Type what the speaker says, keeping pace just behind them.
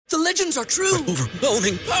The legends are true.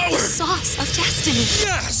 Overwhelming power! Sauce of destiny.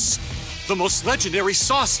 Yes! The most legendary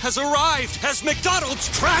sauce has arrived as McDonald's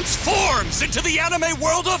transforms into the anime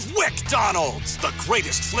world of WickDonald's. The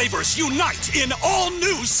greatest flavors unite in all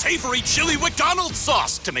new savory chili McDonald's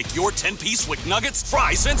sauce to make your 10-piece Wick Nuggets,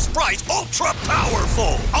 fries, and Sprite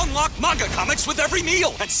ultra-powerful. Unlock manga comics with every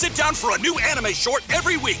meal and sit down for a new anime short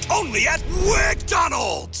every week only at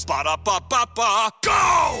WickDonald's. Ba-da-ba-ba-ba,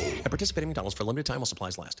 go! At participating McDonald's for a limited time while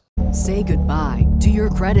supplies last. Say goodbye to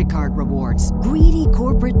your credit card rewards. Greedy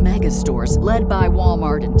corporate mega stores, led by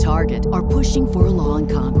Walmart and Target, are pushing for a law in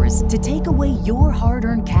Congress to take away your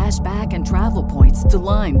hard-earned cash back and travel points to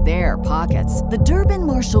line their pockets. The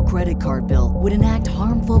Durbin-Marshall credit card bill would enact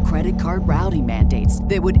harmful credit card routing mandates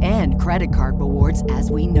that would end credit card rewards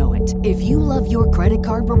as we know it. If you love your credit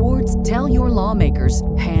card rewards, tell your lawmakers,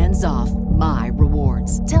 hands off my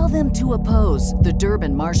rewards. Tell them to oppose the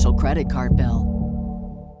Durbin-Marshall credit card bill.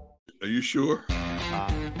 Are you sure?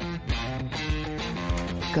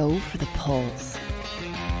 Go for the pulls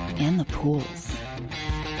and the pools.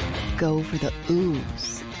 Go for the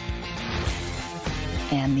oohs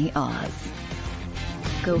and the ahs.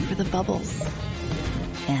 Go for the bubbles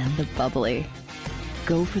and the bubbly.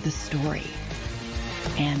 Go for the story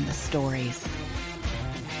and the stories.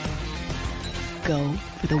 Go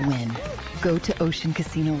for the win. Go to Ocean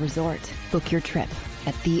Casino Resort. Book your trip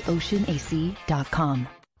at theoceanac.com.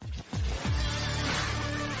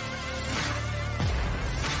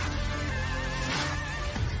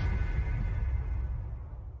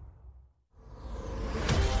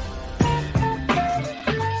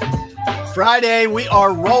 Friday, we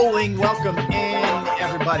are rolling. Welcome in,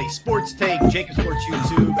 everybody. Sports Take, Jacob Sports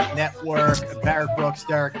YouTube Network, Barrett Brooks,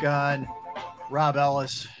 Derrick Gunn, Rob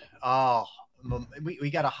Ellis. Oh, we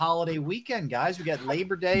got a holiday weekend, guys. We got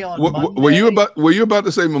Labor Day on Monday. Were you about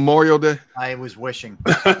to say Memorial Day? I was wishing.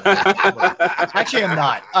 Actually, I'm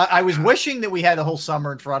not. I was wishing that we had the whole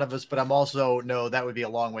summer in front of us, but I'm also, no, that would be a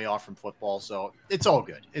long way off from football. So it's all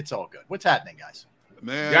good. It's all good. What's happening, guys?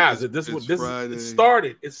 Man, guys, it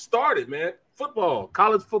started, man. Football,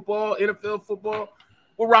 college football, NFL football.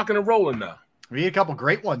 We're rocking and rolling now. We had a couple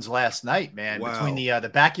great ones last night, man. Wow. Between the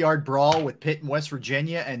backyard brawl with Pitt and West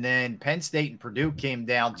Virginia, and then Penn State and Purdue came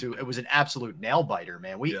down to, it was an absolute nail biter,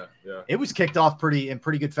 man. It was kicked off in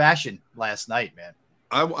pretty good fashion last night, man.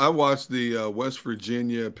 I watched the West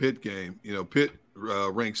Virginia Pitt game. You know, Pitt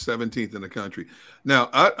ranked 17th in the country. Now,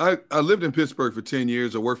 I lived in Pittsburgh for 10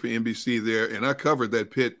 years. I worked for NBC there, and I covered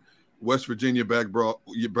that Pitt West Virginia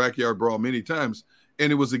backyard brawl many times,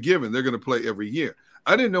 and it was a given. They're going to play every year.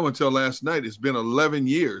 I didn't know until last night. It's been 11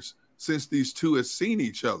 years since these two have seen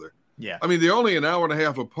each other. Yeah. I mean, they're only an hour and a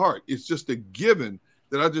half apart. It's just a given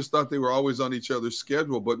that I just thought they were always on each other's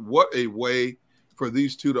schedule. But what a way for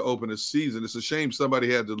these two to open a season. It's a shame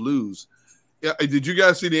somebody had to lose. Yeah, did you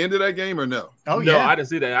guys see the end of that game or no? Oh, yeah. No, I didn't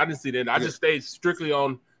see that. I just stayed strictly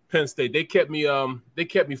on Penn State. They kept me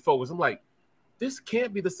focused. I'm like, this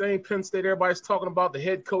can't be the same Penn State everybody's talking about. The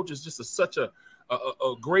head coach is just such a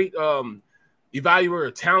great evaluator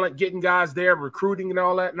of talent, getting guys there, recruiting and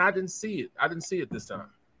all that. And I didn't see it. I didn't see it this time.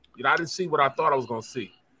 You know, I didn't see what I thought I was going to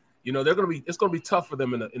see. You know, it's going to be tough for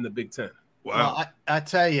them in the Big Ten. Wow. Well, I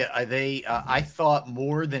tell you, I thought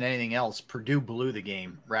more than anything else, Purdue blew the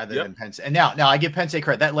game rather than Penn State. And now I give Penn State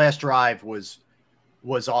credit. That last drive was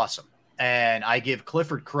awesome. And I give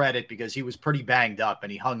Clifford credit because he was pretty banged up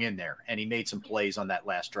and he hung in there and he made some plays on that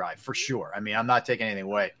last drive for sure. I mean, I'm not taking anything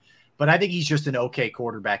away, but I think he's just an okay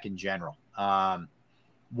quarterback in general.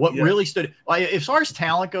 Really stood as far as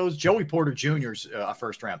talent goes, Joey Porter Jr.'s a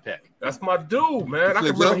first-round pick. That's my dude, man. I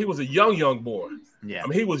can remember he was a young boy. Yeah, I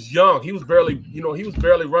mean, he was young. He was barely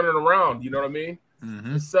running around. You know what I mean?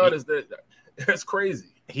 Mm-hmm. His son is that. That's crazy.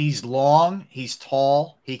 He's long. He's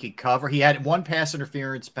tall. He can cover. He had one pass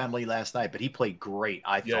interference penalty last night, but he played great.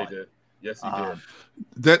 I thought. Yeah, he did. Yes, he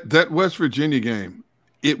did. That West Virginia game,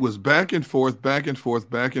 it was back and forth, back and forth,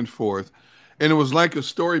 back and forth. And it was like a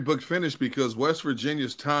storybook finish because West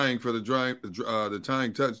Virginia's tying for the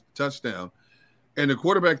tying touchdown. And the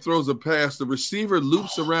quarterback throws a pass. The receiver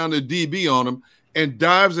loops around the DB on him and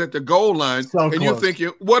dives at the goal line. You're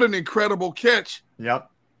thinking, what an incredible catch.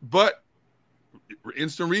 Yep. But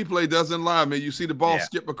instant replay doesn't lie, man. You see the ball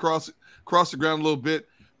skip across the ground a little bit.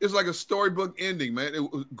 It's like a storybook ending, man. It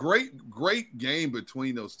was great game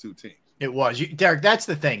between those two teams. It was. Derrick, that's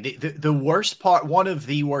the thing. The worst part, one of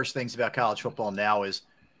the worst things about college football now is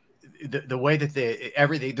the way that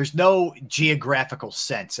everything, there's no geographical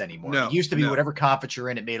sense anymore. It used to be whatever conference you're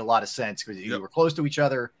in, it made a lot of sense because you were close to each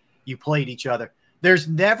other, you played each other. There's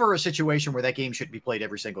never a situation where that game should be played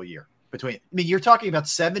every single year. between. I mean, you're talking about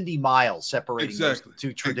 70 miles separating those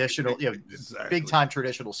two traditional, big time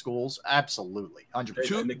traditional schools. Absolutely,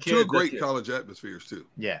 100%. Two great college atmospheres too.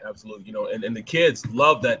 Yeah, absolutely. And the kids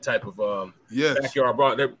love that type of backyard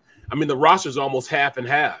brawl. I mean, the roster's almost half and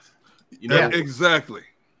half. Exactly.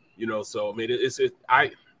 So I mean,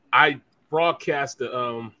 I broadcast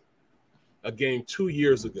a game 2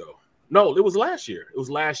 years ago. No, it was last year.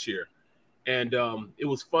 And it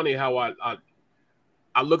was funny how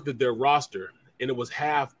I looked at their roster, and it was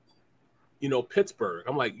half, Pittsburgh.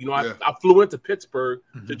 I'm like, I flew into Pittsburgh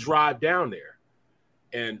to drive down there.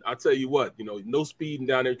 And I'll tell you what, no speeding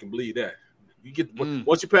down there, you can believe that. You get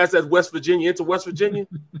once you pass that West Virginia into West Virginia,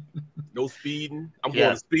 no speeding. I'm going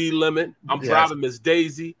the speed limit. I'm driving Miss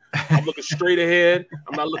Daisy. I'm looking straight ahead.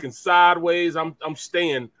 I'm not looking sideways. I'm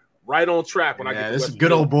staying right on track when I get to West Virginia.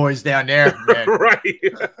 Good old boys down there, man. Right.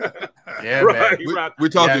 Yeah, right. Man. We're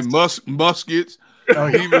talking muskets,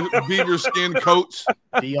 beaver skin coats.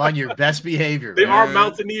 Be on your best behavior. They are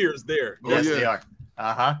mountaineers there. Yes, they are.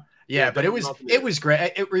 Uh-huh. Yeah, but it was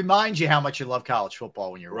great. It reminds you how much you love college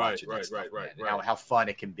football when you're watching. Right. How fun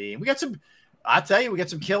it can be. And we got some. I'll tell you, we got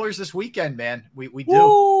some killers this weekend, man. We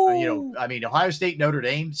do. I mean, Ohio State, Notre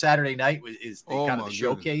Dame Saturday night is kind of the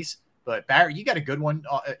showcase. But Barrett, you got a good one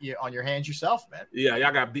on your hands yourself, man. Yeah,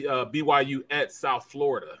 y'all got BYU at South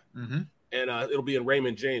Florida, and it'll be in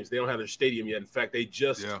Raymond James. They don't have their stadium yet. In fact, they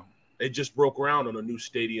just broke ground on a new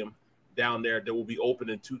stadium down there that will be open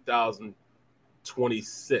in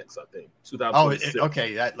 2026, I think. 2026. Oh,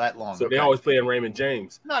 okay, that long. So they always play in Raymond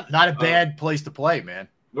James. Not a bad place to play, man.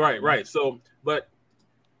 Right. So, but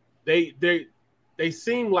they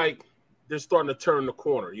seem like they're starting to turn the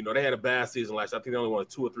corner. They had a bad season last year. I think they only won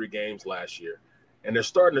 2 or 3 games last year, and they're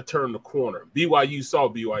starting to turn the corner.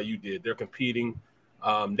 BYU did. They're competing.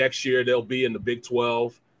 Next year they'll be in the Big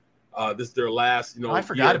 12. This is their last. I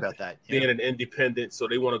forgot about that. Being an independent, so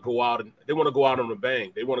they want to go out on a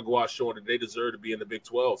bang. They want to go out showing that they deserve to be in the Big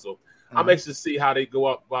 12. So I'm anxious to see how they go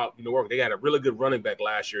about work. They had a really good running back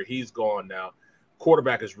last year. He's gone now.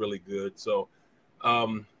 Quarterback is really good. So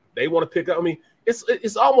they want to pick up. I mean,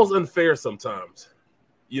 it's almost unfair sometimes,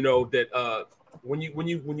 that when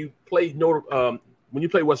you play when you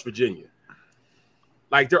play West Virginia,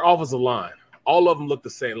 like their offensive line, all of them look the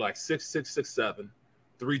same, like 6'6", 6'7",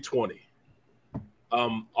 320.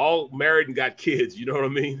 All married and got kids. You know what I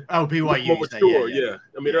mean? Oh, BYU. More mature, yeah.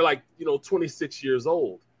 I mean, they're like 26 years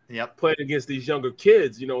old. Yep. Playing against these younger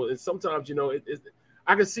kids, and sometimes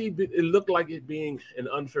I can see it look like it being an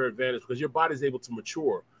unfair advantage because your body's able to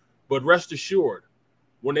mature. But rest assured,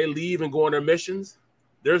 when they leave and go on their missions,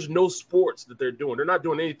 there's no sports that they're doing. They're not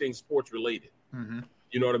doing anything sports related.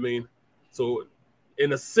 You know what I mean? So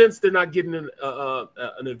in a sense, they're not getting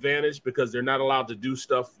an advantage because they're not allowed to do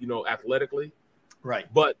stuff, athletically. Right.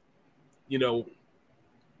 But,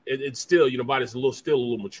 it's still, body's still a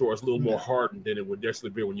little mature. It's a little more hardened than it would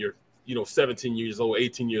necessarily be when you're, 17 years old,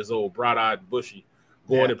 18 years old, bright-eyed, bushy,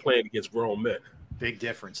 going and playing against grown men. Big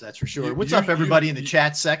difference, that's for sure. What's up, everybody in the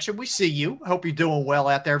chat section? We see you. I hope you're doing well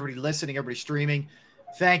out there. Everybody listening, everybody streaming.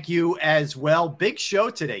 Thank you as well. Big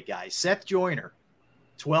show today, guys. Seth Joyner,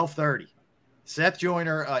 12:30. Seth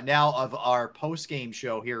Joyner, now of our post-game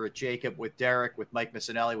show here at Jacob with Derrick, with Mike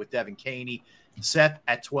Missinelli, with Devin Caney. Seth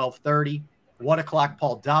at 12:30. 1 o'clock,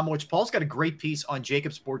 Paul Domowitch. Paul's got a great piece on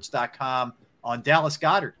jacobsports.com on Dallas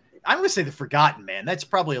Goedert. I'm going to say the forgotten man. That's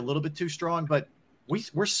probably a little bit too strong, but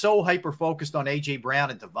we're so hyper-focused on A.J.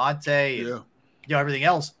 Brown and Devontae and everything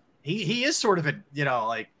else. He is sort of a,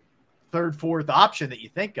 like third, fourth option that you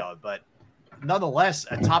think of, but nonetheless,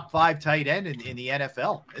 a top 5 tight end in the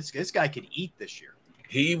NFL. This guy can eat this year.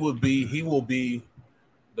 He will be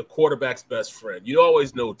the quarterback's best friend. You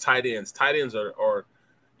always know tight ends. Tight ends are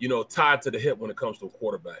tied to the hip when it comes to a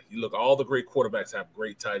quarterback. You look, all the great quarterbacks have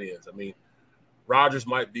great tight ends. I mean, Rodgers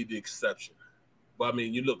might be the exception. But, I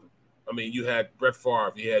mean, you had Brett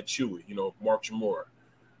Favre, you had Chewy, Mark Jamora,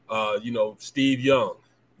 Steve Young,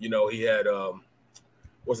 he had,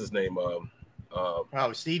 what's his name?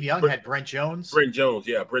 Steve Young had Brent Jones. Brent Jones.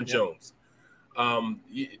 They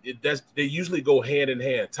usually go hand in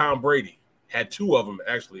hand. Tom Brady had 2 of them,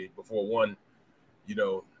 actually, before one,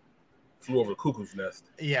 flew over the cuckoo's nest.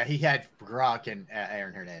 Yeah, he had Gronk and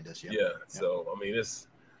Aaron Hernandez. Yeah. So, I mean,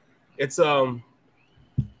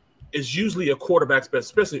 it's usually a quarterback's best,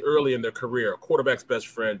 especially early in their career, a quarterback's best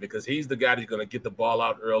friend, because he's the guy who's going to get the ball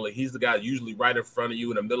out early. He's the guy usually right in front of you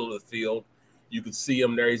in the middle of the field. You can see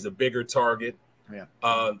him there. He's a bigger target. Yeah.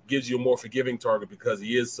 Gives you a more forgiving target because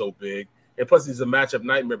he is so big. And plus, he's a matchup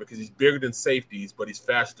nightmare because he's bigger than safeties, but he's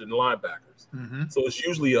faster than linebackers. So it's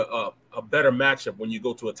usually a better matchup when you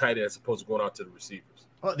go to a tight end as opposed to going out to the receivers.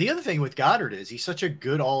 Well, the other thing with Goddard is he's such a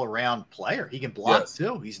good all-around player. He can block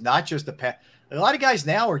too. He's not just a lot of guys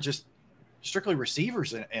now are just strictly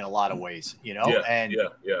receivers in a lot of ways, you know.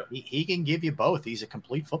 He can give you both. He's a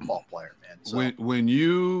complete football player, man. So. When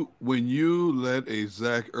you let a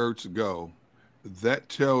Zach Ertz go, that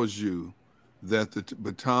tells you that the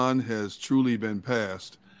baton has truly been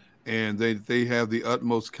passed, and they have the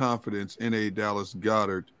utmost confidence in a Dallas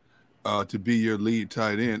Goedert to be your lead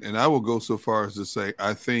tight end. And I will go so far as to say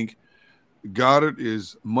I think Goddard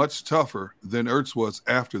is much tougher than Ertz was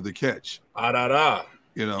after the catch.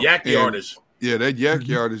 You know, yak yardage. Yeah, that yak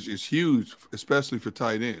yardage is huge, especially for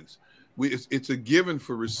tight ends. It's a given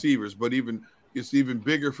for receivers, but it's even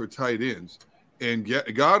bigger for tight ends. And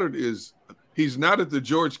Goddard he's not at the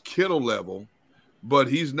George Kittle level, but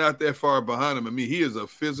he's not that far behind him. I mean, he is a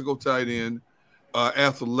physical tight end,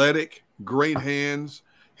 athletic, great hands,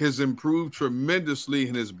 has improved tremendously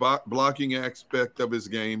in his blocking aspect of his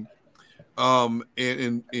game. And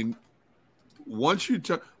once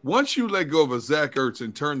you let go of a Zach Ertz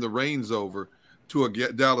and turn the reins over to a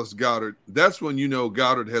Dallas Goedert, that's when you know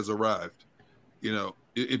Goddard has arrived. You know,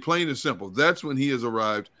 it plain and simple. That's when he has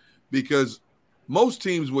arrived, because most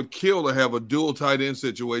teams would kill to have a dual tight end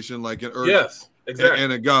situation like an Ertz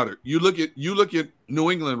and a Goddard. You look at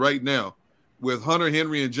New England right now with Hunter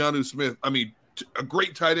Henry and Jonnu Smith. I mean, a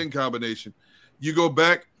great tight end combination. You go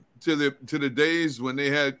back to the days when they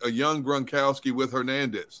had a young Gronkowski with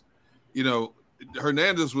Hernandez. You know,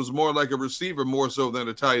 Hernandez was more like a receiver more so than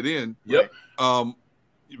a tight end. Yep.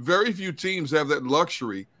 Very few teams have that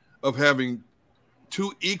luxury of having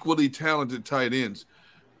two equally talented tight ends.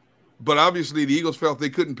 But obviously the Eagles felt they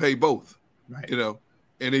couldn't pay both. Right. You know,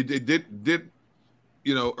 and they did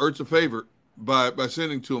you know, Ertz a favor by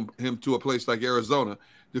sending him to a place like Arizona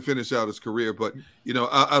to finish out his career. But, you know,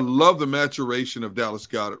 I love the maturation of Dallas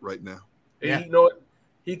Goedert right now. Yeah. You know,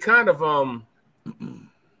 he kind of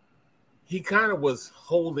was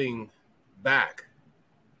holding back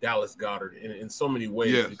Dallas Goedert in so many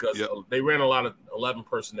ways because they ran a lot of 11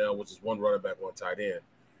 personnel, which is one running back, one tight end.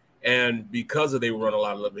 And because they run a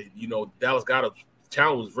lot of it, you know, Dallas Goedert's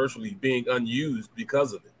challenge was virtually being unused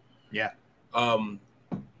because of it. Yeah.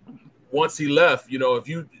 Once he left, you know,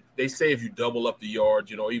 they say if you double up the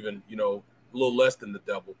yards, you know, even, you know, a little less than the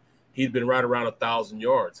double, he'd been right around 1,000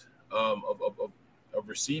 yards of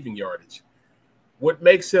receiving yardage. What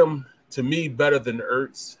makes him, to me, better than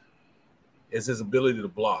Ertz is his ability to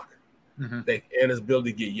block and his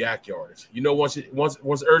ability to get yak yardage. You know, once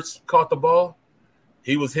Ertz caught the ball,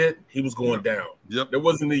 he was hit, he was going down. Yep. There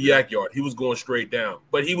wasn't the yak yard. He was going straight down.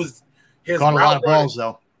 But he was his caught a lot of balls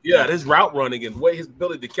though. Yeah, his route running and his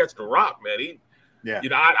ability to catch the rock, man. You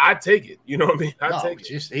know, I'd take it. You know what I mean? I'd take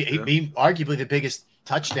it. He'd be arguably the biggest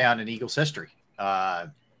touchdown in Eagles history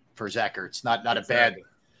for Zach Ertz. Not a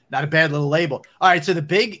bad little label. All right, so the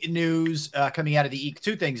big news coming out of the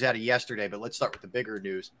two things out of yesterday, but let's start with the bigger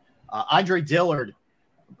news. Andre Dillard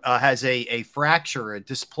has a fracture, a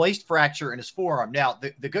displaced fracture in his forearm. Now,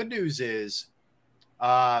 the good news is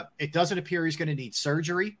it doesn't appear he's going to need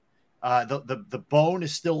surgery. The bone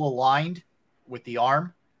is still aligned with the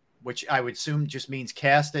arm, which I would assume just means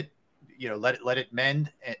cast it, you know, let it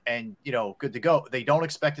mend and you know, good to go. They don't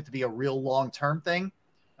expect it to be a real long-term thing.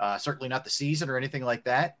 Certainly not the season or anything like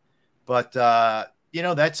that. But, you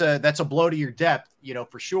know, that's a blow to your depth, you know,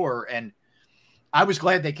 for sure. And I was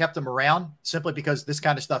glad they kept him around simply because this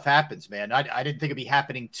kind of stuff happens, man. I didn't think it'd be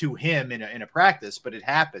happening to him in a practice, but it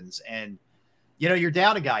happens. And, you know, you're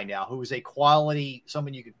down a guy now who is a quality,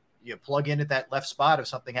 someone you could plug in at that left spot if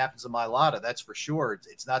something happens to Mailata. That's for sure.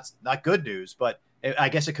 It's not good news, but I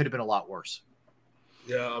guess it could have been a lot worse.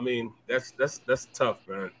 Yeah, I mean, that's tough,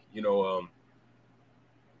 man. You know,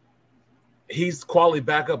 he's quality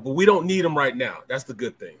backup, but we don't need him right now. That's the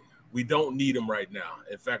good thing. We don't need him right now.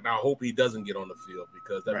 In fact, I hope he doesn't get on the field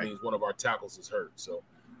because that means one of our tackles is hurt. So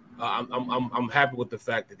I'm happy with the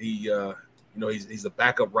fact that he, you know, he's a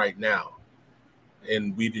backup right now,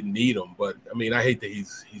 and we didn't need him. But I mean, I hate that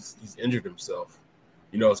he's injured himself.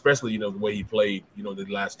 You know, especially, you know, the way he played, you know, the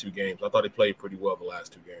last two games. I thought he played pretty well the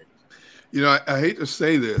last two games. You know, I hate to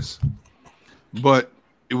say this, but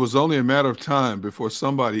it was only a matter of time before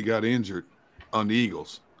somebody got injured on the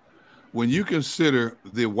Eagles. When you consider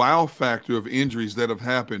the wow factor of injuries that have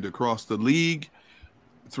happened across the league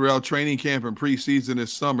throughout training camp and preseason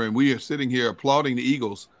this summer, and we are sitting here applauding the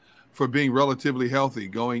Eagles for being relatively healthy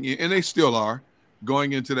going in, and they still are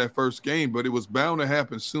going into that first game, but it was bound to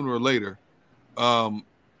happen sooner or later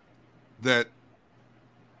that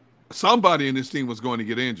somebody in this team was going to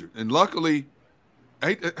get injured. And luckily,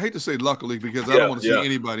 I hate to say luckily because I don't want to see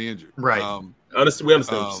anybody injured. Right. We understand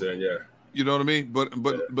what you're saying, yeah. You know what I mean?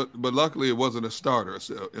 But luckily it wasn't a starter.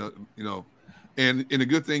 So, and the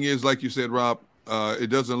good thing is, like you said, Rob, it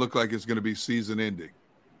doesn't look like it's going to be season ending.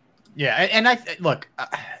 Yeah, and look,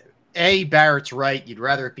 Barrett's right. You'd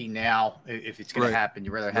rather it be now if it's going to happen.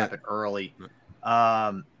 You'd rather it happen early.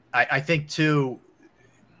 I think too,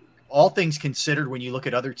 all things considered, when you look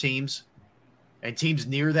at other teams and teams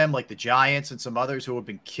near them, like the Giants and some others who have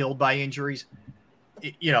been killed by injuries,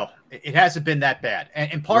 it hasn't been that bad.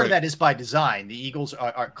 And part of that is by design. The Eagles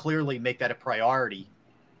are clearly make that a priority,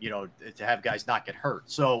 to have guys not get hurt.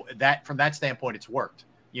 So that from that standpoint, it's worked,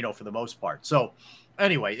 for the most part. So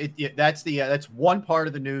anyway, that's one part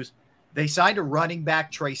of the news. They signed a running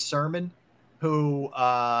back, Trey Sermon, who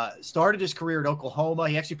started his career at Oklahoma.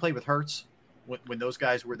 He actually played with Hurts when those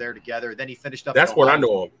guys were there together. Then he finished up. That's what I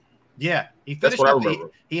know him. Yeah, he finished up.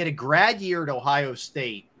 He had a grad year at Ohio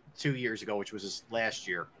State 2 years ago, which was his last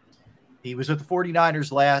year. He was with the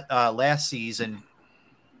 49ers last season.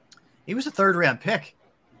 He was a third-round pick,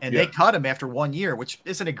 and they cut him after 1 year, which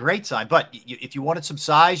isn't a great sign. But if you wanted some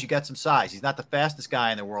size, you got some size. He's not the fastest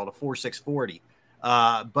guy in the world, a 4.6 40,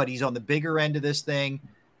 but he's on the bigger end of this thing.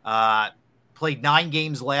 Played 9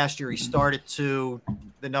 games last year. He started 2.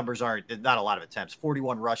 The numbers aren't not a lot of attempts.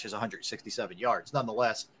 41 rushes, 167 yards.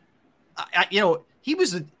 Nonetheless, he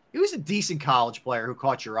was a decent college player who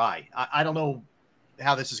caught your eye. I don't know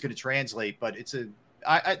how this is going to translate, but it's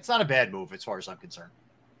not a bad move as far as I'm concerned.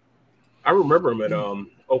 I remember him at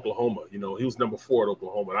Oklahoma. He was number 4 at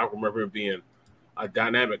Oklahoma, and I remember him being a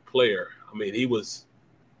dynamic player. I mean, he was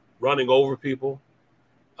running over people.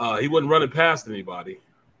 He wasn't running past anybody,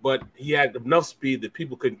 but he had enough speed that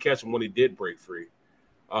people couldn't catch him when he did break free.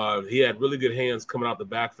 He had really good hands coming out the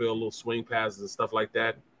backfield, little swing passes and stuff like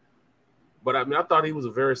that. But I mean, I thought he was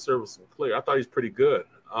a very serviceable player. I thought he was pretty good.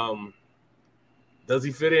 Does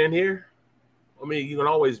he fit in here? I mean, you can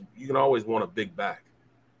always want a big back,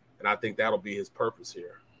 and I think that'll be his purpose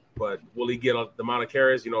here. But will he get the amount of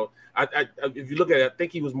carries? If you look at it, I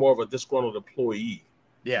think he was more of a disgruntled employee.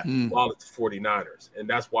 Yeah. While it's the 49ers, and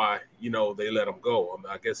that's why they let him go. I mean,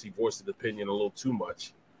 I guess he voiced his opinion a little too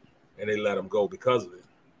much, and they let him go because of it.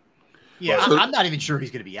 Yeah, I'm not even sure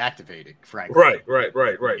he's going to be activated, frankly. Right.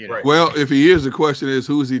 Well, if he is, the question is,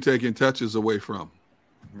 who is he taking touches away from?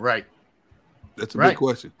 Right. That's a big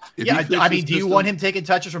question. Do you want him taking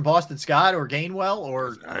touches from Boston Scott or Gainwell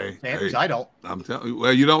or Sanders? I don't. I'm telling you.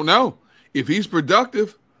 Well, you don't know. If he's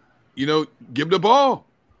productive, give him the ball.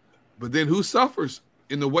 But then who suffers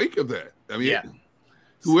in the wake of that? I mean,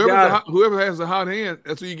 whoever has a hot hand,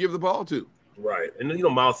 that's who you give the ball to. Right. And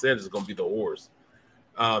Miles Sanders is going to be the horse.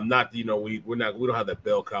 We don't have that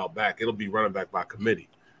bell cow back. It'll be running back by committee.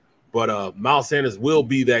 But Miles Sanders will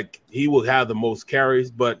be that he will have the most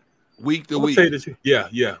carries, but week to week.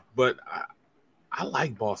 Yeah. But I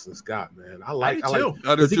like Boston Scott, man. I do too.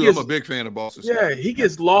 I'm a big fan of Boston Scott. Yeah, he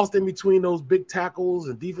gets lost in between those big tackles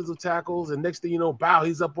and defensive tackles, and next thing you know,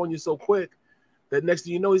 he's up on you so quick that next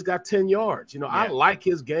thing you know, he's got 10 yards. I like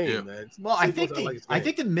his game, man. Well, I think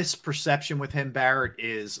the misperception with him, Barrett,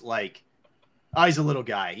 is like, oh, he's a little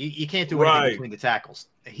guy. You can't do anything between the tackles.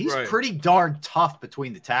 He's pretty darn tough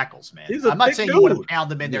between the tackles, man. I'm not saying you want to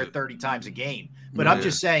pound him in there 30 times a game, but I'm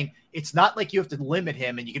just saying it's not like you have to limit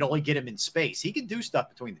him and you can only get him in space. He can do stuff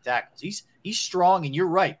between the tackles. He's strong, and you're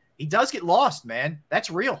right. He does get lost, man. That's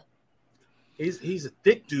real. He's a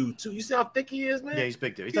thick dude too. You see how thick he is, man? Yeah, he's a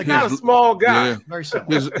big dude. He's not a small guy. Yeah. Very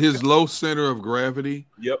similar. His low center of gravity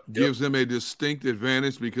gives him a distinct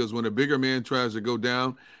advantage, because when a bigger man tries to go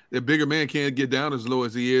down, the bigger man can't get down as low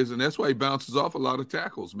as he is, and that's why he bounces off a lot of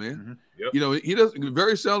tackles, man. Mm-hmm. He doesn't.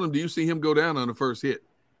 Very seldom do you see him go down on the first hit.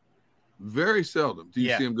 Very seldom do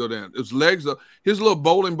you see him go down. His legs, his little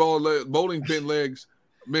bowling pin legs,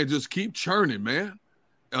 man, just keep churning, man.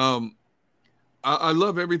 I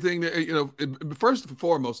love everything that First and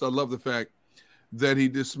foremost, I love the fact that he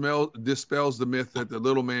dispels the myth that the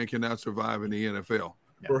little man cannot survive in the NFL.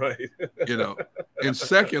 Right. And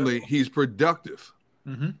secondly, he's productive.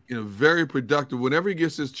 Mm-hmm. Very productive. Whenever he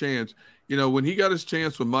gets his chance, when he got his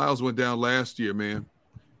chance when Miles went down last year, man,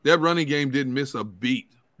 that running game didn't miss a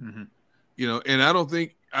beat. Mm-hmm. And I don't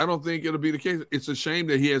think it'll be the case. It's a shame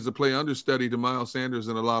that he has to play understudy to Miles Sanders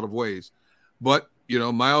in a lot of ways. But,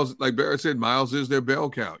 Miles, like Barrett said, Miles is their bell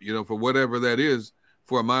cow, for whatever that is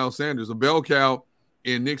for Miles Sanders. A bell cow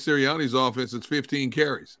in Nick Sirianni's offense is 15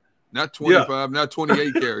 carries. Not 25, not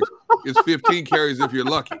 28 carries. It's 15 carries if you're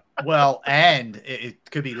lucky. Well, and it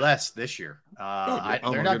could be less this year. They're not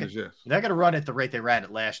going to run at the rate they ran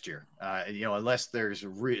it last year, unless there's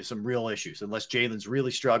some real issues, unless Jalen's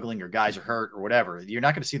really struggling or guys are hurt or whatever. You're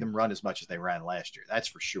not going to see them run as much as they ran last year. That's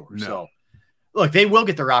for sure. No. look, they will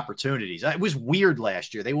get their opportunities. It was weird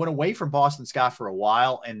last year. They went away from Boston Scott for a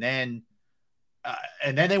while, and then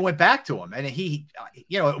they went back to him. And he,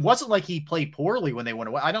 it wasn't like he played poorly when they went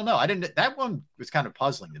away. I don't know. That one was kind of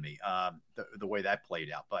puzzling to me, the way that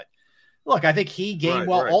played out. But look, I think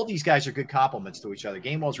Gainwell, all these guys are good compliments to each other.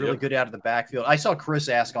 Gainwell's really good out of the backfield. I saw Chris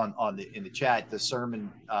ask in the chat, does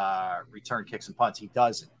Sermon return kicks and punts? He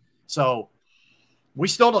doesn't. So we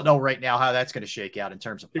still don't know right now how that's going to shake out in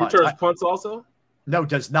terms of punts. He returns punts also? No,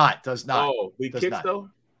 does not. Oh, he kicks though?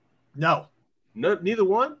 No. Neither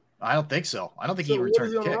one? I don't think so. I don't think he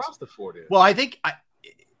returns kicks. What is he on the roster for then? Well, I think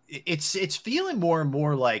it's feeling more and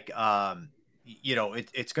more like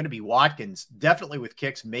it's going to be Watkins, definitely with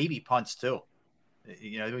kicks, maybe punts too.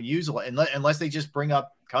 Usually unless they just bring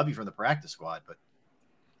up Cubby from the practice squad. But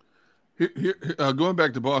here, going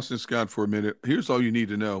back to Boston Scott for a minute, here's all you need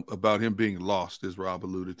to know about him being lost, as Rob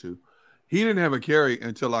alluded to. He didn't have a carry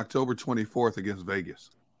until October 24th against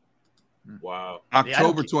Vegas. Wow.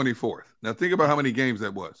 October 24th. Now think about how many games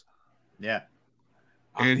that was. Yeah.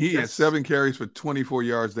 And he had 7 carries for 24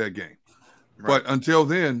 yards that game. Right. But until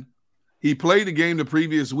then, he played the game the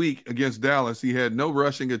previous week against Dallas. He had no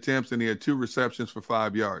rushing attempts, and he had 2 receptions for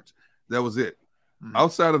 5 yards. That was it. Mm-hmm.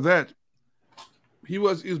 Outside of that, he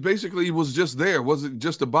was just there. Wasn't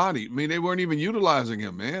just a body. I mean, they weren't even utilizing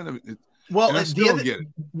him, man. One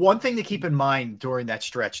thing to keep in mind during that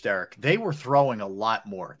stretch, Derrick, they were throwing a lot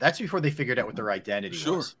more. That's before they figured out what their identity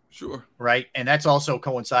was. Sure. Right. And that's also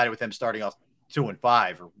coincided with them starting off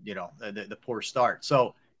 2-5 or, the poor start.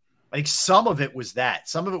 So I think some of it was that.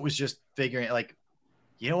 Some of it was just figuring like,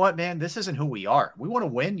 you know what, man, this isn't who we are. We want to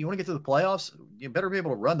win. You want to get to the playoffs. You better be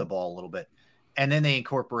able to run the ball a little bit. And then they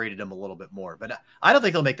incorporated him a little bit more. But I don't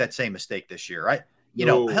think they'll make that same mistake this year. Right.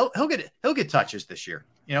 He'll get touches this year.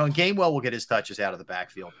 And Gainwell will get his touches out of the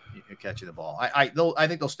backfield, catching the ball. I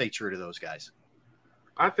think they'll stay true to those guys.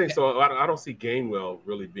 I think so. I don't see Gainwell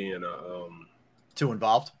really being too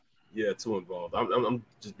involved. Yeah, too involved. I'm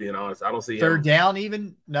just being honest. I don't see third down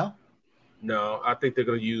even. No, I think they're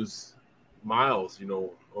going to use Miles,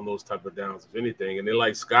 on those type of downs, if anything, and they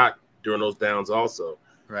like Scott during those downs also.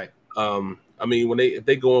 Right. I mean, if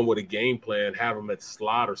they go in with a game plan, have him at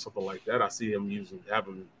slot or something like that, I see him have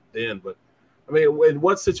him then. But I mean, in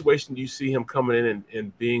what situation do you see him coming in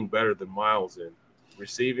and being better than Miles in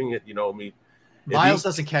receiving it? Miles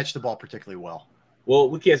doesn't catch the ball particularly well. Well,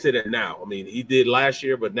 we can't say that now. I mean, he did last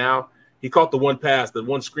year, but now he caught the one pass, the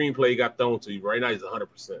one screenplay he got thrown to you. Right now, he's 100%.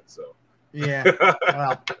 So yeah,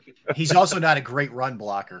 well, he's also not a great run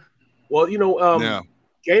blocker. Well,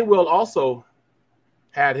 Gainwell also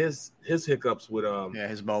had his hiccups with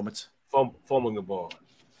his moments fumbling the ball.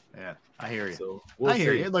 Yeah, I hear you. So I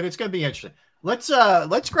hear you. Look, it's going to be interesting. Let's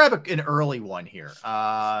grab an early one here.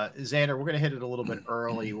 Xander, we're going to hit it a little bit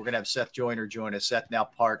early. We're going to have Seth Joyner join us. Seth, now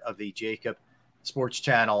part of the Jacob Sports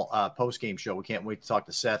Channel post-game show. We can't wait to talk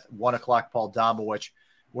to Seth. 1 o'clock, Paul Domowich.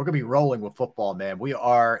 We're going to be rolling with football, man. We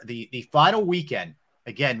are the final weekend,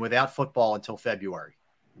 again, without football until February.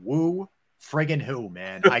 Woo friggin' who,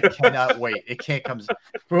 man. I cannot wait. It can't come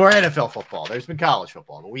for NFL football. There's been college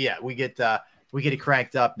football. But we get it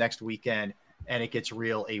cranked up next weekend, and it gets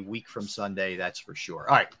real a week from Sunday, that's for sure.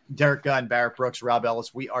 All right, Derrick Gunn, Barrett Brooks, Rob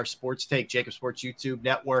Ellis. We are Sports Take, Jacob Sports YouTube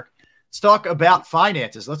Network. Let's talk about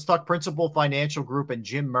finances. Let's talk Principal Financial Group and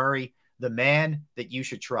Jim Murray, the man that you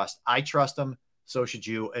should trust. I trust him. So should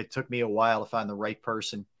you. It took me a while to find the right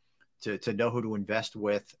person to know who to invest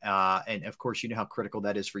with. And of course, you know how critical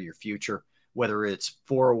that is for your future, whether it's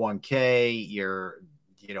 401k, your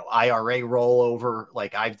IRA rollover,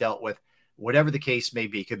 like I've dealt with, whatever the case may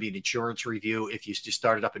be. It could be an insurance review if you just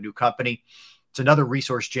started up a new company. It's another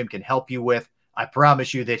resource Jim can help you with. I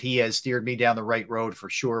promise you that he has steered me down the right road for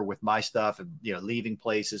sure with my stuff and, leaving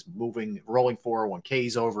places, rolling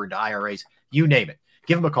 401ks over into IRAs, you name it.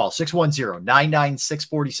 Give him a call,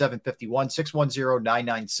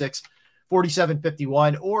 610-996-4751,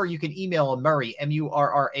 610-996-4751, or you can email him Murray,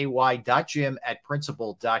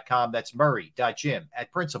 murray.jim@principal.com. That's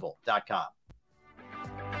murray.jim@principal.com.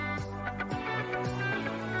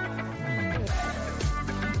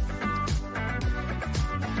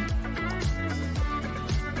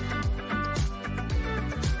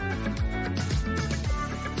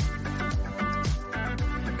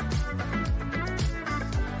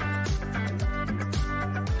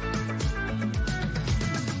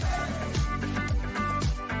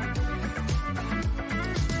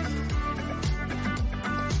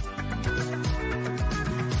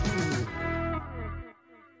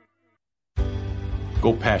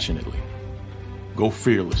 Go passionately. Go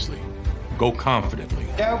fearlessly. Go confidently.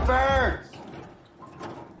 Go Birds!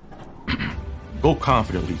 Go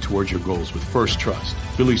confidently towards your goals with First Trust,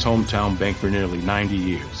 Philly's hometown bank for nearly 90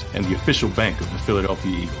 years and the official bank of the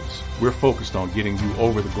Philadelphia Eagles. We're focused on getting you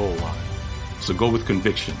over the goal line. So go with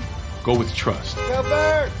conviction, go with trust,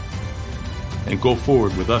 and go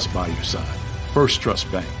forward with us by your side. First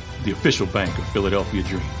Trust Bank, the official bank of Philadelphia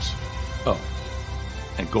dreams. Oh,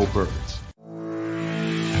 and go Birds.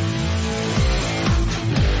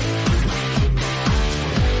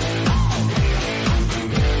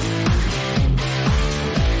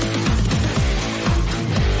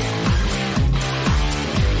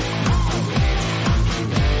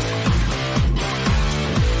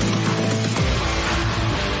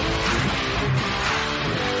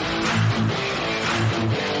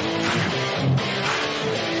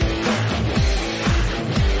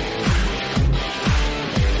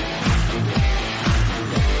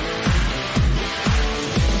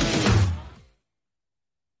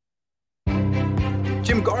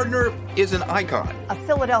 Is an icon, a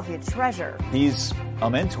Philadelphia treasure. He's a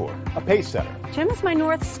mentor, a pace setter. Jim is my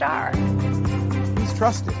North Star. He's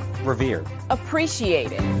trusted, revered,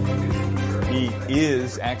 appreciated. He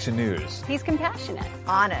is Action News. He's compassionate,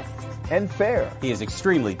 honest, and fair. He is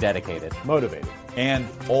extremely dedicated, motivated, and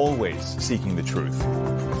always seeking the truth.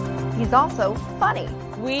 He's also funny.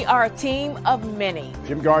 We are a team of many.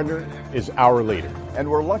 Jim Gardner is our leader,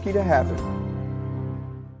 and we're lucky to have him.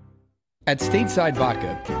 At Stateside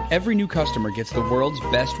Vodka, every new customer gets the world's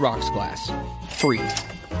best rocks glass, free.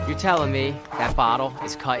 You're telling me that bottle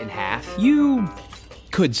is cut in half? You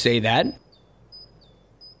could say that.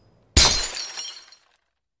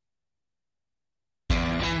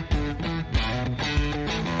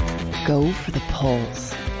 Go for the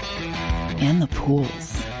poles and the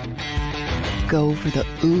pools. Go for the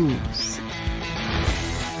oohs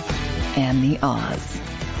and the ahs.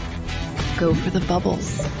 Go for the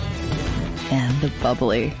bubbles and the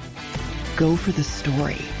bubbly. Go for the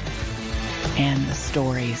story and the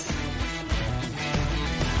stories.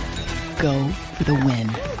 Go for the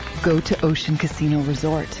win. Go to Ocean Casino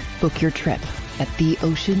Resort. Book your trip at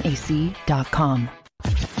theoceanac.com.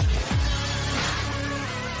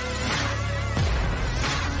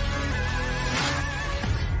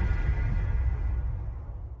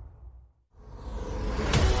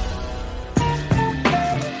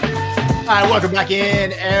 All right, welcome back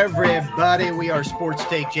in, everybody. We are Sports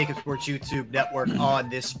Take, Jacob Sports YouTube Network on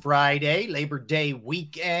this Friday, Labor Day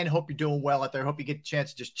weekend. Hope you're doing well out there. Hope you get a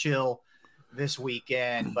chance to just chill this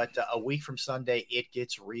weekend. But a week from Sunday, it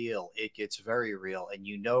gets real. It gets very real. And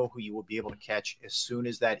you know who you will be able to catch as soon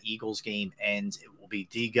as that Eagles game ends. It will be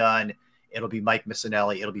D. Gunn. It'll be Mike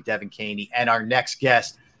Missinelli. It'll be Devin Caney. And our next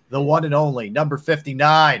guest, the one and only, number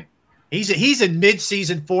 59. He's in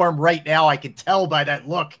mid-season form right now. I can tell by that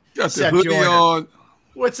look. Got the hoodie on.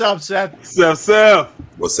 What's up, Seth? Seth.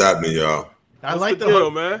 What's happening, y'all? I like the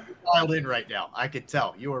deal, hook. Man. Dialed in right now. I can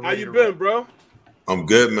tell you are. How you been, bro? I'm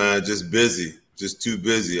good, man. Just busy. Just too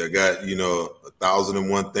busy. I got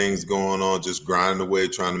 1,001 things going on. Just grinding away,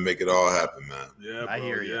 trying to make it all happen, man. Yeah, I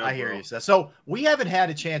hear you. Yeah, I hear you, Seth. So we haven't had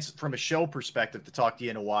a chance from a show perspective to talk to you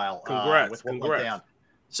in a while. Congrats. With what went down.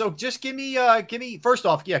 So just give me first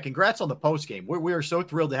off, congrats on the post game. We are so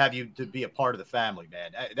thrilled to have you to be a part of the family,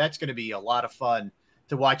 man. That's going to be a lot of fun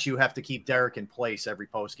to watch you have to keep Derrick in place every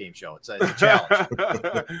post game show. It's a challenge.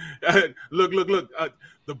 Look.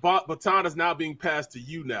 The baton is now being passed to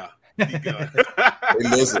you now. Hey,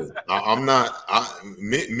 listen, I'm not.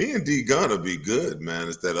 Me and D Gunn will be good, man.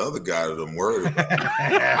 It's that other guy that I'm worried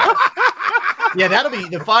about. Yeah, that'll be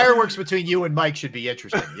the fireworks between you and Mike should be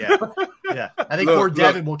interesting. Yeah. I think poor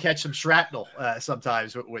Devin will catch some shrapnel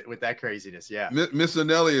sometimes with that craziness. Yeah.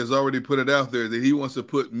 Missinelli has already put it out there that he wants to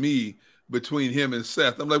put me between him and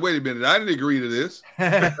Seth. I'm like, wait a minute, I didn't agree to this.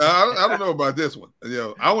 I don't know about this one.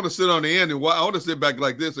 I want to sit on the end and I want to sit back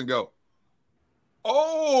like this and go,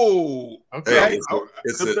 oh, okay. Hey,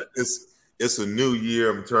 it's a new year.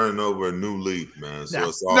 I'm turning over a new leaf, man. So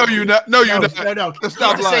it's all you're not. No, you're not. No.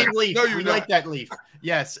 Stop the lying. Same leaf. No, you're we not. like that leaf.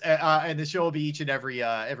 Yes, and the show will be each and every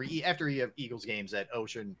after Eagles games at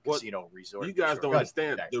Ocean Casino Resort. You guys don't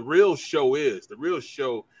understand. The real show is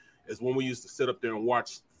when we used to sit up there and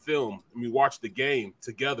watch film. I mean, watch the game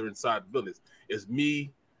together inside the building. It's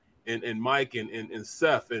me and Mike and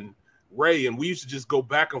Seth and Ray, and we used to just go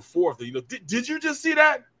back and forth. Did you just see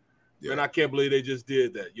that? Yeah. And I can't believe they just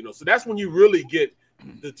did that. So that's when you really get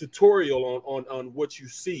the tutorial on what you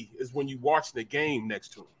see is when you watch the game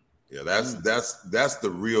next to them. Yeah, that's the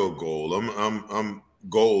real goal. I'm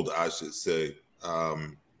gold, I should say.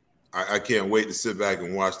 I can't wait to sit back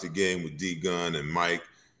and watch the game with D Gunn and Mike.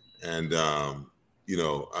 And I'm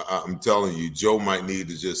telling you, Joe might need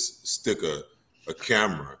to just stick a a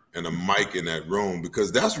camera and a mic in that room,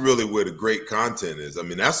 because that's really where the great content is. I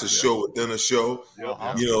mean, that's a show within a show.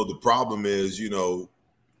 You know, the problem is, you know,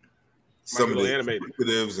 some of the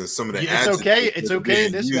executives and some of the it's okay. It's okay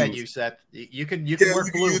in this venue, Seth. You can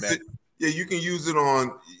work blue, man. You can use it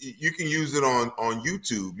on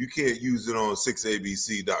YouTube. You can't use it on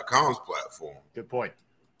 6abc.com's platform. Good point.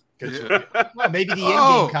 Well, maybe the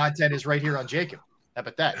in-game content is right here on Jacob. How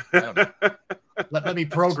about that? I don't know. Let me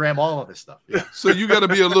program all of this stuff. Yeah. So you got to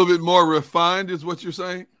be a little bit more refined, is what you're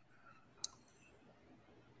saying?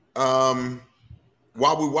 While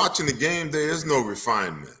we're watching the game, there is no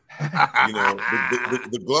refinement. You know,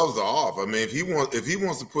 the gloves are off. I mean, if he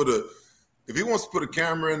wants to put a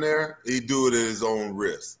camera in there, he do it at his own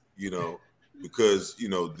risk. You know, because you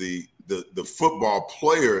know the football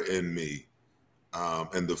player in me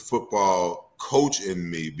and the football coach in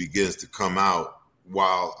me begins to come out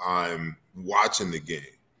while I'm watching the game.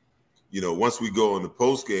 You know, once we go into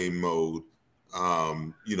post-game mode,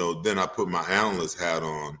 you know, then I put my analyst hat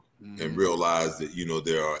on and realize that, you know,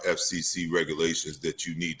 there are FCC regulations that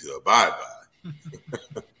you need to abide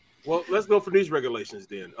by. Well, let's go for these regulations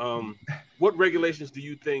then. What regulations do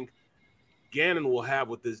you think Gannon will have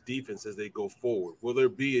with this defense as they go forward? Will there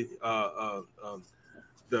be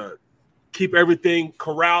the keep everything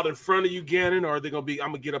corralled in front of you, Gannon, or are they going to be,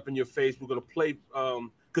 I'm going to get up in your face, we're going to play,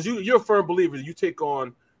 because you're a firm believer that you take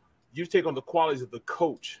on the qualities of the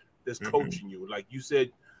coach that's coaching you. Like you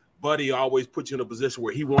said, Buddy always put you in a position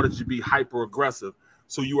where he wanted you to be hyper aggressive,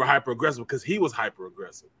 so you were hyper aggressive because he was hyper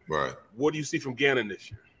aggressive. Right. What do you see from Gannon this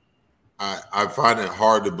year? I find it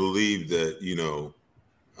hard to believe that, you know,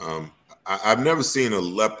 I've never seen a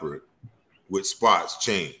leopard with spots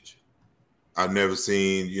change. I've never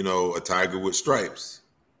seen, you know, a tiger with stripes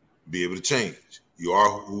be able to change. You are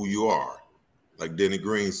who you are. Like Denny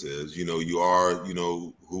Green says, you know, you are, you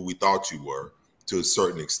know, who we thought you were to a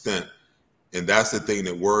certain extent. And that's the thing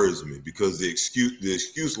that worries me, because the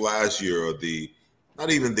excuse last year, or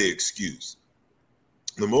not even the excuse.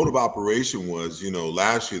 The mode of operation was, you know,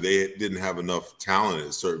 last year they didn't have enough talent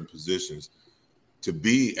at certain positions to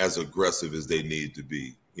be as aggressive as they needed to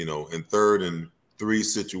be. You know, in 3rd and 3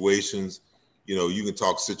 situations, you know, you can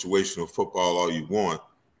talk situational football all you want,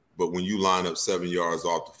 but when you line up 7 yards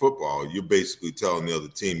off the football, you're basically telling the other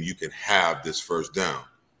team you can have this first down,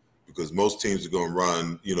 because most teams are going to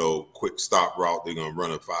run, you know, quick stop route. They're going to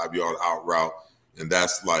run a 5-yard out route, and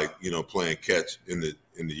that's like, you know, playing catch in the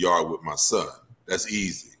yard with my son. That's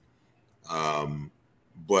easy.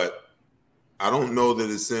 But I don't know that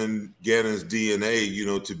it's in Gannon's DNA, you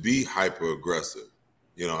know, to be hyper aggressive.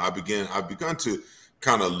 You know, I've begun to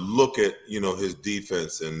kind of look at, you know, his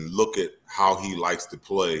defense and look at how he likes to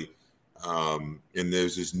play. And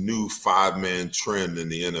there's this new 5-man trend in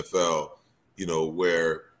the NFL, you know,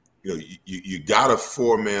 where, you know, you got a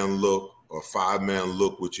 4-man look or 5-man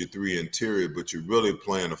look with your 3 interior, but you're really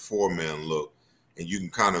playing a 4-man look, and you can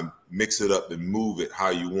kind of mix it up and move it how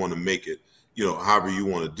you want to make it, you know, however you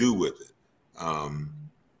want to do with it.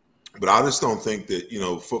 But I just don't think that, you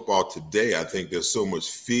know, football today, I think there's so much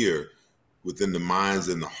fear within the minds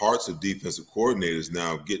and the hearts of defensive coordinators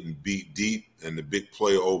now, getting beat deep and the big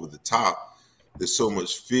play over the top. There's so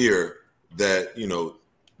much fear that, you know,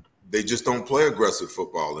 they just don't play aggressive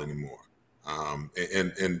football anymore.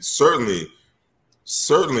 And certainly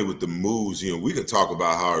with the moves, you know, we can talk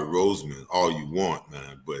about Howard Roseman all you want,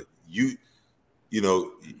 man, but you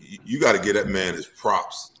know, you got to get that man his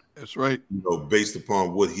props. That's right. You know, based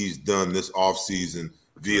upon what he's done this offseason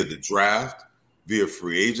via the draft, via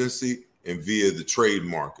free agency, and via the trade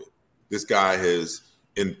market. This guy has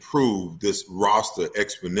improved this roster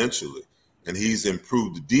exponentially, and he's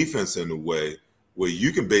improved the defense in a way where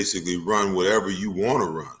you can basically run whatever you want to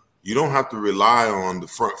run. You don't have to rely on the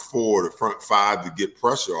front 4, the front 5 to get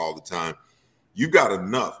pressure all the time. You got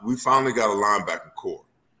enough. We finally got a linebacking core.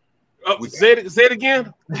 Say it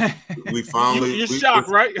again. We finally. You're shocked,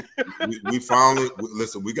 right? we finally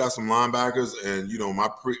listen. We got some linebackers, and you know my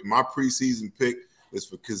preseason pick is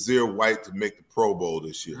for Kazir White to make the Pro Bowl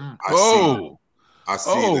this year. I see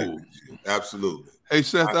that. Absolutely. Hey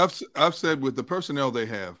Seth, I've said with the personnel they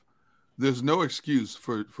have, there's no excuse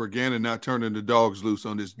for Gannon not turning the dogs loose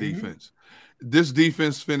on this defense. This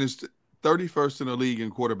defense finished 31st in the league in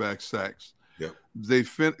quarterback sacks. Yep. They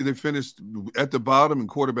finished at the bottom in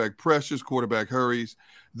quarterback pressures, quarterback hurries.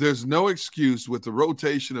 There's no excuse with the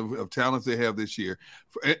rotation of talents they have this year.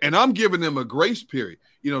 And I'm giving them a grace period.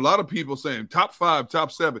 You know, a lot of people saying top 5,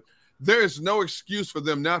 top 7. There is no excuse for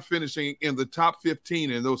them not finishing in the top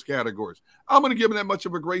 15 in those categories. I'm going to give them that much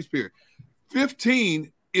of a grace period.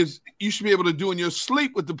 15 is you should be able to do in your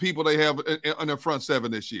sleep with the people they have on their front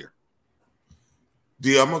 7 this year.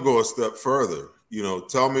 D, I'm gonna go a step further.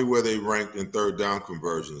 Tell me where they ranked in third down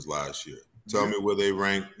conversions last year. Tell me where they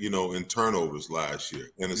ranked, in turnovers last year,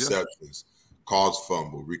 interceptions, caused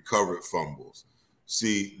fumble, recovered fumbles.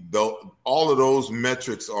 See, all of those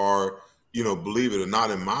metrics are, believe it or not,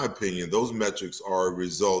 in my opinion, those metrics are a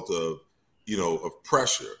result of, of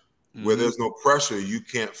pressure. Mm-hmm. Where there's no pressure, you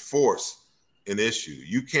can't force an issue.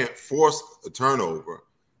 You can't force a turnover.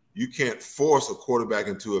 You can't force a quarterback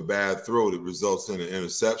into a bad throw that results in an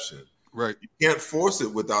interception. Right. You can't force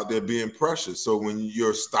it without there being pressure. So when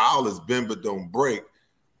your style is bend but don't break,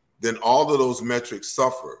 then all of those metrics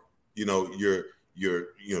suffer. Your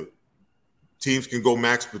teams can go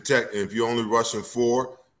max protect, and if you're only rushing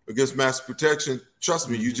 4 against max protection, trust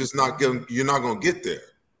me, you're not going to get there.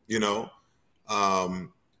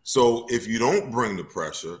 So if you don't bring the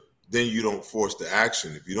pressure, then you don't force the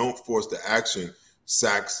action. If you don't force the action,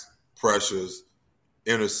 sacks, pressures,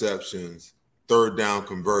 interceptions, third down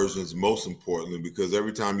conversions, most importantly, because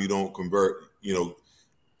every time you don't convert,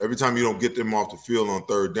 every time you don't get them off the field on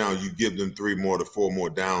third down, you give them 3 more to 4 more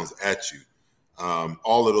downs at you.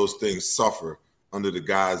 All of those things suffer under the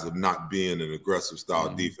guise of not being an aggressive style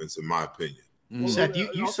defense, in my opinion. Seth,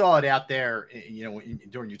 you saw it out there,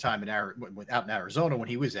 during your time out in Arizona when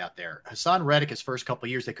he was out there. Hassan Reddick, his first couple of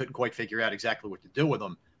years, they couldn't quite figure out exactly what to do with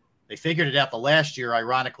him. They figured it out the last year.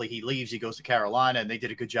 Ironically, he leaves, he goes to Carolina, and they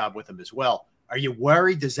did a good job with him as well. Are you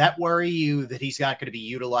worried? Does that worry you that he's not going to be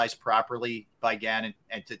utilized properly by Gannon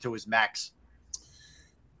and to his max?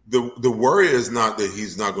 The worry is not that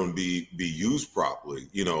he's not going to be used properly.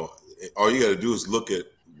 All you got to do is look at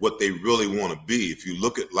what they really want to be. If you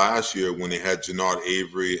look at last year when they had Jannard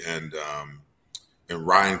Avery and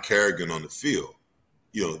Ryan Kerrigan on the field,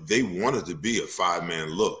 they wanted to be a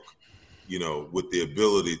 5-man look, with the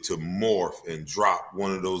ability to morph and drop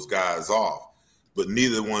one of those guys off. But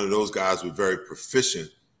neither one of those guys were very proficient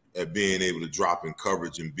at being able to drop in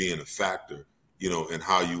coverage and being a factor, in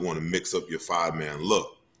how you want to mix up your 5-man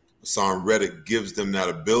look. Hassan Reddick gives them that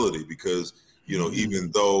ability because,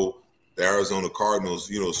 even though the Arizona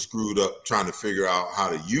Cardinals, screwed up trying to figure out how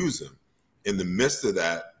to use him, in the midst of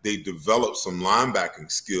that, they developed some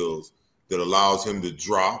linebacking skills that allows him to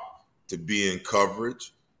drop, to be in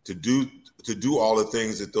coverage, to do all the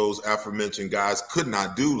things that those aforementioned guys could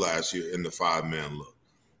not do last year in the 5-man look.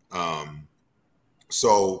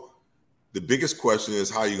 So the biggest question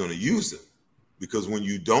is how you're going to use him, because when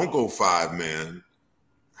you don't go 5-man,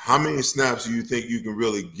 how many snaps do you think you can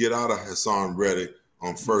really get out of Hassan Reddick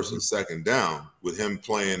on first and second down with him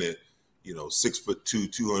playing at,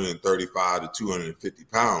 6'2", 235 to 250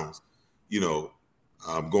 pounds,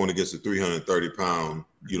 going against a 330-pound,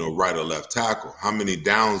 right or left tackle? How many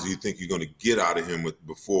downs do you think you're going to get out of him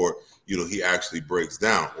before, he actually breaks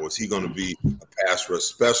down? Or is he going to be a pass rush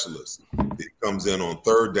specialist that comes in on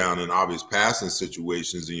third down in obvious passing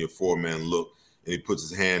situations in your 4-man look, and he puts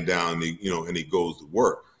his hand down and he goes to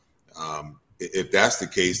work? If that's the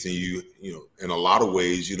case, then in a lot of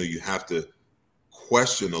ways, you have to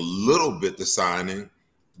question a little bit the signing,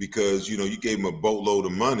 because, you gave him a boatload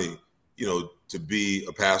of money, to be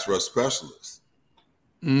a pass rush specialist.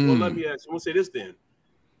 Well, let me ask you, we'll say this then.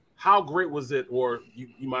 How great was it, or you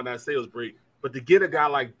might not say it was great, but to get a guy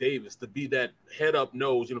like Davis to be that head up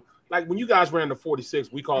nose, like when you guys ran the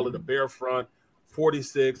 46, we call it a bear front,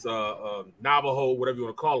 46, Navajo, whatever you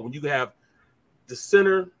want to call it. When you have the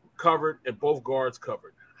center covered and both guards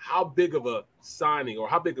covered, how big of a signing or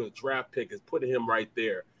how big of a draft pick is putting him right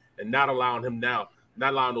there and not allowing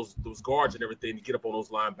those guards and everything to get up on those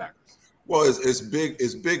linebackers? Well, it's big.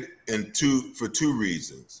 It's big for two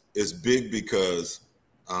reasons. It's big because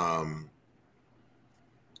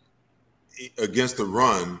against the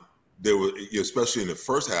run, there were, especially in the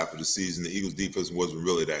first half of the season, the Eagles' defense wasn't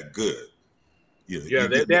really that good.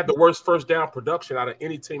 They had the worst first down production out of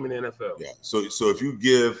any team in the NFL. Yeah. So if you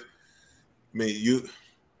give,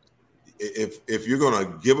 if you're going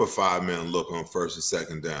to give a 5-man look on first and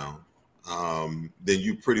second down, then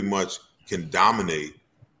you pretty much can dominate,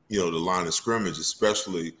 the line of scrimmage,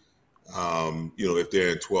 especially, if they're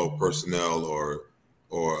in 12 personnel or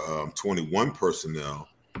 21 personnel.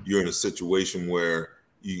 You're in a situation where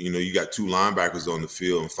you got 2 linebackers on the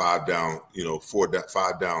field and 5 down,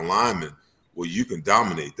 5 down linemen. Well, you can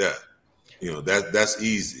dominate that. That's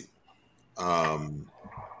easy.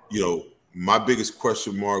 My biggest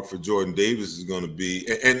question mark for Jordan Davis is going to be,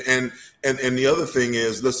 and the other thing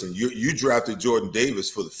is, listen, you drafted Jordan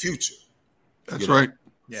Davis for the future. That's right.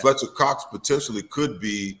 Yeah. Fletcher Cox potentially could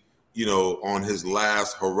be, on his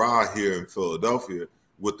last hurrah here in Philadelphia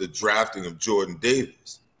with the drafting of Jordan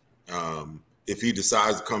Davis. If he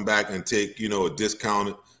decides to come back and take,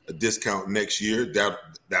 a a discount next year,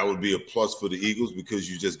 that would be a plus for the Eagles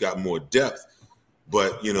because you just got more depth.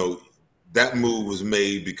 But, that move was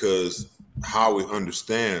made because Howie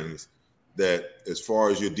understands that as far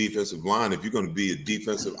as your defensive line, if you're going to be a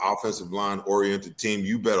offensive line oriented team,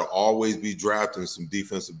 you better always be drafting some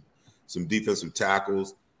defensive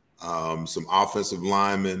tackles, some offensive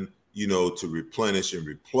linemen, to replenish and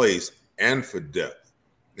replace and for depth.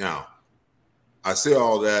 Now, I say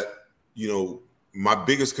all that, my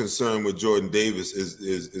biggest concern with Jordan Davis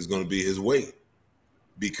is going to be his weight,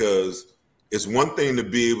 because it's one thing to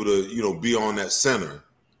be able to, be on that center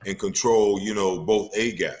and control, both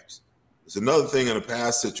A gaps. It's another thing in a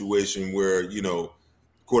pass situation where,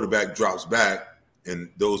 quarterback drops back and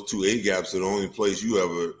those two A gaps are the only place you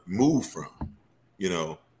ever move from,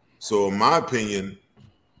 So in my opinion,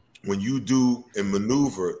 when you do and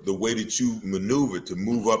maneuver the way that you maneuver to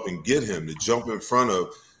move up and get him, to jump in front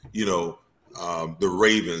of, the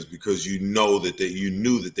Ravens because you knew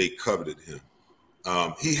that they coveted him.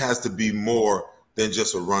 He has to be more than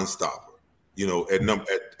just a run stopper,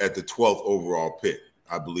 at the 12th overall pick,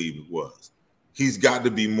 I believe it was. He's got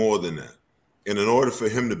to be more than that. And in order for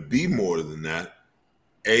him to be more than that,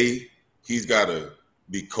 he's got to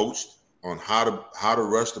be coached on how to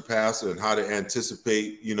rush the passer and how to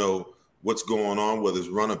anticipate, what's going on, whether it's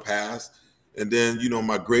run or pass. And then,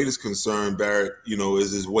 my greatest concern, Barrett,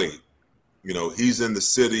 is his weight. He's in the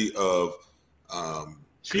city of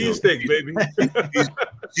cheesesteak, baby.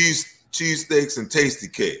 Cheesesteaks and tasty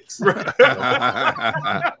cakes.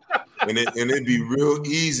 And it'd be real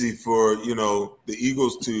easy for, the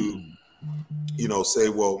Eagles to, say,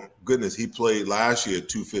 well, goodness, he played last year at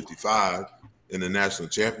 255 in the national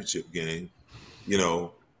championship game, then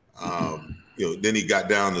he got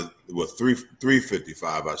down to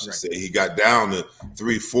 355, I should say. He got down to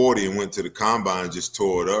 340 and went to the combine, just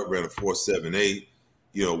tore it up, ran a 4.78,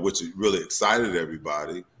 which really excited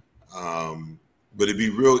everybody. But it'd be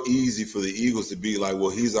real easy for the Eagles to be like, well,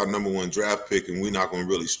 he's our number one draft pick, and we're not going to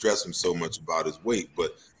really stress him so much about his weight.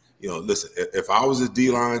 But, listen, if I was a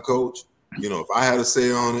D-line coach, if I had a say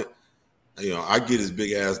on it, I'd get his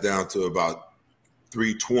big ass down to about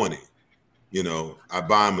 320. I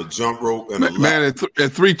buy him a jump rope and a man, at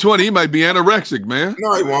 320, he might be anorexic, man.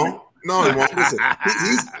 No, he won't. Listen,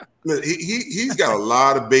 he's got a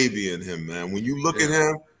lot of baby in him, man. When you look at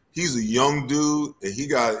him, he's a young dude, and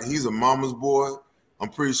he's a mama's boy. I'm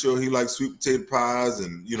pretty sure he likes sweet potato pies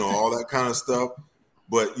and, all that kind of stuff.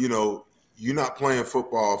 But, you're not playing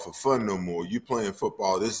football for fun no more. You're playing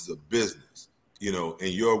football. This is a business, and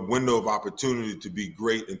your window of opportunity to be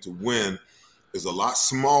great and to win is a lot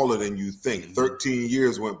smaller than you think. 13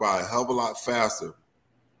 years went by a hell of a lot faster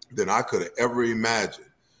than I could have ever imagined.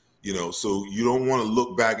 So you don't want to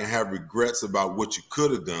look back and have regrets about what you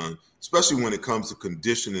could have done, especially when it comes to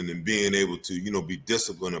conditioning and being able to, be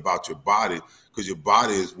disciplined about your body, because your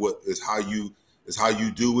body is how you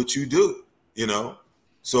do what you do,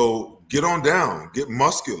 So get on down, get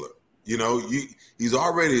muscular. He's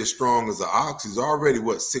already as strong as an ox. He's already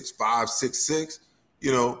 6'5", 6'6",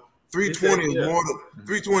 320 is more than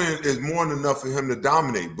 320 is more than enough for him to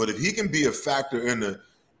dominate. But if he can be a factor in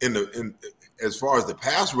as far as the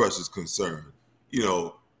pass rush is concerned,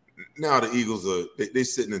 now the Eagles they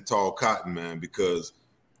sitting in tall cotton, man, because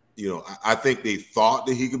I think they thought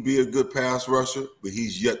that he could be a good pass rusher, but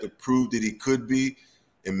he's yet to prove that he could be,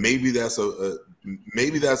 and maybe that's a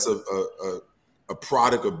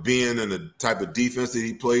product of being in the type of defense that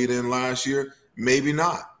he played in last year. Maybe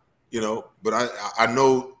not, but I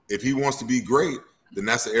know if he wants to be great, then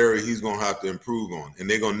that's the area he's going to have to improve on, and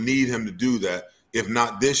they're going to need him to do that. If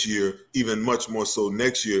not this year, even much more so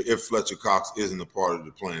next year, if Fletcher Cox isn't a part of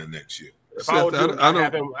the plan next year. If I would I'd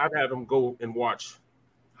have him go and watch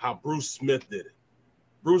how Bruce Smith did it.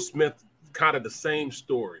 Bruce Smith, kind of the same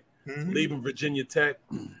story. Mm-hmm. Leaving Virginia Tech,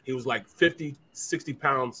 he was like 50, 60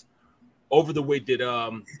 pounds over the weight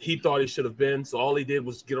that he thought he should have been. So all he did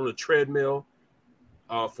was get on a treadmill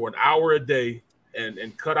for an hour a day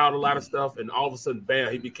and cut out a lot of stuff. And all of a sudden,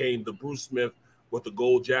 bam, he became the Bruce Smith with the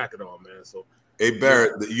gold jacket on, man. So, hey,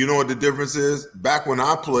 Barrett, you know what the difference is? Back when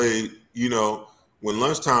I played, when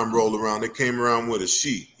lunchtime rolled around, they came around with a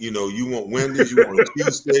sheet. You want Wendy's, you want a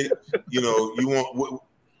cheesesteak, you want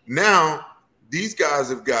 – now these guys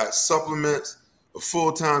have got supplements, a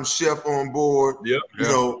full-time chef on board,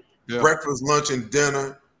 breakfast, lunch, and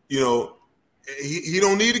dinner. He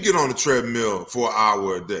don't need to get on the treadmill for an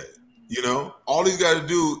hour a day. All he's got to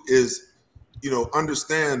do is,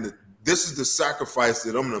 understand that this is the sacrifice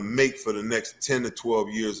that I'm going to make for the next 10 to 12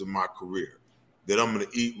 years of my career, that I'm going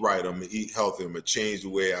to eat right. I'm going to eat healthy. I'm going to change the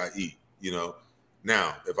way I eat,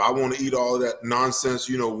 Now, if I want to eat all of that nonsense,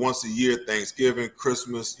 once a year, Thanksgiving,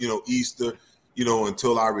 Christmas, Easter,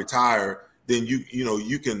 until I retire, then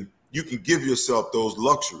you can give yourself those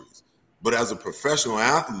luxuries. But as a professional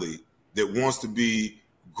athlete that wants to be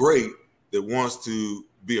great, that wants to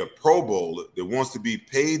be a Pro Bowler, that wants to be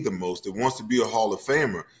paid the most, that wants to be a Hall of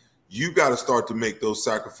Famer, you got to start to make those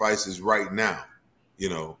sacrifices right now,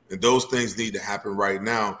 and those things need to happen right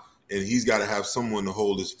now. And he's got to have someone to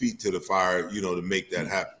hold his feet to the fire, to make that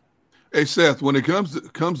happen. Hey, Seth, when it comes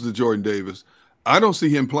to Jordan Davis, I don't see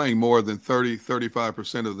him playing more than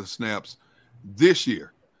 35% of the snaps this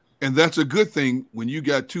year. And that's a good thing when you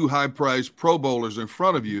got two high-priced Pro Bowlers in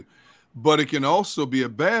front of you. But it can also be a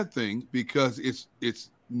bad thing because it's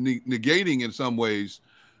negating in some ways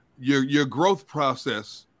your growth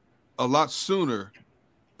process a lot sooner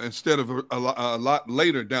instead of a lot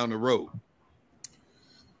later down the road.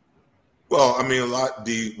 Well, I mean, a lot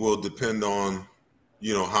will depend on,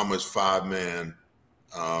 how much five-man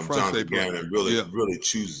Jonathan Gannon really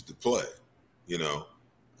chooses to play.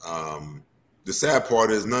 The sad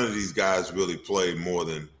part is none of these guys really play more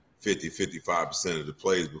than 55% of the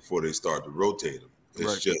plays before they start to rotate them.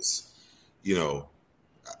 It's just,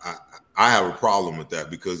 I have a problem with that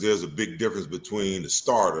because there's a big difference between the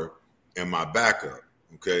starter and my backup.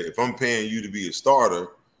 Okay, if I'm paying you to be a starter,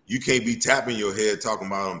 you can't be tapping your head talking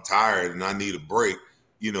about I'm tired and I need a break,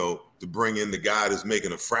 to bring in the guy that's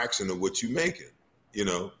making a fraction of what you're making,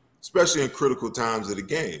 especially in critical times of the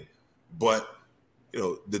game. But,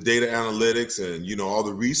 the data analytics and, all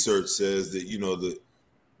the research says that,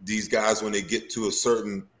 these guys, when they get to a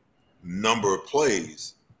certain number of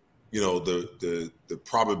plays, the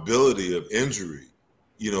probability of injury,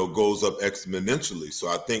 goes up exponentially. So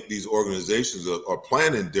I think these organizations are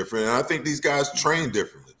planning different, and I think these guys train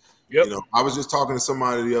differently. Yep. I was just talking to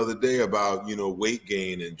somebody the other day about, weight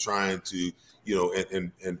gain and trying to,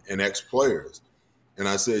 and ex-players. And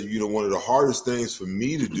I said, one of the hardest things for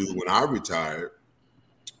me to do when I retired,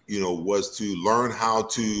 was to learn how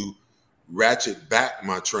to ratchet back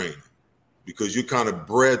my training, because you're kind of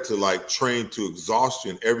bred to train to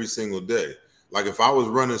exhaustion every single day. Like if I was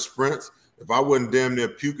running sprints, if I wasn't damn near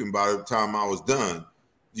puking by the time I was done,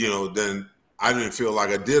 then I didn't feel like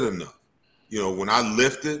I did enough. When I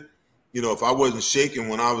lifted, if I wasn't shaking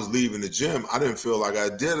when I was leaving the gym, I didn't feel like I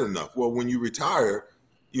did enough. Well, when you retire,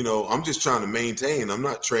 I'm just trying to maintain. I'm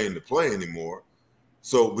not training to play anymore.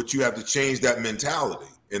 So, but you have to change that mentality.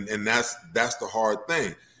 And that's the hard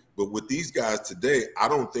thing. But with these guys today, I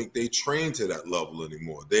don't think they train to that level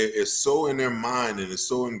anymore. It's so in their mind and it's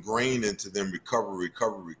so ingrained into them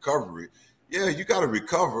recovery. Yeah, you got to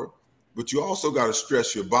recover, but you also got to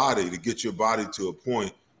stress your body to get your body to a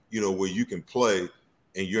point, where you can play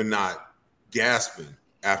and you're not gasping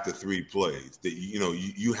after 3 plays. That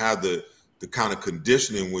you have the kind of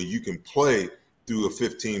conditioning where you can play through a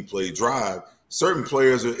 15-play drive. Certain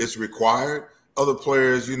players it's required. Other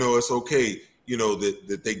players, it's okay.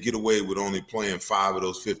 That they get away with only playing 5 of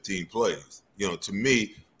those 15 plays. To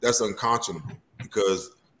me, that's unconscionable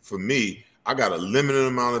because for me, I got a limited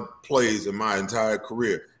amount of plays in my entire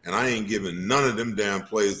career, and I ain't giving none of them damn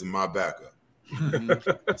plays to my backup.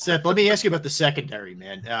 Seth, let me ask you about the secondary,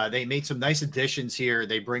 man. They made some nice additions here.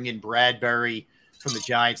 They bring in Bradbury from the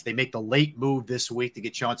Giants. They make the late move this week to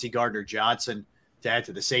get Chauncey Gardner-Johnson to add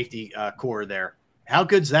to the safety core there. How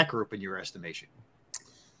good's that group in your estimation?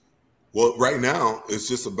 Well, right now, it's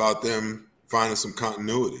just about them finding some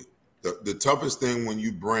continuity. The toughest thing when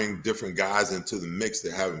you bring different guys into the mix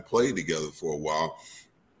that haven't played together for a while,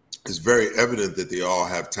 it's very evident that they all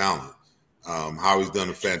have talent. Howie's done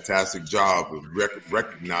a fantastic job of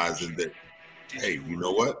recognizing that, hey, you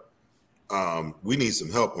know what? We need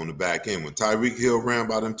some help on the back end. When Tyreek Hill ran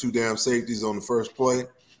by them 2 damn safeties on the first play,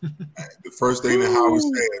 the first thing that Howie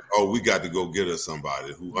said, we got to go get us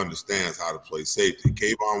somebody who understands how to play safety.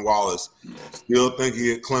 Kayvon Wallace still thinking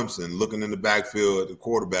at Clemson, looking in the backfield at the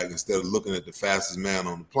quarterback instead of looking at the fastest man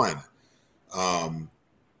on the planet.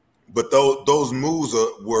 But those moves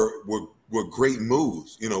were great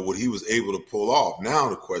moves, what he was able to pull off. Now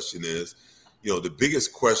the question is, the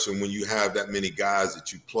biggest question when you have that many guys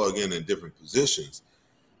that you plug in different positions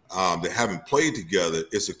that haven't played together,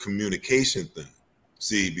 it's a communication thing.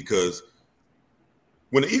 See, because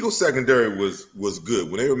when the Eagles secondary was good,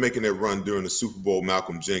 when they were making their run during the Super Bowl,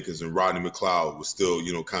 Malcolm Jenkins and Rodney McLeod was still,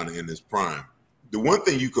 kind of in his prime. The one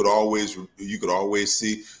thing you could always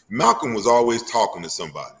see, Malcolm was always talking to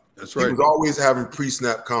somebody. That's right. He was always having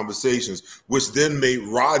pre-snap conversations, which then made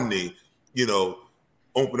Rodney,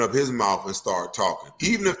 open up his mouth and start talking.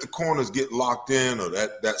 Even if the corners get locked in or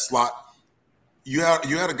that slot, you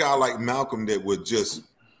had a guy like Malcolm that would just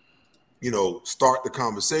start the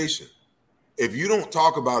conversation. If you don't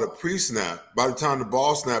talk about it pre-snap, by the time the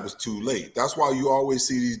ball snap, is too late. That's why you always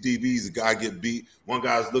see these DBs, the guy get beat, one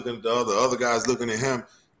guy's looking at the other guy's looking at him.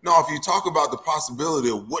 No, if you talk about the possibility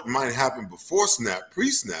of what might happen before snap,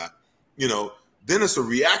 pre-snap, then it's a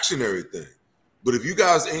reactionary thing. But if you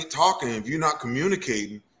guys ain't talking, if you're not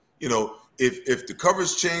communicating, if the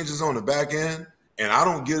coverage changes on the back end and I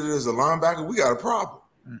don't get it as a linebacker, we got a problem.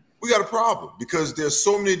 We got a problem because there's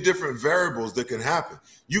so many different variables that can happen.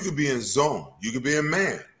 You could be in zone. You could be in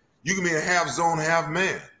man. You could be in half zone, half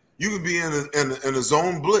man. You could be in a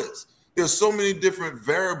zone blitz. There's so many different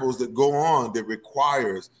variables that go on that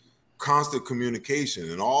requires constant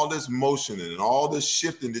communication, and all this motion and all this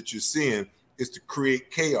shifting that you're seeing is to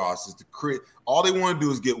create chaos, all they want to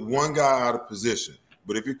do is get one guy out of position.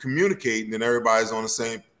 But if you're communicating, then everybody's on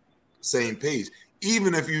the same page.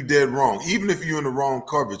 Even if you're dead wrong, even if you're in the wrong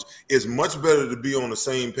coverage, it's much better to be on the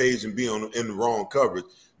same page and be in the wrong coverage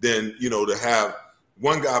than, to have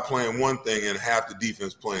one guy playing one thing and half the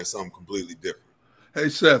defense playing something completely different. Hey,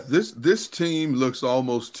 Seth, this team looks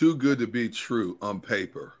almost too good to be true on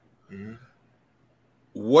paper. Mm-hmm.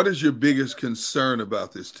 What is your biggest concern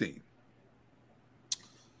about this team?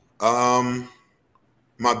 My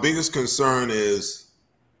biggest concern is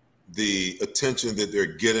the attention that they're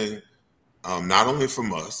getting, not only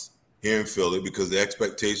from us here in Philly, because the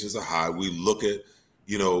expectations are high. We look at,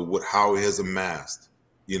 what Howie has amassed,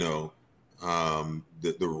 the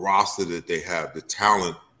roster that they have, the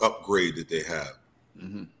talent upgrade that they have,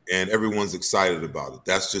 mm-hmm. and everyone's excited about it.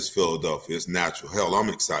 That's just Philadelphia. It's natural. Hell, I'm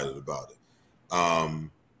excited about it.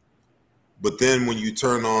 But then when you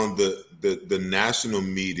turn on the national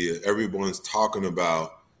media, everyone's talking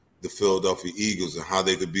about the Philadelphia Eagles and how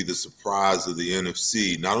they could be the surprise of the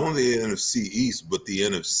NFC, not only the NFC East, but the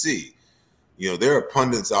NFC. There are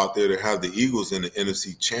pundits out there that have the Eagles in the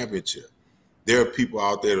NFC Championship. There are people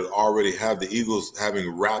out there that already have the Eagles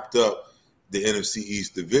having wrapped up the NFC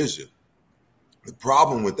East division. The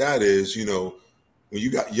problem with that is, when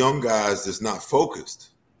you got young guys that's not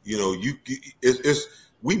focused,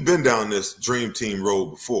 we've been down this dream team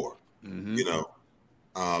road before, mm-hmm.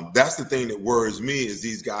 That's the thing that worries me is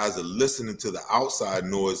these guys are listening to the outside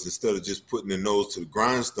noise instead of just putting their nose to the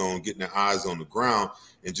grindstone, getting their eyes on the ground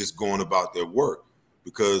and just going about their work.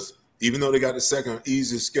 Because even though they got the second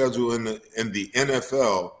easiest schedule in the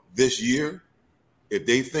NFL this year, if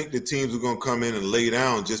they think the teams are going to come in and lay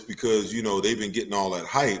down just because, they've been getting all that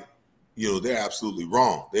hype, they're absolutely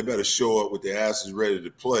wrong. They better show up with their asses ready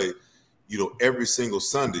to play, every single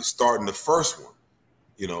Sunday, starting the first one.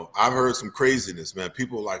 I've heard some craziness, man.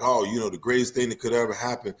 People are like, oh, the greatest thing that could ever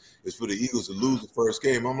happen is for the Eagles to lose the first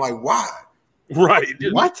game. I'm like, why? Right.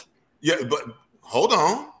 What? Yeah, but hold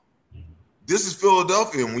on. This is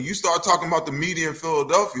Philadelphia. And when you start talking about the media in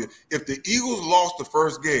Philadelphia, if the Eagles lost the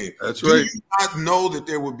first game, that's right. Do you not know that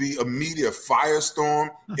there would be a media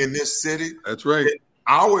firestorm in this city? That's right.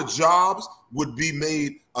 Our jobs would be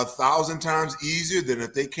made 1,000 times easier than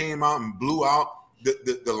if they came out and blew out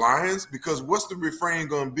the Lions, because what's the refrain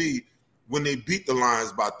going to be when they beat the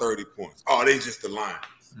Lions by 30 points? Oh, they just the Lions.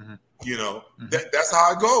 Mm-hmm. Mm-hmm. That's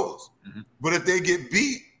how it goes. Mm-hmm. But if they get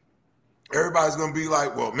beat, everybody's going to be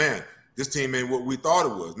like, well, man, this team ain't what we thought it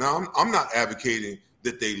was. Now, I'm not advocating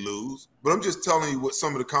that they lose, but I'm just telling you what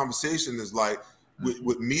some of the conversation is like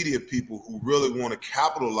with media people who really want to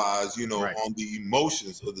capitalize, right. on the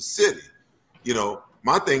emotions of the city.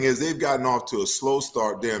 My thing is they've gotten off to a slow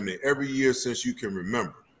start damn near every year since you can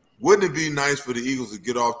remember. Wouldn't it be nice for the Eagles to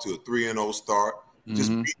get off to a 3-0 start, mm-hmm. just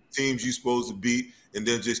beat the teams you're supposed to beat, and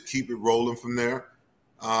then just keep it rolling from there?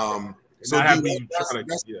 That's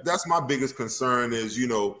my biggest concern is,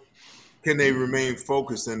 can they remain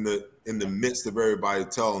focused in the midst of everybody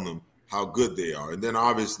telling them how good they are? And then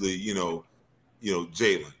obviously, Jalen.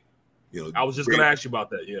 I was just going to ask you about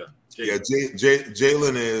that. Yeah.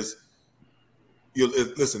 Jalen is.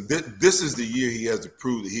 Listen, this is the year he has to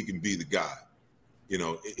prove that he can be the guy.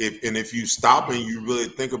 If you stop and you really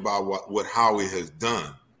think about what Howie has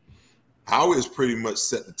done, Howie has pretty much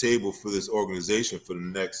set the table for this organization for the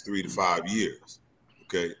next 3 to 5 years.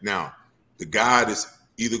 Okay, now the guy that's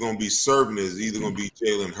either going to be serving is either going to be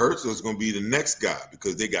Jalen Hurts or it's going to be the next guy,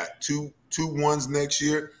 because they got two ones next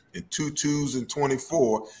year and 2 2s in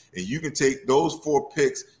 24, and you can take those 4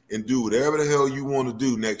 picks and do whatever the hell you want to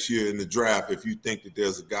do next year in the draft if you think that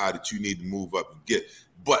there's a guy that you need to move up and get.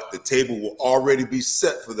 But the table will already be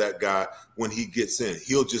set for that guy when he gets in.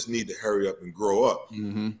 He'll just need to hurry up and grow up.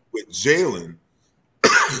 Mm-hmm. With Jalen,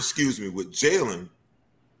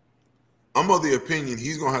 I'm of the opinion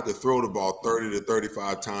he's going to have to throw the ball 30 to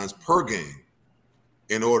 35 times per game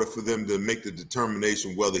in order for them to make the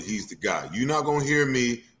determination whether he's the guy. You're not going to hear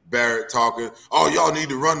me, Barrett, talking, oh, y'all need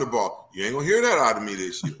to run the ball. You ain't going to hear that out of me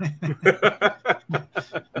this year.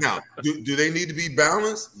 Now, do they need to be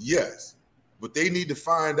balanced? Yes. But they need to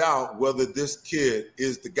find out whether this kid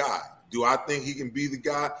is the guy. Do I think he can be the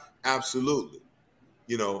guy? Absolutely.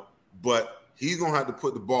 But he's going to have to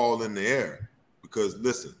put the ball in the air because,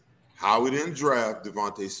 listen, Howie didn't draft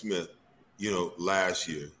Devontae Smith, last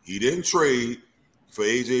year. He didn't trade for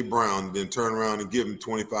A.J. Brown and then turn around and give him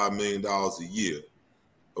 $25 million a year,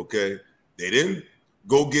 okay? They didn't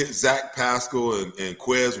go get Zach Pascal and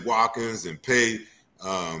Quez Watkins and pay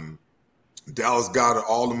Dallas Goedert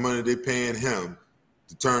all the money they're paying him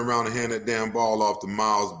to turn around and hand that damn ball off to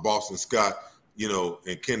Miles, Boston Scott,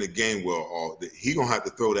 and Kenneth Gainwell. He going to have to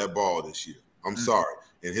throw that ball this year. I'm sorry.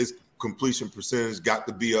 And his completion percentage got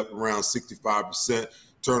to be up around 65%.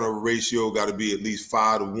 Turnover ratio got to be at least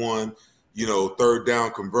 5-1. Third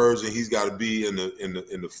down conversion, he's got to be in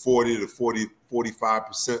the 40 to 45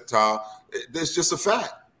 percentile. That's just a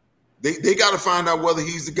fact. They got to find out whether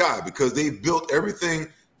he's the guy because they built everything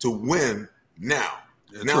to win now.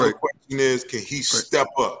 That's now right. The question is, can he step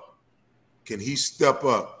up? Can he step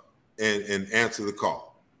up and answer the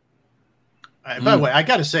call? By the way, I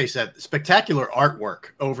got to say, Seth, spectacular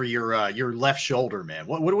artwork over your left shoulder, man.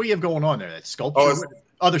 What do we have going on there? That sculpture,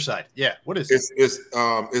 other side. Yeah, what is it? It's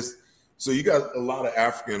so you got a lot of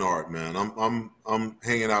African art, man. I'm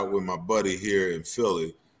hanging out with my buddy here in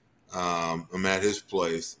Philly. I'm at his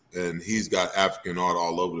place, and he's got African art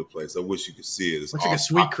all over the place. I wish you could see it. It's looks like a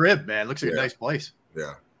sweet crib, man. Looks like a nice place.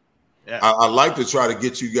 Yeah. Yeah. I like to try to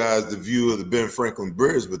get you guys the view of the Ben Franklin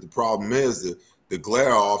Bridge, but the problem is that the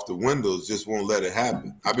glare off the windows just won't let it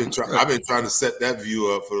happen. I've been trying to set that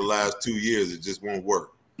view up for the last 2 years. It just won't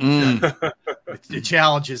work. The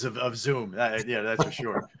challenges of Zoom. Yeah, that's for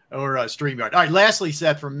sure. Or StreamYard. All right. Lastly,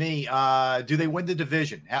 Seth, from me, do they win the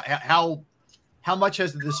division? How much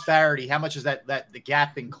has the disparity? How much has that the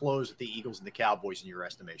gap been closed with the Eagles and the Cowboys in your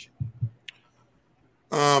estimation?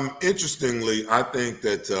 Interestingly, I think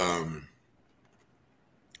that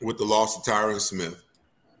with the loss of Tyron Smith,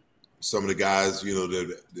 some of the guys,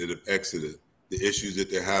 that have exited, the issues that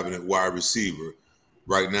they're having at wide receiver,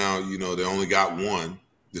 right now, they only got one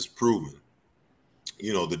that's proven.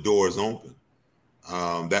 The door is open.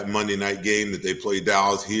 That Monday night game that they play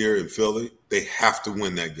Dallas here in Philly, they have to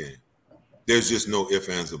win that game. There's just no ifs,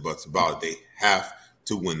 ands, or buts about it. They have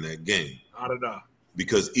to win that game. I don't know.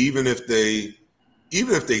 Because even if they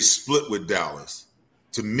split with Dallas,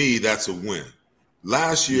 to me, that's a win.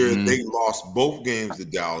 Last year, they lost both games to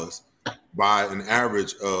Dallas by an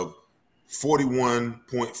average of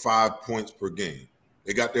 41.5 points per game.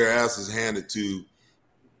 They got their asses handed to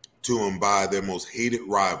them by their most hated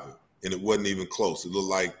rival, and it wasn't even close. It looked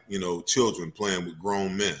like, children playing with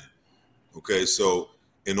grown men. Okay, so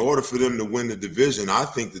in order for them to win the division, I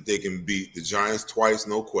think that they can beat the Giants twice,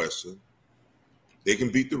 no question. They can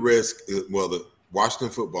beat the Washington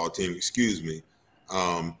football team,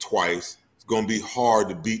 twice. It's going to be hard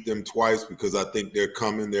to beat them twice because I think they're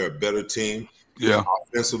coming. They're a better team. Yeah.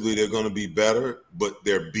 Offensively, they're going to be better, but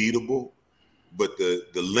they're beatable. But the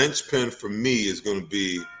linchpin for me is going to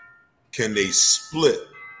be, can they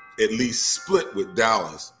at least split with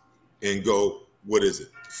Dallas and go,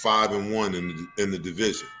 5-1 in the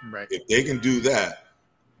division? Right. If they can do that,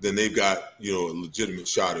 then they've got, a legitimate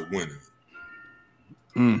shot at winning.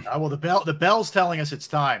 Well, the bell's telling us it's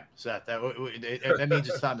time, Seth. That means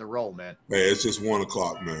it's time to roll, man. Hey, it's just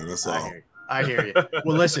 1:00, man. That's all. I hear you.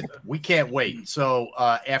 Well, listen, we can't wait. So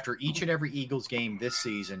after each and every Eagles game this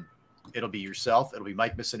season, it'll be yourself, it'll be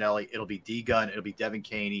Mike Missinelli, it'll be D Gunn, it'll be Devin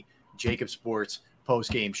Caney, Jacob Sports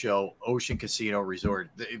post-game show, Ocean Casino Resort.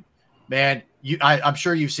 Man, I'm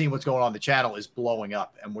sure you've seen what's going on. The channel is blowing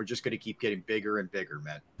up, and we're just going to keep getting bigger and bigger,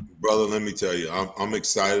 man. Brother, let me tell you, I'm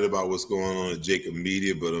excited about what's going on at Jacob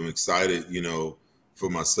Media, but I'm excited, for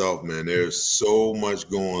myself, man. There's so much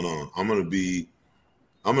going on. I'm gonna be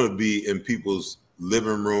in people's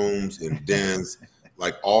living rooms and dens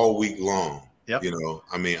like all week long. Yep.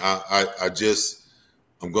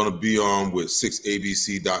 I'm gonna be on with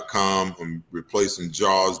 6abc.com. I'm replacing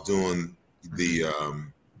Jaws doing the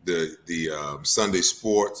Sunday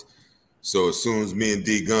sports. So as soon as me and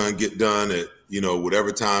D Gunn get done at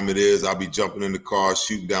whatever time it is, I'll be jumping in the car,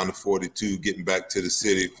 shooting down to 42, getting back to the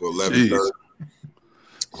city for 11:30.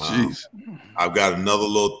 Jeez. I've got another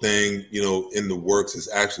little thing, in the works. It's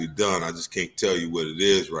actually done. I just can't tell you what it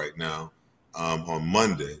is right now. On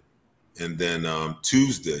Monday, and then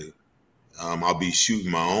Tuesday, I'll be shooting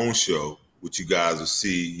my own show, which you guys will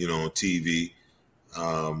see, on TV.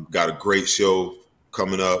 Got a great show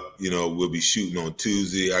coming up. We'll be shooting on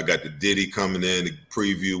Tuesday. I got the Diddy coming in to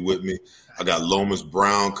preview with me. I got Lomas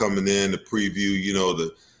Brown coming in to preview,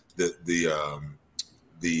 the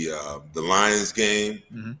Lions game.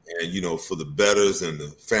 Mm-hmm. And, for the bettors and the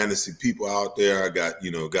fantasy people out there, I got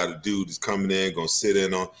a dude that's coming in, going to sit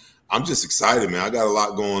in on. I'm just excited, man. I got a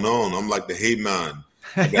lot going on. I'm like the hey man.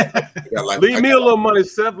 Leave me a little money,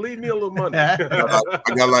 Seth. Leave me a little money. I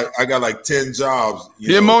got like 10 jobs.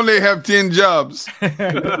 Him only have 10 jobs. You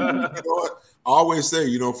know what? I always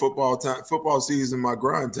say, football season, my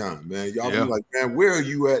grind time, man. Y'all be like, man, where are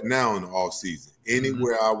you at now in the off season?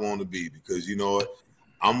 Anywhere I want to be, because you know what?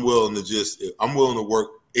 I'm willing to work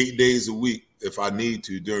 8 days a week if I need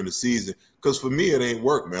to during the season. Because for me, it ain't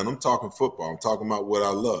work, man. I'm talking football. I'm talking about what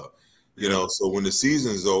I love. So when the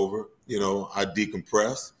season's over, I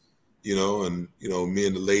decompress, and me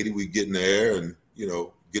and the lady, we get in the air and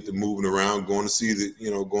get to moving around, going to see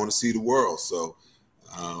the world. So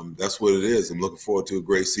that's what it is. I'm looking forward to a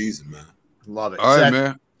great season, man. Love it. All right,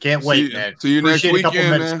 man. Can't wait, man. See you next weekend, a couple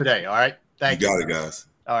minutes man. today. All right. Thank you. You got it, guys.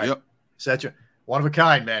 All right. Yep. Setra, one of a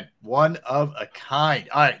kind, man. One of a kind.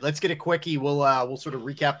 All right, let's get a quickie. We'll sort of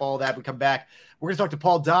recap all that. We come back. We're going to talk to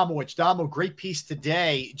Paul Domowitch. Domo, great piece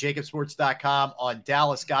today, jacobsports.com on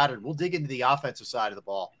Dallas Goedert. We'll dig into the offensive side of the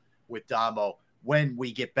ball with Domo when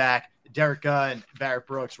we get back. Derrick Gunn, Barrett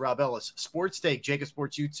Brooks, Rob Ellis, Sports Take, Jacob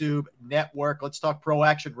Sports YouTube Network. Let's talk Pro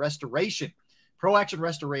Action Restoration. Pro Action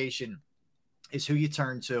Restoration is who you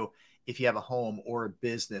turn to if you have a home or a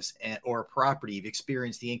business or a property, you've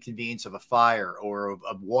experienced the inconvenience of a fire or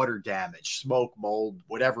of water damage, smoke, mold,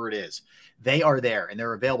 whatever it is. They are there, and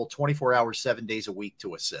they're available 24 hours, 7 days a week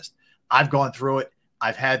to assist. I've gone through it.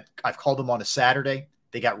 I've called them on a Saturday.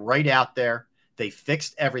 They got right out there. They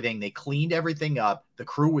fixed everything. They cleaned everything up. The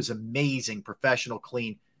crew was amazing, professional,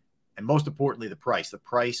 clean. And most importantly, the price. The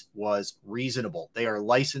price was reasonable. They are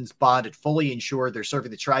licensed, bonded, fully insured. They're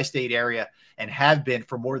serving the tri-state area and have been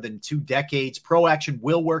for more than 2 decades. Pro Action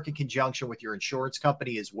will work in conjunction with your insurance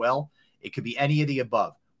company as well. It could be any of the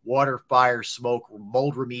above: water, fire, smoke,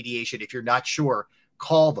 mold remediation. If you're not sure,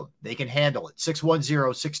 call them. They can handle it.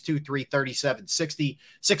 610-623-3760,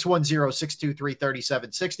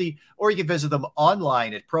 610-623-3760, or you can visit them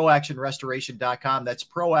online at proactionrestoration.com. That's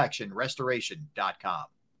proactionrestoration.com.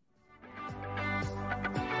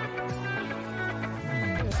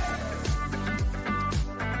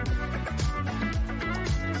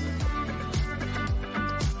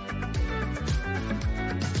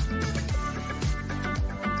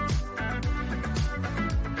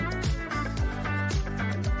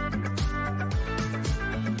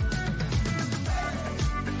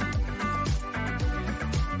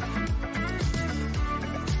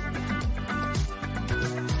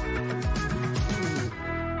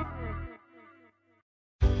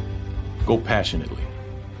 Go passionately.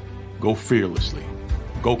 Go fearlessly.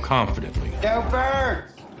 Go confidently. Go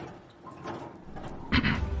Birds!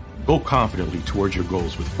 Go confidently towards your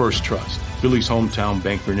goals with First Trust, Philly's hometown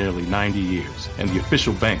bank for nearly 90 years and the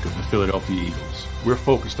official bank of the Philadelphia Eagles. We're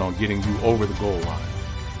focused on getting you over the goal line.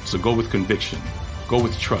 So go with conviction. Go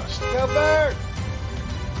with trust. Go Birds!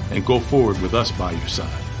 And go forward with us by your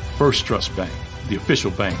side. First Trust Bank, the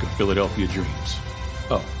official bank of Philadelphia dreams.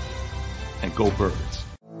 Oh, and go Birds.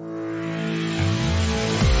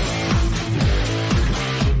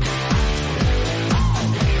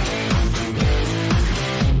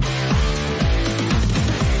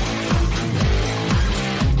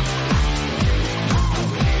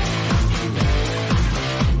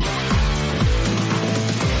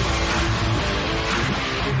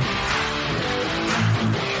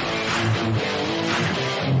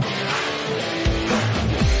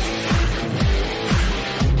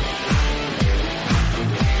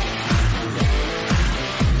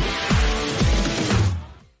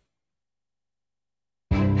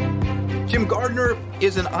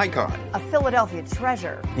 Is an icon. A Philadelphia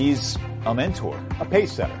treasure. He's a mentor, a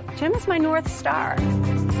pace setter. Jim is my North Star.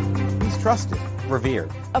 He's trusted,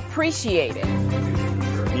 revered, appreciated.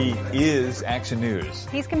 He is Action News.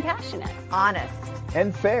 He's compassionate, honest,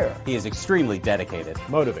 and fair. He is extremely dedicated,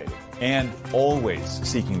 motivated, and always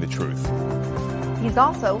seeking the truth. He's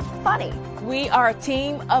also funny. We are a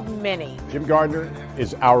team of many. Jim Gardner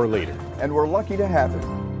is our leader, and we're lucky to have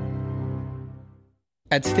him.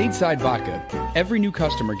 At Stateside Vodka, every new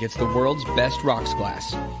customer gets the world's best rocks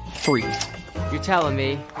glass, free. You're telling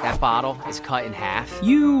me that bottle is cut in half?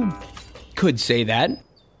 You could say that.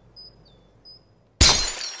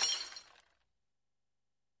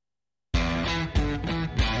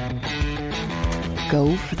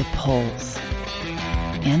 Go for the poles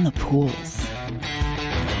and the pools.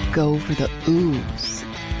 Go for the oohs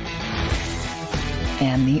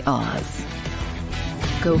and the Oz.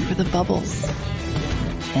 Go for the bubbles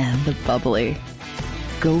and the bubbly.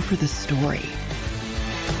 Go for the story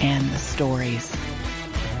and the stories.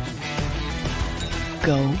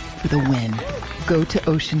 Go for the win. Go to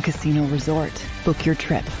Ocean Casino Resort. Book your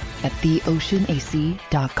trip at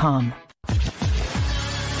theoceanac.com.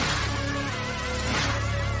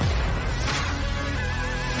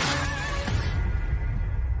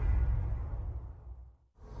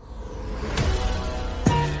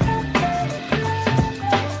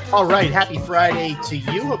 All right. Happy Friday to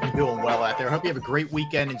you. Hope you're doing well out there. Hope you have a great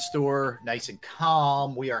weekend in store. Nice and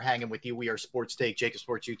calm. We are hanging with you. We are Sports Take, Jacob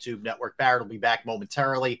Sports YouTube Network. Barrett will be back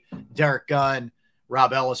momentarily. Derrick, Gunn,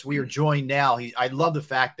 Rob Ellis. We are joined now. I love the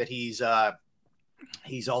fact that he's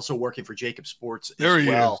also working for Jacob Sports as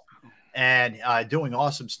well. And doing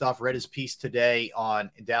awesome stuff. Read his piece today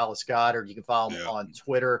on Dallas Goedert. You can follow him on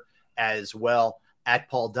Twitter as well, at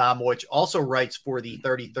Paul Domowitch. Also writes for the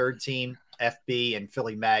 33rd team, FB, and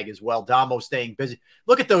Philly Mag as well. Damo staying busy.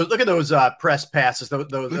 Look at those press passes,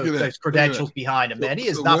 those credentials behind him, man. He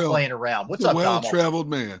is not playing around. What's up, Damo? Well-traveled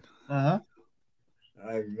man. I've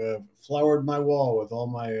flowered my wall with all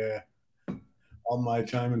my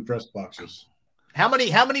time in press boxes. How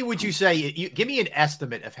many would you say? Give me an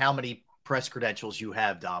estimate of how many press credentials you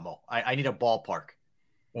have, Damo. I need a ballpark.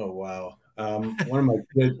 Oh wow! One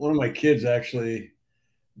of my kids actually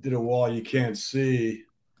did a wall you can't see.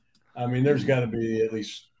 I mean, there's got to be at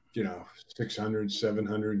least 600,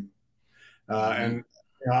 700, and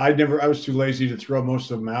I was too lazy to throw most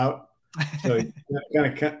of them out. So it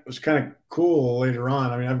was kind of cool later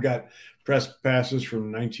on. I mean, I've got press passes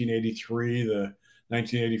from 1983 to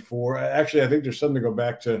 1984. Actually, I think there's something to go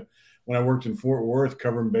back to when I worked in Fort Worth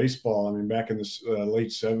covering baseball. I mean, back in the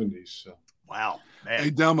late 70s. So. Wow. Man.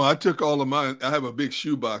 Hey, Damo, I took all of mine. I have a big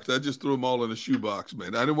shoebox. I just threw them all in a shoebox,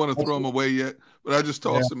 man. I didn't want to throw them away yet, but I just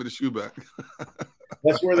tossed them in the shoe bag.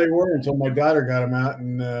 That's where they were until my daughter got them out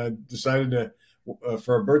and decided to,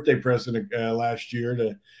 for a birthday present last year,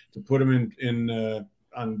 to put them in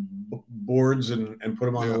on boards and put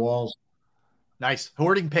them on the walls. Nice.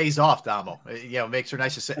 Hoarding pays off, Damo. Makes her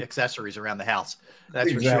nice accessories around the house.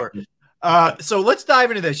 That's exactly. For sure. So let's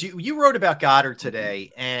dive into this. You wrote about Goddard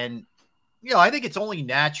today, and I think it's only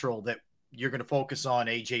natural that you're going to focus on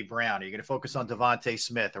A.J. Brown. You're going to focus on Devontae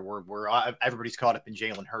Smith, or we're everybody's caught up in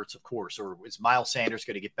Jalen Hurts, of course, or is Miles Sanders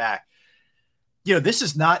going to get back? This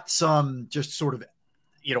is not some just sort of,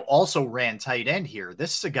 also ran tight end here.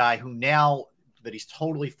 This is a guy who, now that he's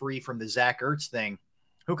totally free from the Zach Ertz thing,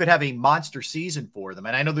 who could have a monster season for them.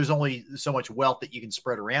 And I know there's only so much wealth that you can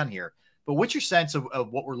spread around here, but what's your sense of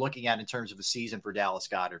what we're looking at in terms of a season for Dallas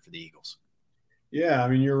Goedert for the Eagles? Yeah, I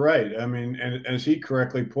mean, you're right. I mean, and as he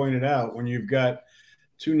correctly pointed out, when you've got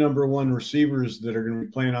two number one receivers that are going to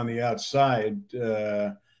be playing on the outside,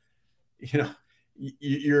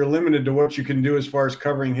 you're limited to what you can do as far as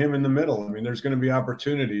covering him in the middle. I mean, there's going to be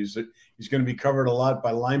opportunities that he's going to be covered a lot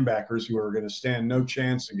by linebackers who are going to stand no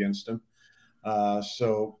chance against him.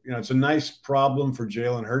 So it's a nice problem for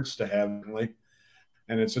Jalen Hurts to have, and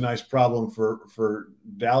it's a nice problem for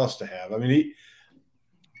Dallas to have. I mean,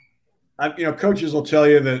 coaches will tell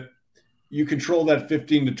you that you control that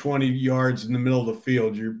 15 to 20 yards in the middle of the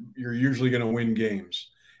field, you're usually going to win games.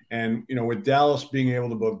 And, with Dallas being able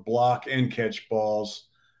to both block and catch balls,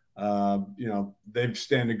 they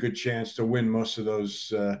stand a good chance to win most of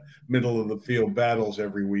those middle of the field battles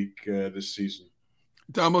every week this season.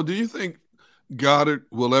 Damo, do you think Goddard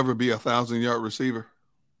will ever be 1,000-yard receiver?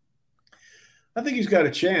 I think he's got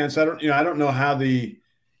a chance. I don't know how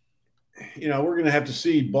we're going to have to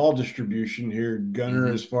see ball distribution here, Gunner,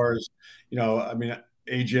 as far as,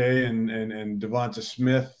 AJ and Devonta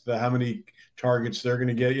Smith, how many targets they're going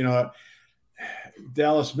to get.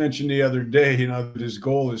 Dallas mentioned the other day, that his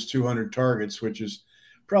goal is 200 targets, which is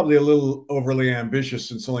probably a little overly ambitious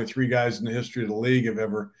since only 3 guys in the history of the league have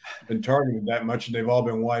ever been targeted that much, and they've all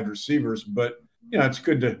been wide receivers. But, it's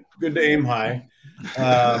good to aim high.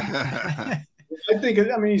 I think, he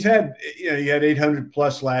had 800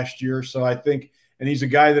 plus last year. So I think, and he's a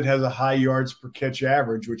guy that has a high yards per catch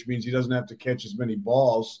average, which means he doesn't have to catch as many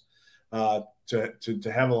balls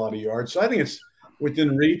to have a lot of yards. So I think it's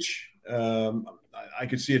within reach. I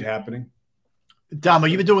could see it happening. Damo,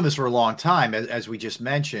 you've been doing this for a long time, as we just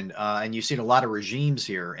mentioned, and you've seen a lot of regimes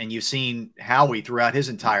here, and you've seen Howie throughout his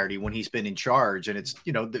entirety when he's been in charge. And it's,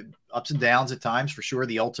 the ups and downs at times, for sure,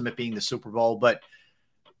 the ultimate being the Super Bowl. But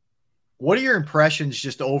what are your impressions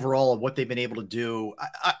just overall of what they've been able to do?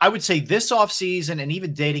 I would say this offseason, and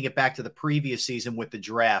even dating it back to the previous season with the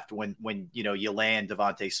draft when you land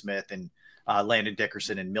Devontae Smith and Landon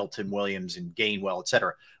Dickerson and Milton Williams and Gainwell, et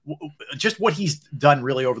cetera. Just what he's done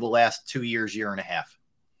really over the last 2 years, year and a half.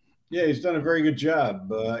 Yeah, he's done a very good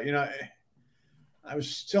job. I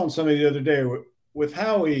was telling somebody the other day with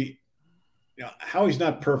Howie, Howie's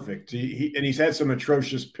not perfect. He's had some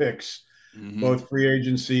atrocious picks, both free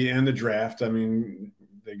agency and the draft. I mean,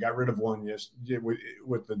 they got rid of one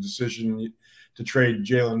with the decision to trade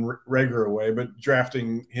Jalen Reagor away, but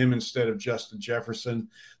drafting him instead of Justin Jefferson.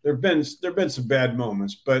 There've been some bad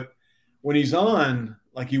moments, but when he's on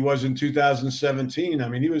like he was in 2017, I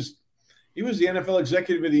mean, he was the NFL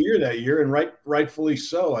Executive of the Year that year, and rightfully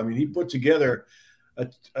so. I mean, he put together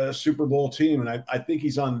a Super Bowl team, and I think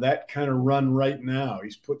he's on that kind of run right now.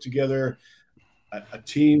 He's put together a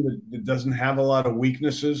team that doesn't have a lot of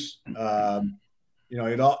weaknesses.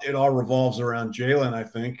 It all revolves around Jalen, I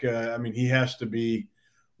think. I mean, he has to be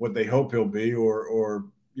what they hope he'll be, or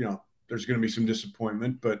there's going to be some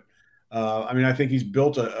disappointment. But I think he's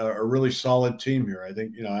built a really solid team here. I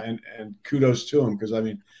think, and kudos to him, because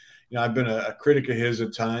I've been a critic of his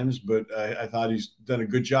at times, but I thought he's done a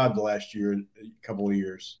good job the last couple of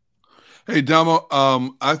years. Hey, Damo,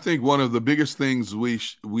 I think one of the biggest things we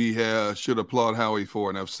should applaud Howie for,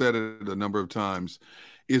 and I've said it a number of times,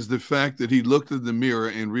 is the fact that he looked in the mirror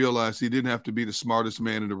and realized he didn't have to be the smartest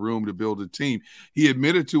man in the room to build a team. He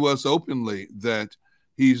admitted to us openly that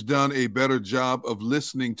he's done a better job of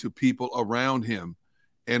listening to people around him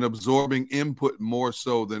and absorbing input more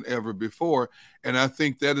so than ever before. And I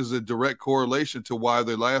think that is a direct correlation to why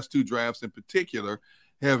the last two drafts in particular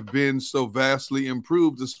have been so vastly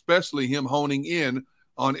improved, especially him honing in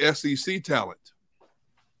on SEC talent.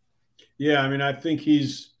 Yeah, I think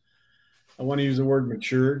I want to use the word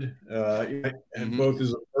matured, and both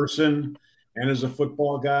as a person and as a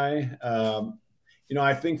football guy.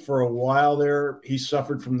 I think for a while there, he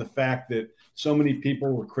suffered from the fact that so many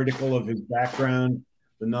people were critical of his background,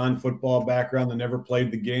 the non-football background, the never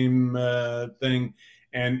played the game thing.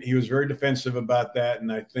 And he was very defensive about that.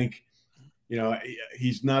 And I think,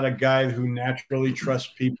 he's not a guy who naturally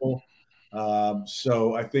trusts people.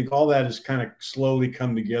 So I think all that has kind of slowly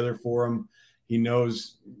come together for him. He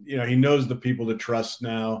knows the people to trust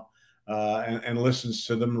now, and listens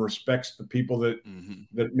to them, respects the people that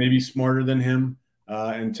may be smarter than him,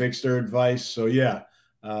 and takes their advice. So yeah,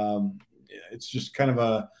 it's just kind of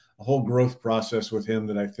a whole growth process with him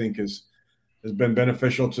that I think has been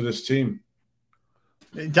beneficial to this team.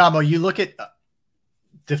 Damo, you look at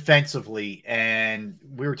defensively, and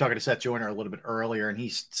we were talking to Seth Joyner a little bit earlier, and he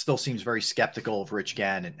still seems very skeptical of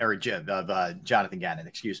Jonathan Gannon,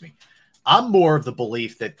 excuse me. I'm more of the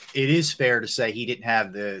belief that it is fair to say he didn't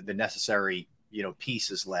have the necessary,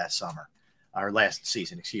 pieces last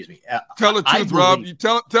season, excuse me. Tell the truth, Rob. You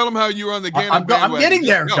tell him how you were on the Gannon bandwagon. I'm getting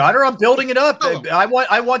there, Gunner. I'm building it up. I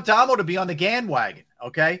want Damo to be on the Gann wagon.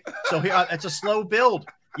 Okay, so it's a slow build.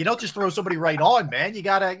 You don't just throw somebody right on, man. You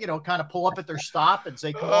gotta, kind of pull up at their stop and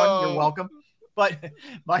say, "Come on, you're welcome." But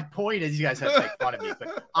my point is, you guys have to make fun of me,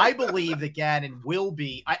 but I believe that Gannon will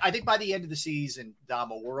be. I think by the end of the season,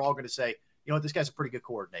 Damo, we're all going to say, this guy's a pretty good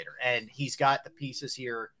coordinator, and he's got the pieces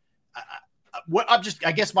here.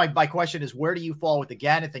 I guess my question is, where do you fall with the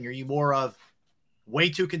Gannon thing? Are you more of way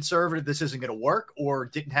too conservative, this isn't going to work, or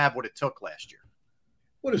didn't have what it took last year?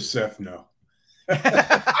 What does Seth know?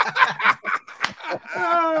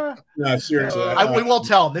 No, seriously. We won't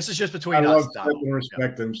tell him. This is just between us. I love Seth and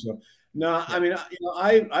respect him. So no,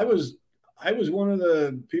 I was one of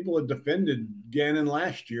the people that defended Gannon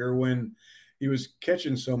last year when he was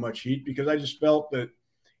catching so much heat, because I just felt that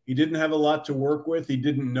he didn't have a lot to work with. He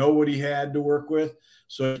didn't know what he had to work with.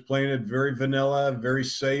 So he's playing it very vanilla, very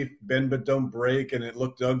safe, bend but don't break, and it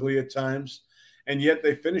looked ugly at times. And yet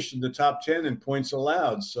they finished in the top 10 in points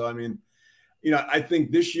allowed. So, I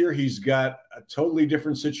think this year he's got a totally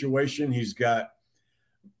different situation. He's got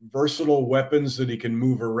versatile weapons that he can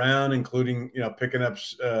move around, including, picking up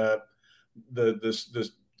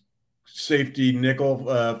this safety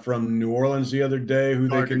nickel from New Orleans the other day, who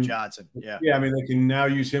Gardner they can Johnson. Yeah. They can now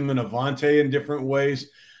use him and Avante in different ways.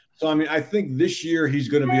 So, I think this year he's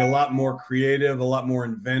going to be a lot more creative, a lot more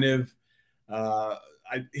inventive.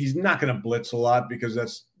 He's not going to blitz a lot because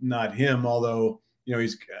that's not him. Although,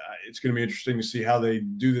 it's going to be interesting to see how they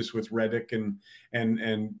do this with Reddick and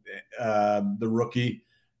the rookie.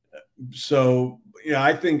 So,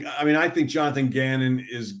 I think Jonathan Gannon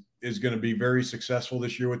is going to be very successful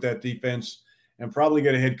this year with that defense and probably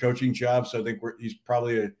get a head coaching job. So I think he's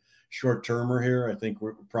probably a short-termer here. I think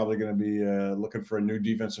we're probably going to be looking for a new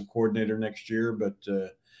defensive coordinator next year. But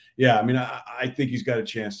I think he's got a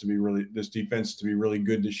chance to be this defense to be really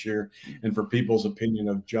good this year, and for people's opinion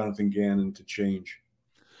of Jonathan Gannon to change.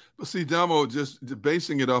 But see, Damo, just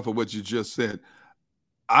basing it off of what you just said,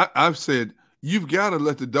 I've said you've got to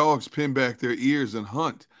let the dogs pin back their ears and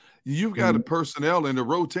hunt. You've got the personnel in the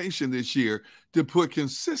rotation this year to put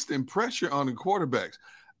consistent pressure on the quarterbacks.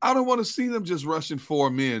 I don't want to see them just rushing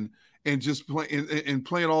 4 men and just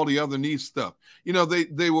playing all the other neat stuff. You know,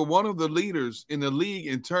 they were one of the leaders in the league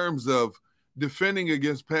in terms of defending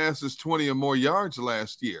against passes 20 or more yards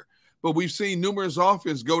last year. But we've seen numerous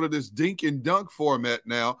offenses go to this dink and dunk format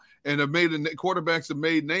now, and quarterbacks have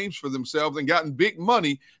made names for themselves and gotten big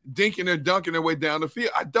money dinking and dunking their way down the field.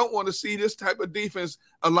 I don't want to see this type of defense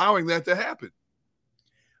allowing that to happen.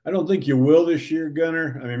 I don't think you will this year,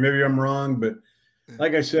 Gunner. I mean, maybe I'm wrong, but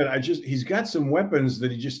like I said, he's got some weapons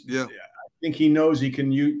that I think he knows he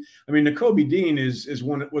can use. I mean, Nakobe Dean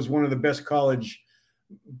was one of the best college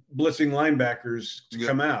blitzing linebackers to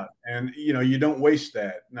come out, and you don't waste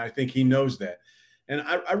that, and I think he knows that. And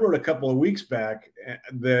I wrote a couple of weeks back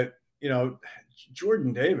that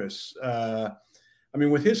Jordan Davis, I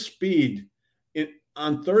mean, with his speed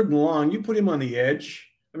on 3rd and long, you put him on the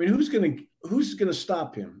edge. I mean, who's gonna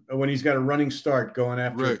stop him when he's got a running start going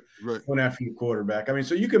after the quarterback? I mean,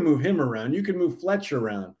 so you can move him around, you can move Fletcher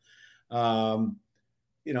around.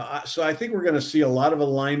 So I think we're going to see a lot of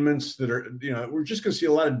alignments that are, we're just going to see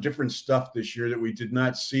a lot of different stuff this year that we did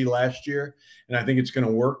not see last year. And I think it's going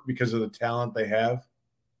to work because of the talent they have.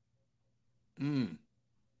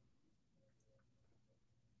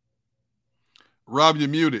 Rob, you're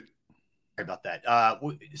muted. Sorry about that.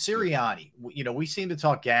 Sirianni, we seem to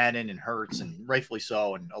talk Gannon and Hurts, and rightfully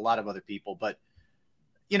so, and a lot of other people, but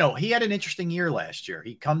he had an interesting year last year.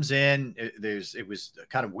 He comes in, it was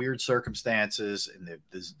kind of weird circumstances, and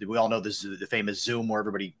we all know this is the famous Zoom where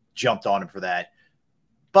everybody jumped on him for that.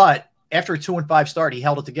 But after a 2-5 start, he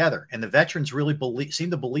held it together, and the veterans really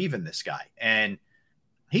seem to believe in this guy. And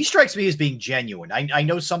he strikes me as being genuine. I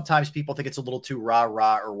know sometimes people think it's a little too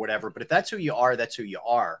rah-rah or whatever, but if that's who you are, that's who you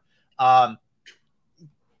are. How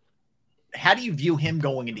do you view him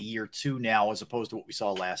going into year 2 now as opposed to what we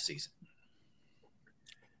saw last season?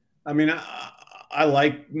 I mean, I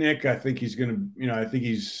like Nick. I think he's going to, I think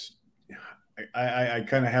I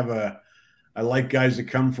kind of I like guys that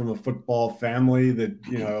come from a football family that,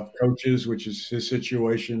 of coaches, which is his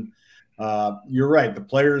situation. You're right. The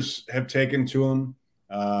players have taken to him.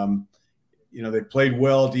 They played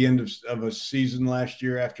well at the end of a season last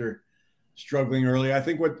year after struggling early. I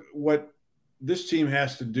think what this team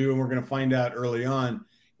has to do, and we're going to find out early on,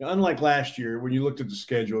 unlike last year, when you looked at the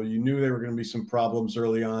schedule, you knew there were going to be some problems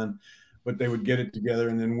early on, but they would get it together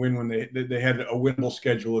and then win when they had a winnable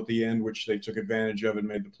schedule at the end, which they took advantage of and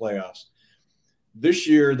made the playoffs. This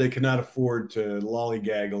year, they cannot afford to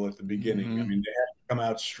lollygaggle at the beginning. I mean, they have to come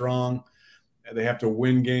out strong. They have to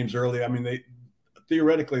win games early. I mean,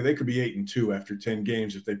 theoretically, they could be 8-2 after 10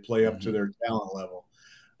 games if they play up to their talent level.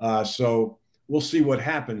 So we'll see what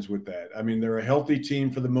happens with that. I mean, they're a healthy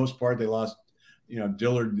team for the most part. They lost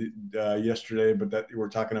Dillard yesterday, but we're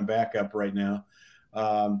talking a backup right now.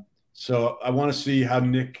 So I want to see how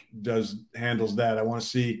Nick handles that. I want to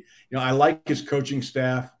see, I like his coaching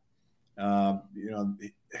staff. I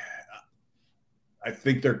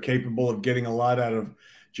think they're capable of getting a lot out of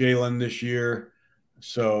Jalen this year.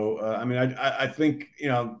 So, I think,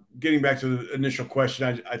 getting back to the initial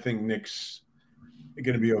question, I think Nick's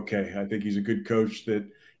going to be okay. I think he's a good coach that,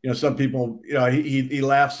 some people, he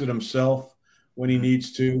laughs at himself when he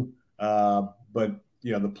needs to, but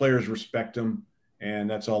the players respect him, and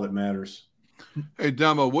that's all that matters. Hey,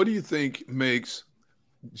 Damo, what do you think makes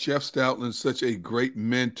Jeff Stoutland such a great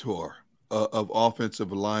mentor of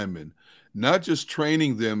offensive linemen? Not just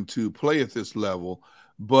training them to play at this level,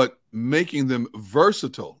 but making them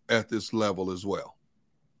versatile at this level as well.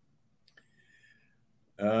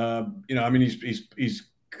 He's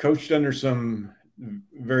coached under some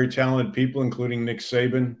very talented people, including Nick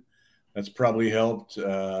Saban. That's probably helped. He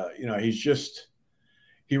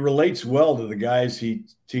relates well to the guys he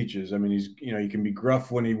teaches. I mean, he can be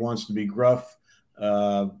gruff when he wants to be gruff,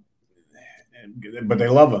 but they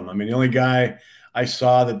love him. I mean, the only guy I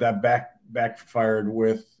saw that backfired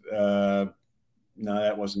with, no,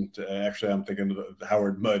 that wasn't actually. I'm thinking of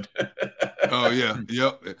Howard Mudd. Oh yeah,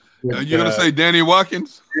 yep. You're gonna say Danny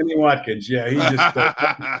Watkins? Danny Watkins, yeah. He just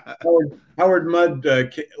Howard Mudd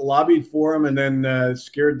lobbied for him and then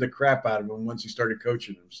scared the crap out of him once he started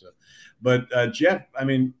coaching him. So, but Jeff, I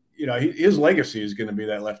mean, his legacy is going to be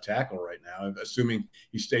that left tackle right now, assuming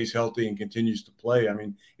he stays healthy and continues to play. I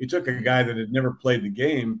mean, he took a guy that had never played the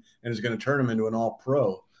game and is going to turn him into an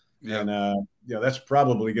All-Pro. Yeah. And that's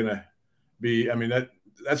probably going to be. I mean,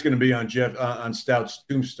 that's going to be on Stout's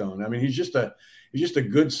tombstone. I mean, he's just a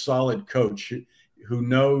good, solid coach. who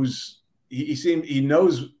knows he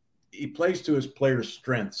knows he plays to his players'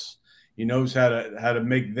 strengths. He knows how to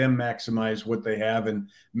make them maximize what they have and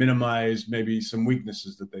minimize maybe some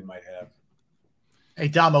weaknesses that they might have. Hey,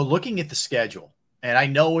 Damo, looking at the schedule, and I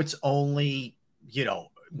know it's only,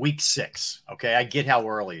 week 6. Okay. I get how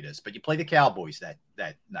early it is, but you play the Cowboys that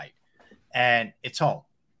night and it's home.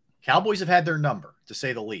 Cowboys have had their number, to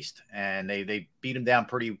say the least, and they beat them down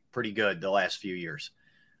pretty good the last few years.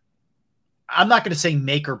 I'm not going to say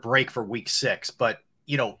make or break for week 6, but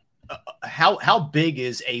how big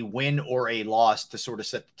is a win or a loss to sort of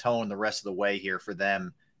set the tone the rest of the way here for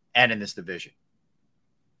them and in this division?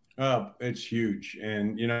 It's huge.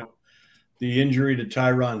 And, the injury to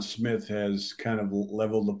Tyron Smith has kind of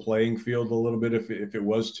leveled the playing field a little bit if it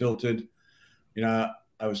was tilted. I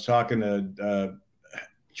was talking to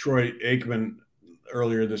Troy Aikman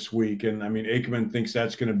earlier this week, and I mean, Aikman thinks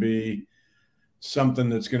that's going to be something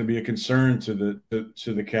that's going to be a concern to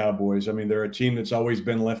the Cowboys. I mean, they're a team that's always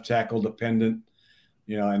been left tackle dependent,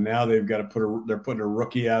 and now they've got to they're putting a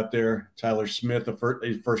rookie out there, Tyler Smith, a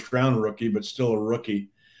first round rookie, but still a rookie.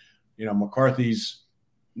 McCarthy's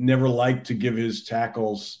never liked to give his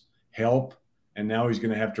tackles help, and now he's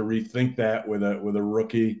going to have to rethink that with a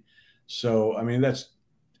rookie. So, I mean,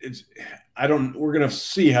 we're going to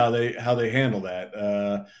see how they handle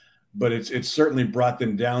that. But it's certainly brought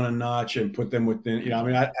them down a notch and put them within,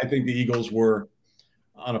 I think the Eagles were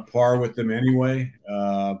on a par with them anyway,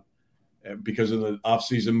 because of the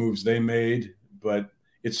offseason moves they made, but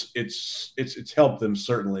it's helped them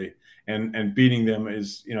certainly. And beating them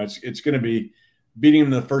is, it's going to be, beating them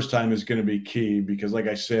the first time is going to be key because, like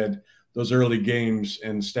I said, those early games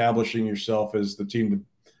and establishing yourself as the team to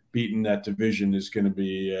beat in that division is going to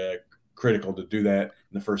be critical to do that in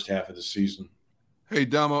the first half of the season. Hey,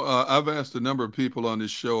 Damo, I've asked a number of people on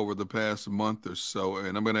this show over the past month or so,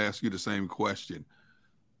 and I'm going to ask you the same question.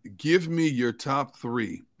 Give me your top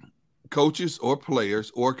 3 coaches or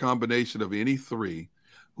players or combination of any 3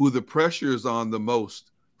 who the pressure is on the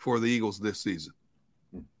most for the Eagles this season.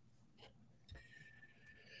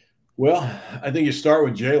 Well, I think you start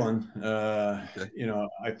with Jalen. Okay.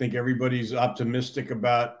 I think everybody's optimistic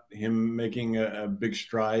about him making a big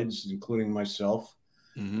strides, including myself.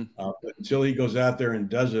 Mm-hmm. But until he goes out there and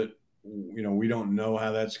does it, we don't know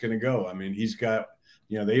how that's going to go. I mean, he's got,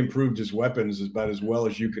 they improved his weapons about as well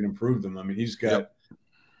as you can improve them. I mean, he's got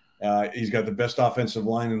the best offensive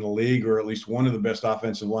line in the league, or at least one of the best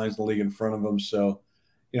offensive lines in the league in front of him. So,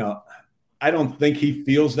 I don't think he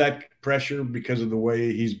feels that pressure because of the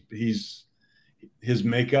way he's his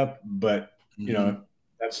makeup, but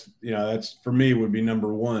that's for me would be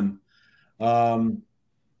number 1.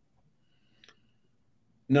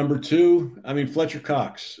 Number 2, I mean, Fletcher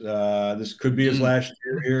Cox. This could be his last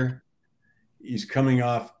year here. He's coming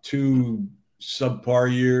off 2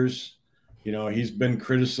 subpar years. He's been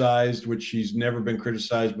criticized, which he's never been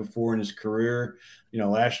criticized before in his career.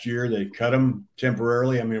 Last year they cut him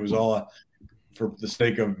temporarily. I mean, it was all for the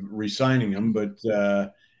sake of re-signing him, but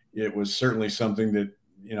it was certainly something that,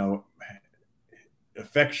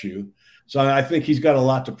 affects you. So I think he's got a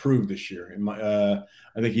lot to prove this year.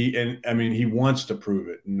 I think he wants to prove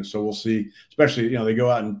it. And so we'll see, especially, they go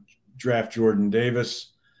out and draft Jordan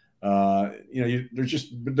Davis.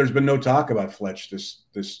 There's been no talk about Fletch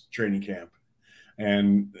this training camp.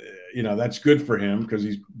 And, that's good for him because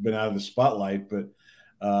he's been out of the spotlight, but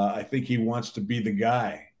I think he wants to be the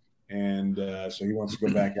guy. And so he wants to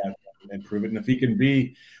go back out and prove it. And if he can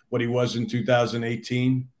be what he was in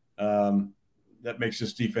 2018, that makes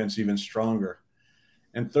this defense even stronger.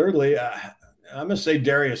 And thirdly, I'm going to say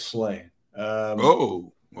Darius Slay.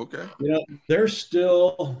 Okay. They're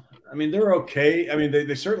still, they're okay. I mean,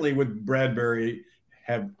 they certainly with Bradbury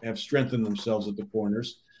have strengthened themselves at the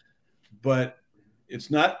corners, but it's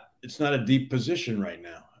not a deep position right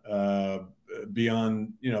now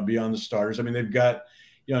beyond the starters. I mean, they've got,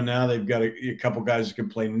 now they've got a couple guys that can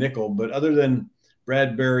play nickel, but other than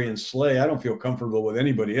Bradbury and Slay, I don't feel comfortable with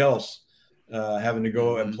anybody else having to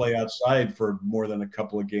go and play outside for more than a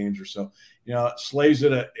couple of games or so. Slay's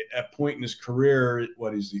at a point in his career,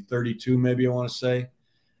 what is he, 32 maybe, I want to say.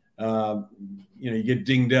 You get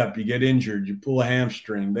dinged up, you get injured, you pull a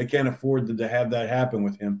hamstring. They can't afford to have that happen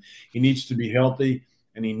with him. He needs to be healthy,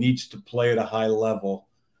 and he needs to play at a high level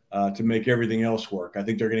to make everything else work. I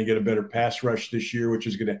think they're going to get a better pass rush this year, which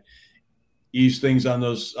is going to ease things on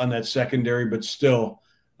that secondary, but still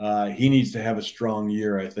he needs to have a strong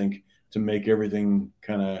year, I think, to make everything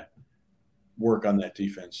kind of work on that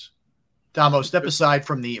defense. Damo, step aside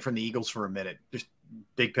from the Eagles for a minute. Just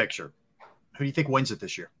big picture. Who do you think wins it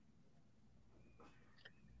this year?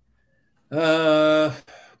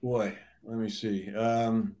 Boy, Let me see.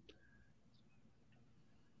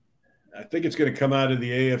 I think it's going to come out of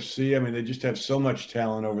the AFC. I mean, they just have so much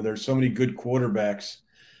talent over there. So many good quarterbacks.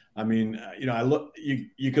 I mean,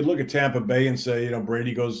 you could look at Tampa Bay and say,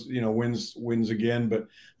 Brady goes, wins again, but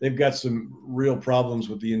they've got some real problems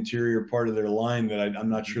with the interior part of their line that I'm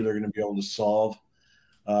not sure they're going to be able to solve.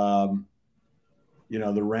 The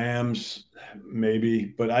Rams,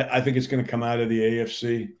 maybe, but I think it's going to come out of the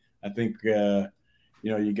AFC. I think,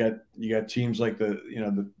 you got teams like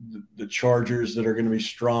the Chargers that are going to be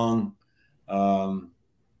strong.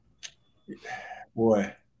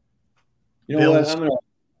 Boy, Bills. what?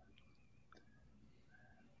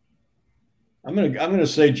 I'm gonna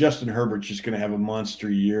say Justin Herbert's just gonna have a monster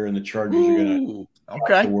year, and the Chargers are gonna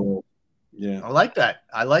okay. The world. Yeah, I like that.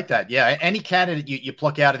 Yeah, any candidate you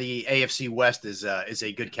pluck out of the AFC West is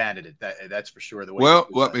a good candidate. That's for sure. The way. Well,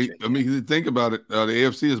 I mean, think about it. The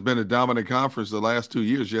AFC has been a dominant conference the last 2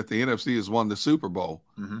 years, yet the NFC has won the Super Bowl.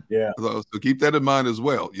 Mm-hmm. Yeah, so keep that in mind as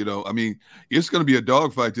well. I mean, it's going to be a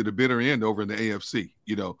dogfight to the bitter end over in the AFC.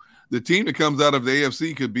 The team that comes out of the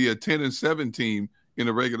AFC could be a 10-7 team in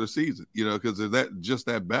a regular season. Because of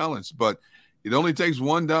that balance. But it only takes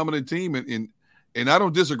one dominant team, and I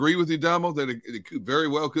don't disagree with you, Damo, that it could very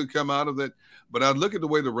well could come out of that. But I look at the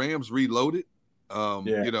way the Rams reloaded.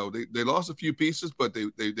 They lost a few pieces, but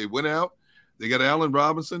they went out. They got Allen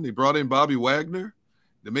Robinson. They brought in Bobby Wagner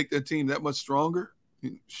to make that team that much stronger.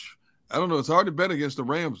 I don't know. It's hard to bet against the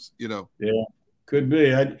Rams. Yeah, could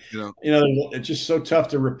be. It's just so tough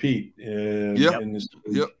to repeat. In this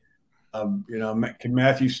league. Can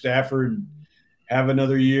Matthew Stafford have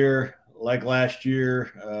another year like last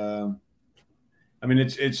year? I mean,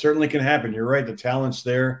 it certainly can happen. You're right. The talent's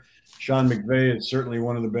there. Sean McVay is certainly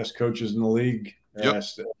one of the best coaches in the league.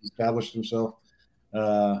 Established himself.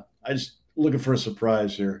 I just looking for a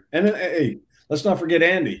surprise here. And then, hey, let's not forget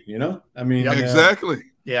Andy. I mean, exactly.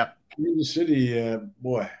 Kansas City,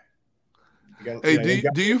 boy. Hey,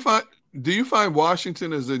 do you find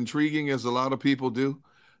Washington as intriguing as a lot of people do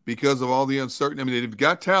because of all the uncertainty? I mean, they've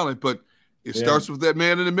got talent, but it starts with that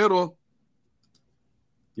man in the middle.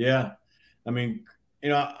 Yeah. I mean,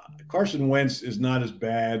 Carson Wentz is not as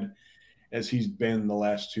bad as he's been the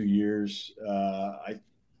last 2 years. I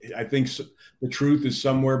think the truth is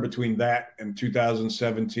somewhere between that and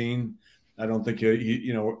 2017. I don't think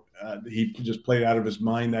he just played out of his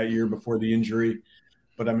mind that year before the injury.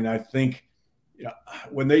 But I mean, I think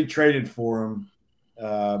when they traded for him,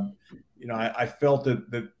 I felt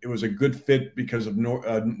that it was a good fit because of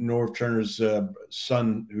Norv Turner's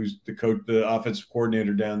son, who's the offensive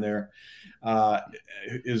coordinator down there.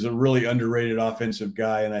 Is a really underrated offensive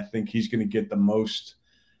guy, and I think he's going to get the most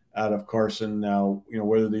out of Carson. Now,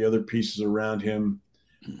 whether the other pieces around him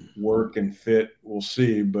work and fit, we'll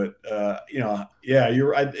see. But you're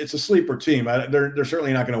right. It's a sleeper team. They're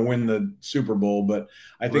certainly not going to win the Super Bowl, but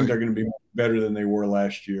I think they're going to be better than they were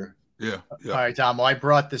last year. Yeah. All right, Tom. Well, I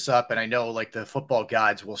brought this up, and I know the football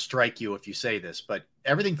gods will strike you if you say this, but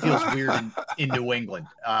everything feels weird in New England.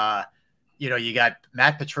 You got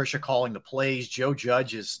Matt Patricia calling the plays. Joe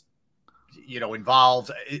Judge is, involved.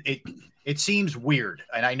 It seems weird,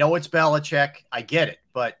 and I know it's Belichick. I get it,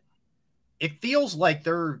 but it feels like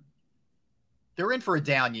they're in for a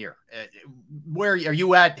down year. Where are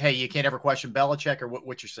you at? Hey, you can't ever question Belichick, or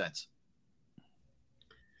what's your sense?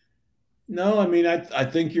 No, I mean, I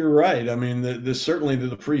think you're right. I mean, certainly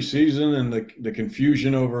the preseason and the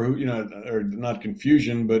confusion over who, or not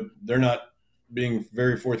confusion, but they're not being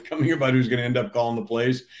very forthcoming about who's going to end up calling the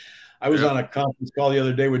plays. I was on a conference call the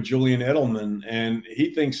other day with Julian Edelman, and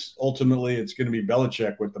he thinks ultimately it's going to be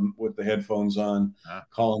Belichick with the headphones on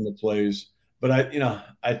calling the plays. But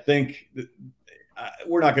I think that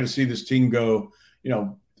we're not going to see this team go,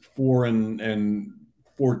 4-14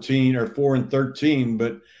 or 4-13,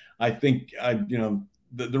 but I think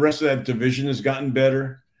the rest of that division has gotten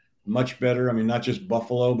better, much better. I mean, not just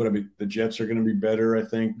Buffalo, but I mean the Jets are going to be better. I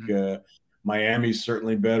think Miami's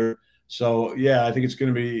certainly better. So yeah, I think it's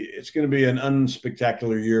going to be an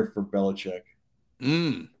unspectacular year for Belichick.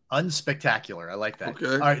 Unspectacular. I like that. Okay.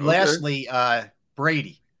 All right. Okay. Lastly,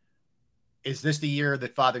 Brady. Is this the year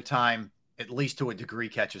that Father Time, at least to a degree,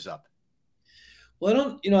 catches up?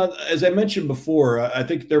 Well, as I mentioned before, I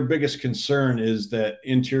think their biggest concern is that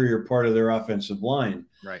interior part of their offensive line.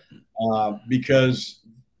 Right. Because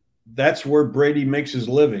that's where Brady makes his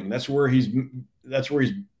living. That's where he's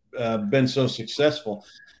been so successful.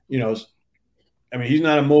 I mean, he's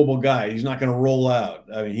not a mobile guy. He's not going to roll out.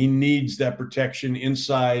 I mean, he needs that protection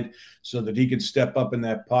inside so that he can step up in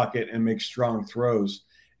that pocket and make strong throws.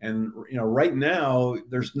 And, right now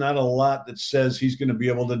there's not a lot that says he's going to be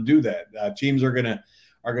able to do that. Teams are going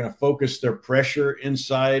are going to focus their pressure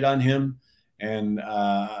inside on him. And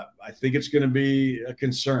I think it's going to be a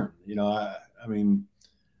concern,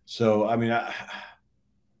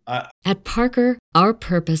 At Parker, our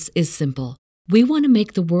purpose is simple. We want to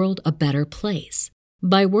make the world a better place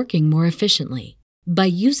by working more efficiently, by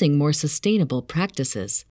using more sustainable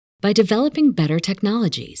practices, by developing better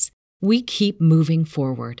technologies. We keep moving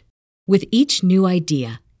forward. With each new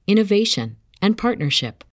idea, innovation, and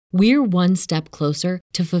partnership, we're one step closer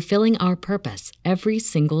to fulfilling our purpose every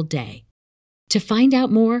single day. To find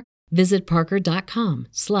out more, visit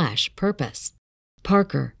parker.com/purpose.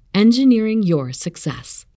 Parker, engineering your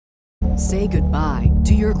success. Say goodbye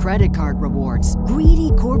to your credit card rewards. Greedy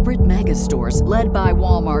corporate mega stores, led by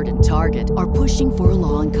Walmart and Target, are pushing for a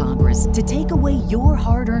law in Congress to take away your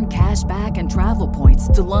hard-earned cash back and travel points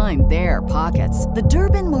to line their pockets. The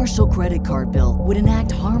Durbin-Marshall credit card bill would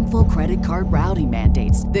enact harmful credit card routing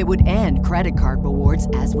mandates that would end credit card rewards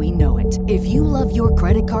as we know it. If you love your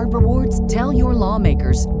credit card rewards, tell your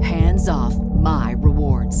lawmakers, hands off my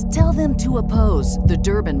rewards. Tell them to oppose the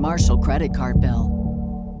Durbin-Marshall credit card bill.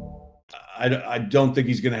 I don't think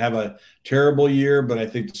he's going to have a terrible year, but I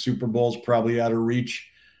think the Super Bowl's probably out of reach.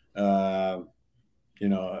 We'll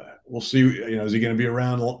see. Is he going to be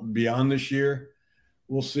around beyond this year?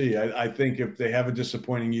 We'll see. I think if they have a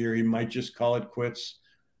disappointing year, he might just call it quits.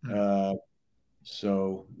 To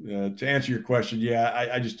answer your question,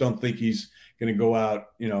 I just don't think he's going to go out,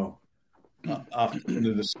 off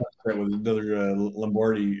into the sunset with another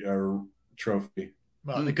Lombardi trophy.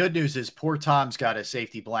 Well, the good news is poor Tom's got a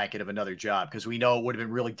safety blanket of another job, because we know it would have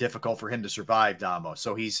been really difficult for him to survive, Damo.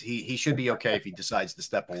 So he should be okay if he decides to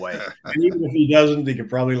step away. And even if he doesn't, he could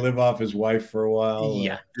probably live off his wife for a while.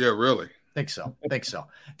 Yeah. Yeah, really. Think so.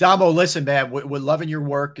 Damo, listen, man, we're loving your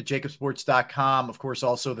work at jacobsports.com. Of course,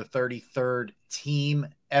 also the 33rd Team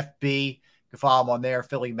FB. You can follow him on there,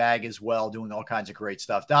 Philly Mag as well, doing all kinds of great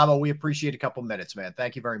stuff. Damo, we appreciate a couple minutes, man.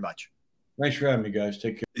 Thank you very much. Thanks for having me, guys.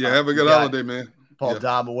 Take care. Yeah, have a good holiday, man. Paul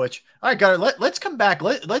Domowich. All right, guys, let's come back.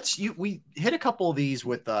 We hit a couple of these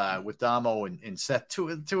with Damo and Seth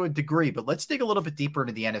to a degree, but let's dig a little bit deeper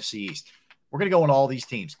into the NFC East. We're going to go on all these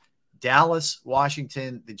teams: Dallas,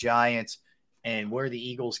 Washington, the Giants, and where the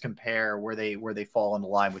Eagles compare, where they fall in the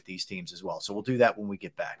line with these teams as well. So we'll do that when we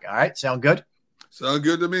get back. All right, sound good? Sound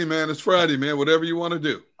good to me, man. It's Friday, man. Whatever you want to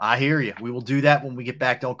do. I hear you. We will do that when we get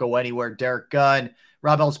back. Don't go anywhere. Derrick Gunn.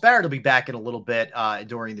 Rob Ellis Barrett will be back in a little bit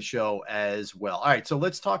during the show as well. All right, so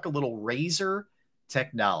let's talk a little Razor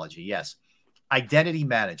technology. Yes, identity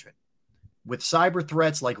management. With cyber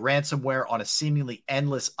threats like ransomware on a seemingly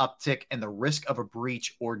endless uptick and the risk of a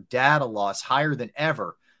breach or data loss higher than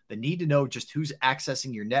ever, the need to know just who's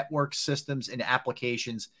accessing your network, systems, and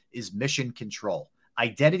applications is mission control.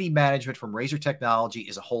 Identity management from Razor Technology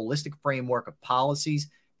is a holistic framework of policies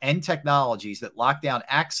and technologies that lock down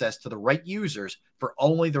access to the right users for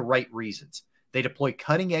only the right reasons. They deploy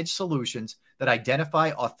cutting-edge solutions that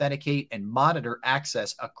identify, authenticate, and monitor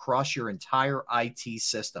access across your entire IT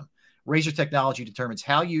system. Razor Technology determines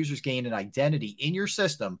how users gain an identity in your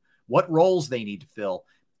system, what roles they need to fill,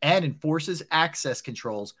 and enforces access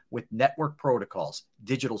controls with network protocols,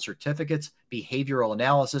 digital certificates, behavioral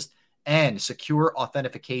analysis, and secure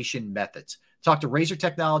authentication methods. Talk to Razor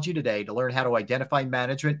Technology today to learn how to identify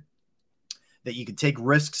management that you can take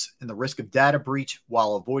risks in the risk of data breach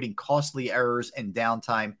while avoiding costly errors and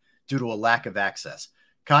downtime due to a lack of access.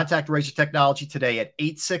 Contact Razor Technology today at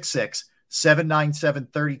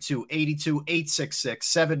 866-797-3282,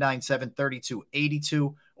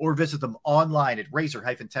 866-797-3282, or visit them online at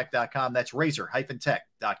razor-tech.com. That's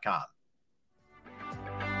razor-tech.com.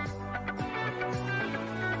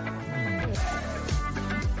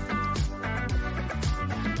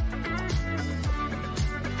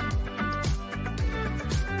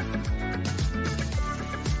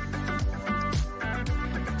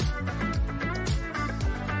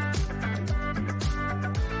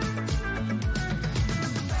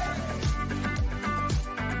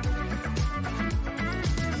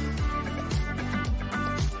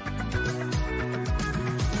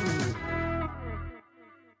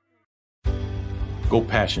 Go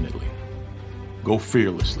passionately. Go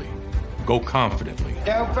fearlessly. Go confidently.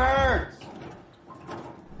 Go Birds!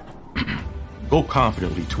 Go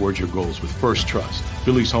confidently towards your goals with First Trust,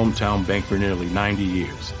 Philly's hometown bank for nearly 90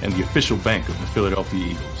 years, and the official bank of the Philadelphia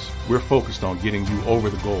Eagles. We're focused on getting you over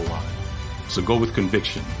the goal line. So go with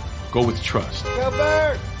conviction. Go with trust. Go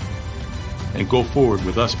Birds! And go forward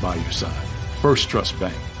with us by your side. First Trust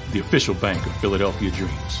Bank, the official bank of Philadelphia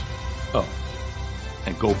dreams. Oh,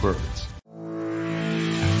 and go Birds.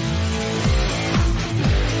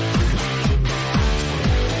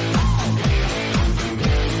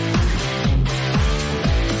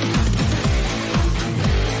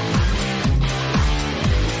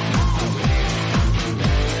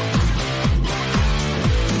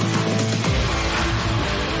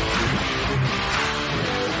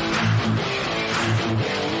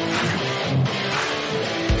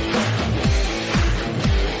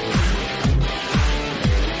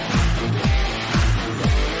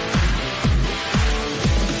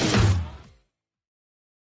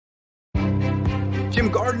 Jim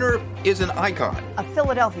Gardner is an icon. A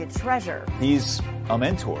Philadelphia treasure. He's a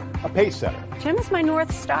mentor, A pace setter. Jim is my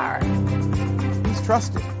North Star. he's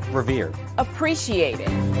trusted, revered. Appreciated.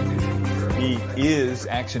 He is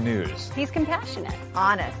Action News. He's compassionate,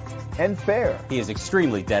 honest, And fair. He is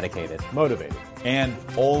extremely dedicated, Motivated. and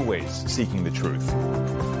always seeking the truth.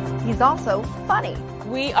 he's also funny.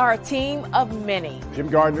 We are a team of many. Jim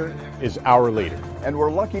Gardner is our leader. And we're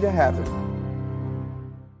lucky to have him.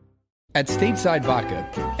 At Stateside Vodka,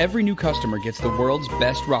 every new customer gets the world's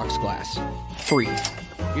best rocks glass, free.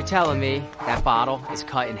 You're telling me that bottle is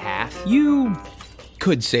cut in half? You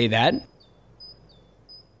could say that.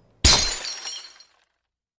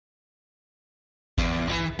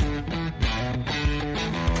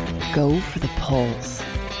 Go for the poles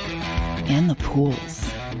and the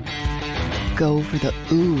pools. Go for the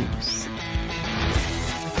oohs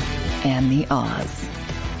and the ahs.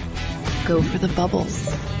 Go for the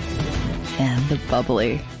bubbles and the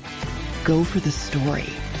bubbly. Go for the story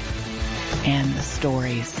and the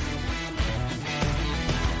stories.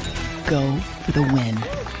 Go for the win.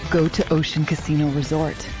 Go to Ocean Casino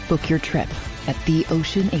Resort. Book your trip at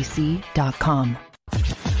theoceanac.com.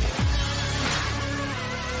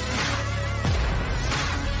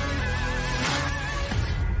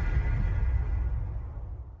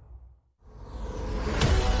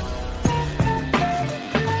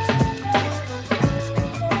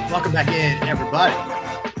 Welcome back in, everybody.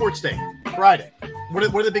 Sports Day, Friday. What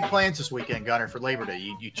are the big plans this weekend, Gunner, for Labor Day?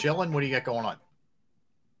 You chilling? What do you got going on?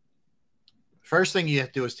 First thing you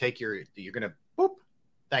have to do is you're going to, boop.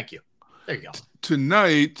 Thank you. There you go.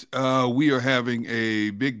 Tonight, we are having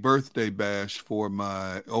a big birthday bash for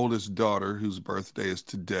my oldest daughter, whose birthday is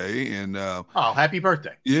today. And happy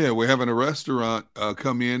birthday. Yeah, we're having a restaurant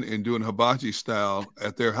come in and doing hibachi style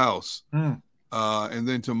at their house. And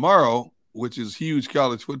then tomorrow, which is huge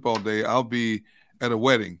college football day, I'll be at a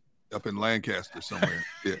wedding up in Lancaster somewhere.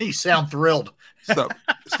 Yeah. You sound thrilled. Stop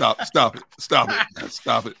it.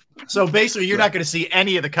 So basically, you're not going to see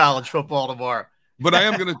any of the college football tomorrow. But I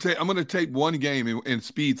am going to take. I'm going to take one game and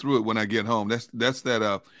speed through it when I get home. That's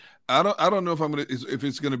that. I don't know if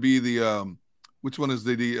it's going to be the which one is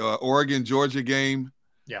the Oregon Georgia game,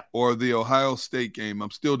 or the Ohio State game.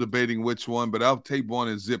 I'm still debating which one, but I'll take one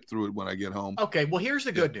and zip through it when I get home. Okay. Well, here's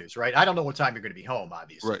the good news, right? I don't know what time you're going to be home,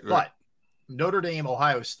 obviously, right. But Notre Dame,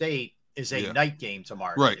 Ohio State is a night game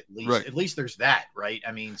tomorrow. Right. At least there's that, right?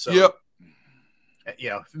 I mean, so. Yep.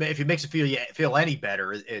 You know, if it makes you feel any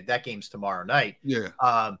better, that game's tomorrow night. Yeah.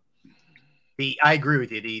 I agree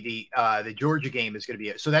with you. The Georgia game is going to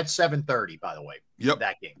be so that's 7:30, by the way. Yep.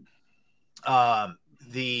 That game.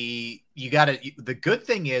 The good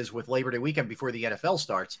thing is with Labor Day weekend before the NFL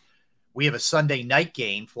starts, we have a Sunday night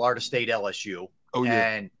game, Florida State LSU. Oh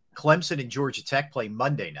yeah. And Clemson and Georgia Tech play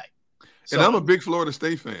Monday night. So, and I'm a big Florida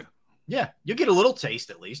State fan. Yeah, you get a little taste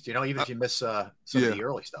at least, even if you miss some of the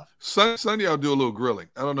early stuff. Sunday I'll do a little grilling.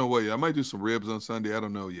 I don't know what yet. I might do some ribs on Sunday. I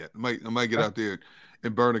don't know yet. I might get out there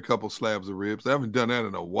and burn a couple slabs of ribs. I haven't done that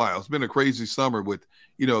in a while. It's been a crazy summer with,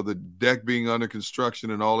 the deck being under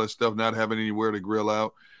construction and all that stuff, not having anywhere to grill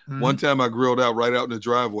out. Mm-hmm. One time I grilled out right out in the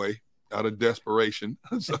driveway out of desperation.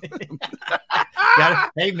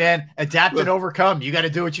 Hey man, adapt and overcome. You got to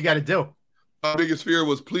do what you got to do. My biggest fear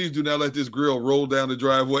was, please do not let this grill roll down the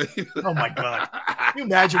driveway. Oh, my God. Can you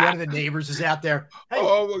imagine one of the neighbors is out there? Hey,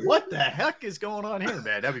 what the heck is going on here,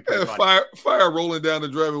 man? That'd be pretty funny. Fire rolling down the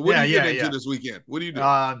driveway. What are you getting into this weekend? What are you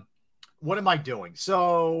doing? What am I doing?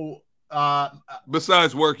 So,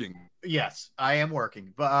 besides working. Yes, I am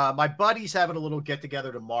working. But my buddy's having a little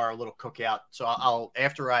get-together tomorrow, a little cookout. So I'll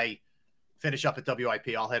after I finish up at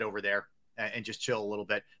WIP, I'll head over there and just chill a little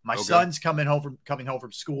bit. My son's coming home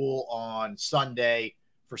from school on Sunday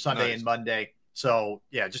for Sunday and Monday. So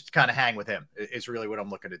yeah, just to kind of hang with him is really what I'm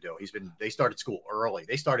looking to do. They started school early.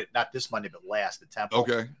 They started not this Monday, but last at Temple.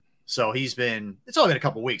 Okay. So it's only been a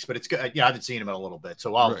couple of weeks, but it's good. I haven't seen him in a little bit.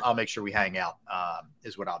 So I'll make sure we hang out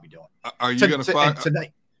is what I'll be doing. Are you going to fire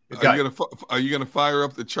tonight? Are you going to fire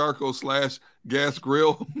up the charcoal / gas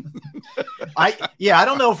grill? I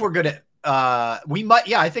don't know if we're going to. We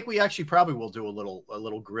might, I think we actually probably will do a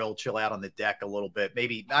little grill, chill out on the deck a little bit.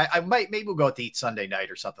 Maybe maybe we'll go out to eat Sunday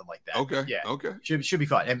night or something like that. Okay. Yeah. Okay. Should be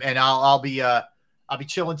fun. And I'll be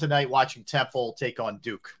chilling tonight watching Temple take on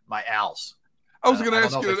Duke, my Owls. I was going to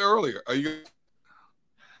ask you that earlier. Are you?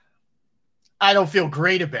 I don't feel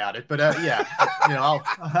great about it, but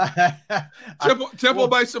Temple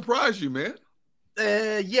might surprise you, man.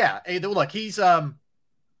 Hey, look, he's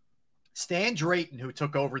Stan Drayton, who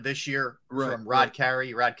took over this year from Rod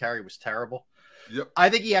Carey. Rod Carey was terrible. Yep. I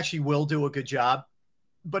think he actually will do a good job,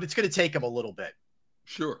 but it's going to take him a little bit.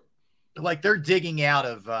 Sure. like they're digging out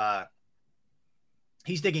of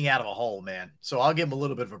he's digging out of a hole, man. So I'll give him a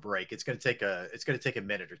little bit of a break. It's going to take a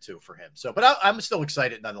minute or two for him. So, but I'm still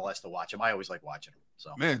excited nonetheless to watch him. I always like watching him.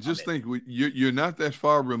 So, man, just think you're not that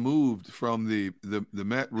far removed from the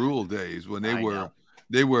Matt Rule days when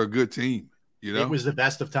they were a good team. You know, it was the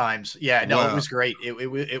best of times. Yeah, no, It was great.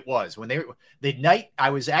 It was when the night I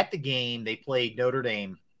was at the game. They played Notre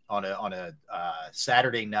Dame on a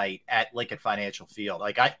Saturday night at Lincoln Financial Field.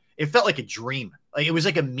 It felt like a dream. Like it was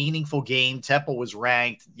like a meaningful game. Temple was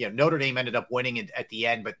ranked. You know, Notre Dame ended up winning at the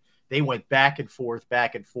end, but they went back and forth,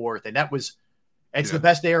 and it's the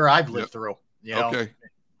best era I've lived through. You know, okay.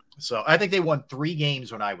 So I think they won 3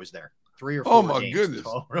 games when I was there. 3 or 4. Oh my games goodness!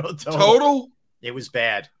 Total. It was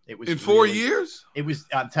bad. It was in 4 years. It was.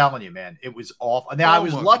 I'm telling you, man. It was awful. Now I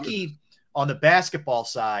was lucky on the basketball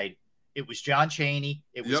side. It was John Chaney.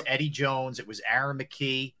 It was Eddie Jones. It was Aaron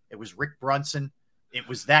McKee. It was Rick Brunson. It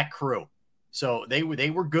was that crew. So they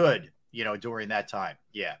were good, you know, during that time.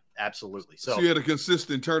 Yeah, absolutely. So you had a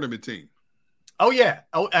consistent tournament team. Oh yeah.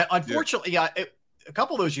 Oh, unfortunately, a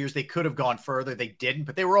couple of those years they could have gone further. They didn't,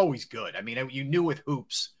 but they were always good. I mean, you knew with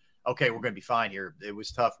hoops, okay, we're going to be fine here. It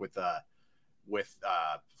was tough with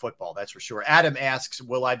football, that's for sure. Adam asks,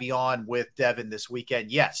 will I be on with Devin this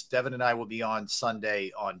weekend? Yes, Devin and I will be on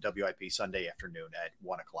Sunday on WIP Sunday afternoon at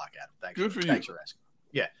 1:00. Adam, thanks for asking.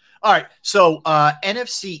 Yeah. All right. So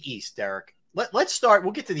NFC East, Derrick. Let's start.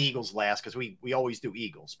 We'll get to the Eagles last because we always do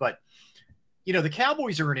Eagles. But you know, the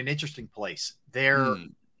Cowboys are in an interesting place. They're,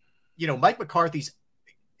 you know, Mike McCarthy's,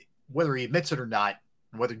 whether he admits it or not,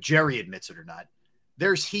 whether Jerry admits it or not,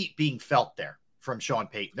 there's heat being felt there from Sean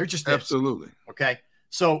Payton. They're just absolutely okay.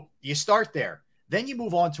 So you start there. Then you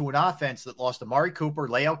move on to an offense that lost Amari Cooper,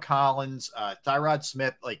 Leo Collins, Tyrod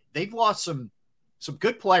Smith. Like they've lost some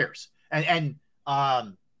good players. And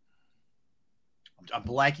I'm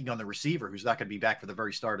blanking on the receiver who's not going to be back for the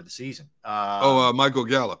very start of the season. Michael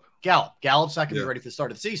Gallup. Gallup's not going to be ready for the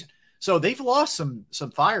start of the season. So they've lost some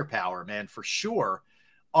firepower, man, for sure.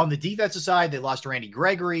 On the defensive side, they lost Randy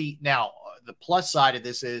Gregory. Now, the plus side of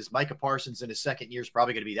this is Micah Parsons in his second year is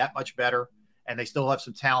probably going to be that much better, and they still have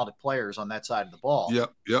some talented players on that side of the ball.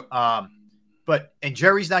 Yep. And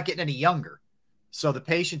Jerry's not getting any younger, so the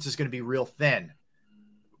patience is going to be real thin.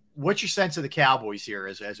 What's your sense of the Cowboys here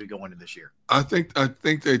as we go into this year? I think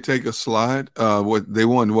they take a slide. They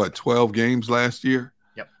won 12 games last year.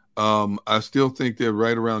 Yep. I still think they're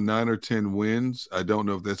right around 9 or 10 wins. I don't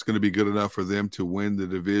know if that's going to be good enough for them to win the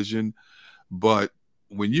division, but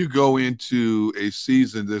when you go into a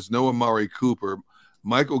season, there's no Amari Cooper.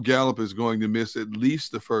 Michael Gallup is going to miss at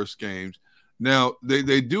least the first games. Now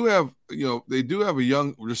they do have a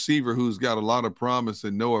young receiver who's got a lot of promise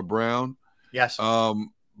in Noah Brown. Yes.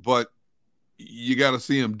 But you got to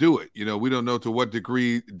see him do it. You know, we don't know to what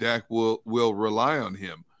degree Dak will rely on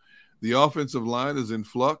him. The offensive line is in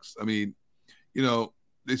flux. I mean, you know,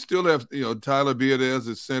 they still have, you know, Tyler Biadasz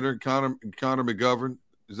at center, Connor McGovern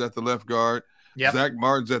is at the left guard. Yep. Zach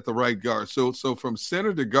Martin's at the right guard. So from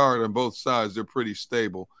center to guard on both sides, they're pretty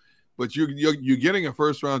stable. But you're getting a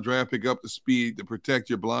first-round draft pick up to speed to protect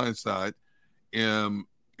your blind side in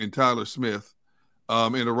Tyler Smith.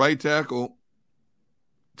 And the right tackle,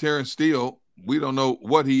 Terrence Steele, we don't know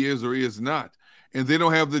what he is or he is not. And they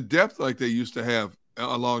don't have the depth like they used to have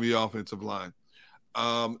along the offensive line.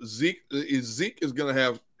 Zeke is going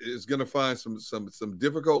to find some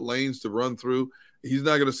difficult lanes to run through. He's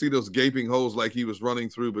not going to see those gaping holes like he was running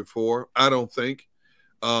through before, I don't think.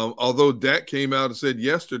 Although Dak came out and said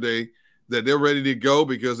yesterday that they're ready to go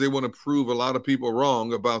because they want to prove a lot of people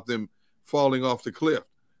wrong about them falling off the cliff.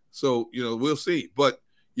 So, you know, we'll see. But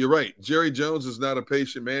you're right. Jerry Jones is not a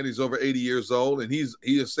patient man. He's over 80 years old, and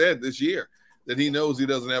he has said this year that he knows he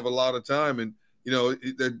doesn't have a lot of time. And, you know,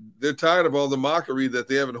 they're tired of all the mockery that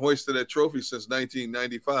they haven't hoisted that trophy since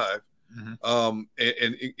 1995. Mm-hmm.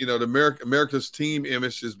 And you know, America's team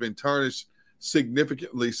image has been tarnished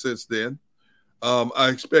significantly since then. I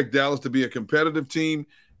expect Dallas to be a competitive team.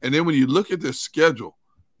 And then when you look at their schedule,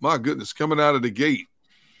 my goodness, coming out of the gate,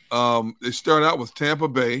 they start out with Tampa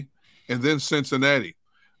Bay and then Cincinnati.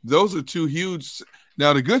 Those are two huge.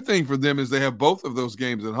 Now, the good thing for them is they have both of those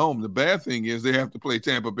games at home. The bad thing is they have to play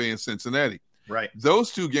Tampa Bay and Cincinnati. Right.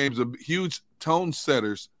 Those two games are huge tone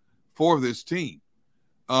setters for this team.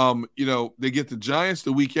 You know, they get the Giants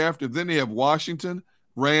the week after. Then they have Washington,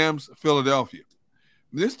 Rams, Philadelphia.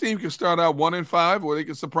 This team can start out 1-5, or they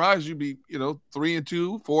can surprise you, be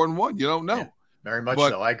 3-2, 4-1. You don't know. Yeah, very much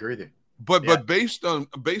so. I agree with you. But based on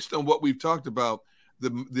what we've talked about,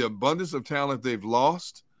 the abundance of talent they've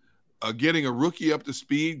lost, getting a rookie up to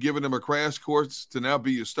speed, giving them a crash course to now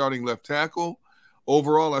be your starting left tackle,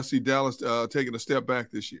 overall, I see Dallas taking a step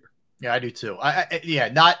back this year. Yeah, I do too.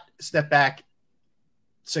 Not step back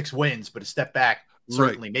 6 wins, but a step back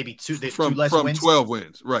certainly. Right. Maybe two from less wins. 12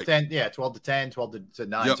 wins, right? 12 to 10, 12 to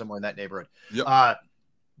 9, Yep. somewhere in that neighborhood. Yep.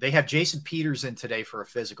 They have Jason Peters in today for a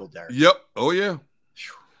physical, Derrick. Yep. Oh yeah.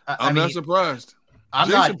 I'm mean, not surprised. I'm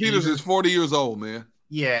Jason not Peters either. is 40 years old, man.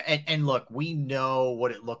 Yeah, and look, we know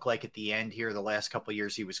what it looked like at the end here. The last couple of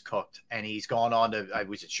years, he was cooked, and he's gone on to. I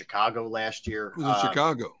was at Chicago last year. He was in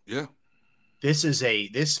Chicago. Yeah.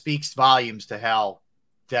 This speaks volumes to how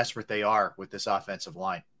desperate they are with this offensive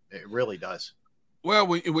line. It really does. Well,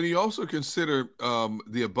 when you also consider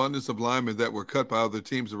the abundance of linemen that were cut by other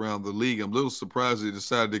teams around the league, I'm a little surprised they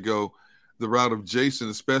decided to go the route of Jason,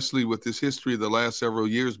 especially with his history the last several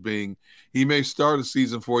years being he may start a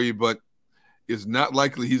season for you, but it's not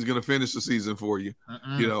likely he's going to finish the season for you.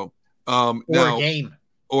 You know,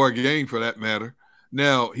 or a game for that matter.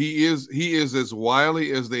 Now he is as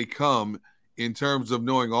wily as they come in terms of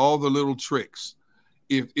knowing all the little tricks.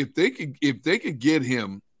 If they could get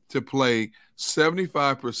him to play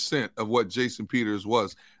 75% of what Jason Peters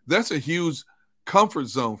was, that's a huge comfort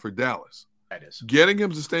zone for Dallas. That is. Getting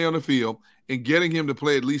him to stay on the field and getting him to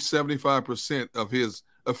play at least 75% of his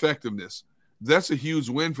effectiveness, that's a huge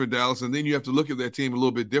win for Dallas. And then you have to look at that team a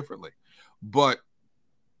little bit differently. But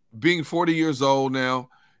being 40 years old now,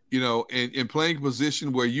 you know, and playing a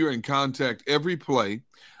position where you're in contact every play,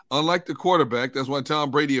 unlike the quarterback, that's why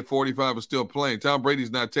Tom Brady at 45 is still playing. Tom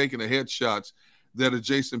Brady's not taking the headshots that a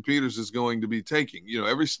Jason Peters is going to be taking. You know,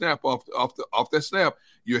 every snap off that snap,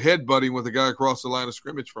 you're headbutting with a guy across the line of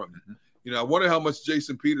scrimmage from you. Mm-hmm. You know, I wonder how much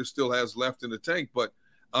Jason Peters still has left in the tank, but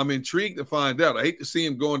I'm intrigued to find out. I hate to see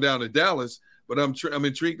him going down to Dallas, but I'm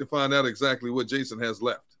intrigued to find out exactly what Jason has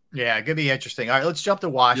left. Yeah, it's going to be interesting. All right, let's jump to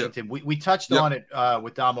Washington. Yeah. We touched on it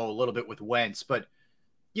with Damo a little bit with Wentz, but,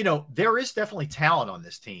 you know, there is definitely talent on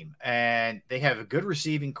this team, and they have a good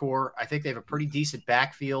receiving core. I think they have a pretty decent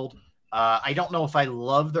backfield. I don't know if I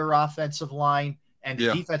love their offensive line, and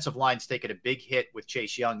the defensive line's taken a big hit with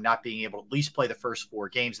Chase Young not being able to at least play the first 4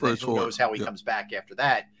 games. And then who knows how he comes back after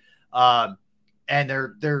that. And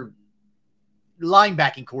their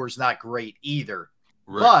linebacking core is not great either.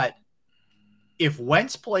 Right. But if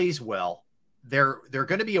Wentz plays well, they're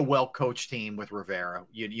going to be a well-coached team with Rivera.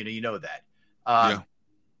 You know that.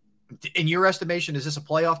 In your estimation, is this a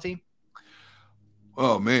playoff team?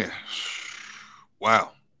 Oh, man.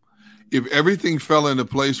 Wow. If everything fell into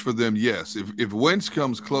place for them, yes. If Wentz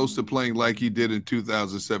comes close to playing like he did in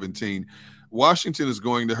 2017, Washington is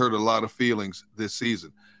going to hurt a lot of feelings this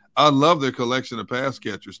season. I love their collection of pass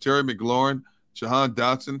catchers. Terry McLaurin, Jahan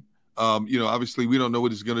Dotson. You know, obviously we don't know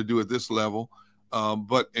what he's going to do at this level.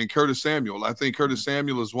 And Curtis Samuel. I think Curtis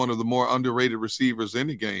Samuel is one of the more underrated receivers in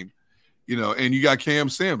the game. You know, and you got Cam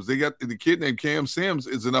Sims. They got the kid named Cam Sims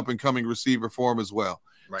is an up-and-coming receiver for him as well.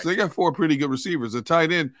 Right. So they got 4 pretty good receivers. A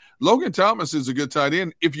tight end, Logan Thomas is a good tight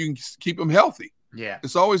end if you can keep him healthy. Yeah,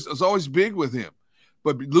 it's always big with him.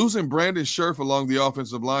 But losing Brandon Scherf along the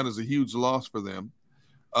offensive line is a huge loss for them.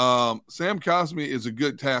 Sam Cosmi is a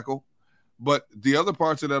good tackle, but the other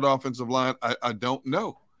parts of that offensive line, I don't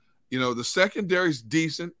know. You know, the secondary's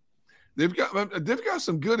decent. They've got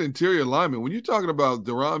some good interior linemen. When you're talking about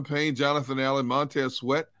Deron Payne, Jonathan Allen, Montez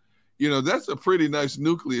Sweat, you know, that's a pretty nice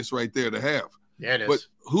nucleus right there to have. Yeah, it is. But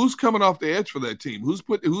who's coming off the edge for that team?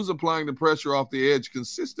 Who's applying the pressure off the edge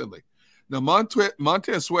consistently? Now,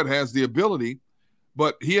 Montez Sweat has the ability,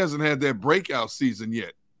 but he hasn't had that breakout season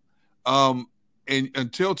yet. And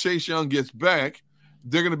until Chase Young gets back,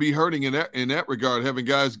 they're going to be hurting in that regard, having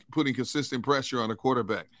guys putting consistent pressure on a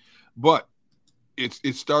quarterback. But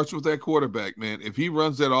it starts with that quarterback, man. If he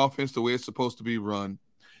runs that offense the way it's supposed to be run,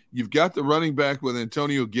 you've got the running back with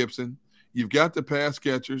Antonio Gibson. You've got the pass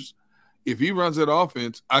catchers. If he runs that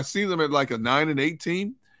offense, I see them at like a 9-8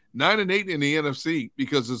 team, 9-8 in the NFC,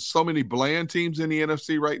 because there's so many bland teams in the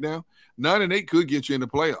NFC right now. 9-8 could get you in the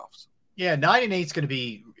playoffs. Yeah, 9-8 is going to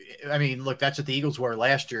be. I mean, look, that's what the Eagles were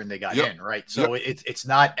last year, and they got in, right? So it's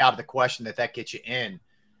not out of the question that gets you in.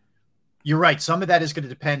 You're right. Some of that is going to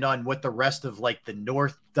depend on what the rest of like the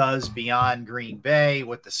North does beyond Green Bay,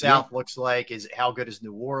 what the South looks like, is how good is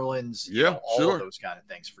New Orleans, all of those kind of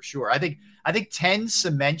things for sure. I think 10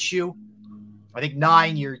 cements you. I think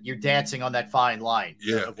 9, you're dancing on that fine line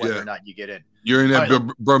of whether or not you get in. You're in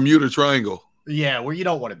that Bermuda Triangle. Yeah, where you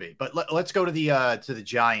don't want to be. But let's go to the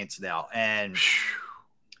Giants now, and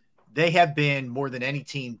they have been more than any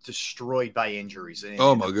team destroyed by injuries.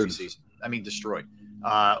 Oh my goodness! Season. I mean, destroyed.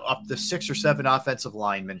 Up to 6 or 7 offensive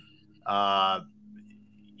linemen.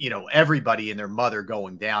 You know, everybody and their mother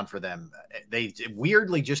going down for them. They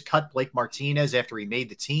weirdly just cut Blake Martinez after he made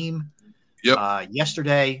the team. Yep.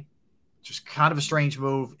 Yesterday, just kind of a strange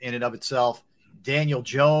move in and of itself. Daniel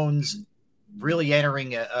Jones really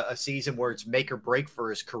entering a season where it's make or break for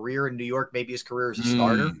his career in New York, maybe his career as a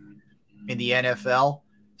starter in the NFL.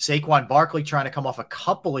 Saquon Barkley trying to come off a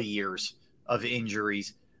couple of years of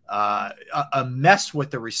injuries. A mess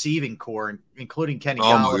with the receiving core, including Kenny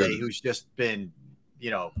Golladay, who's just been,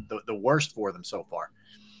 the worst for them so far.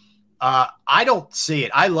 I don't see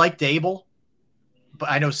it. I like Dable,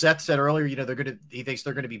 but I know Seth said earlier, he thinks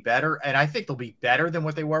they're going to be better, and I think they'll be better than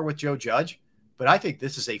what they were with Joe Judge. But I think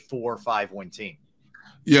this is a 4 or 5 win team.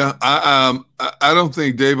 Yeah, I don't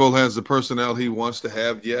think Dable has the personnel he wants to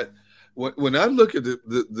have yet. When I look at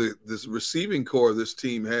this receiving core this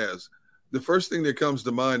team has, the first thing that comes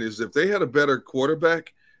to mind is if they had a better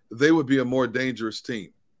quarterback, they would be a more dangerous team.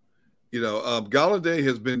 Golladay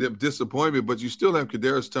has been a disappointment, but you still have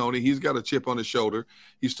Kadarius Toney. He's got a chip on his shoulder.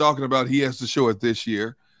 He's talking about he has to show it this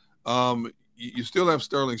year. You still have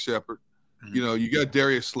Sterling Shepard. You got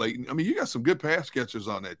Darius Slayton. I mean, you got some good pass catchers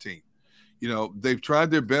on that team. They've tried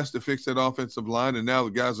their best to fix that offensive line, and now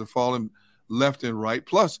the guys are falling left and right.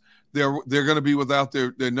 Plus, they're going to be without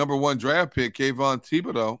their number 1 draft pick, Kayvon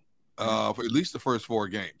Thibodeau, for at least the first 4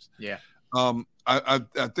 games. Yeah.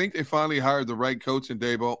 I think they finally hired the right coach in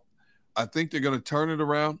Dable. I think they're going to turn it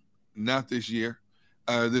around. Not this year.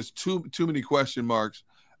 There's too many question marks.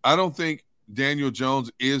 I don't think Daniel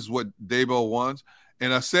Jones is what Dable wants.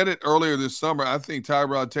 And I said it earlier this summer. I think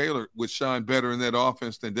Tyrod Taylor would shine better in that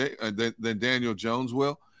offense than Daniel Jones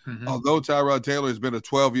will. Mm-hmm. Although Tyrod Taylor has been a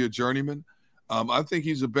 12-year journeyman, I think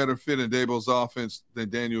he's a better fit in Dable's offense than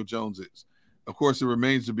Daniel Jones is. Of course, it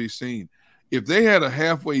remains to be seen. If they had a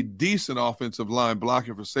halfway decent offensive line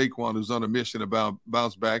blocking for Saquon, who's on a mission to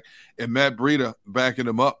bounce back, and Matt Breida backing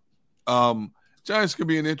him up, Giants could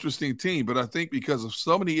be an interesting team. But I think because of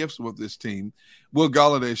so many ifs with this team, will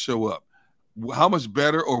Golladay show up? How much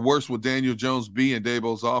better or worse will Daniel Jones be in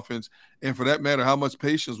Dable's offense? And for that matter, how much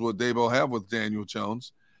patience will Dable have with Daniel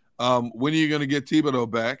Jones? When are you going to get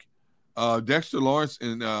Thibodeau back? Dexter Lawrence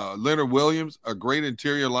and Leonard Williams are great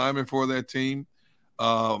interior linemen for that team.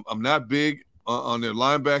 I'm not big on their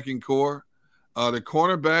linebacking core. The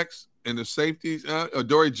cornerbacks and the safeties,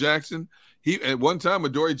 Adoree Jackson. At one time,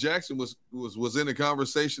 Adoree Jackson was in the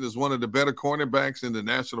conversation as one of the better cornerbacks in the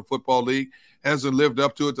National Football League. Hasn't lived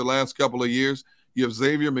up to it the last couple of years. You have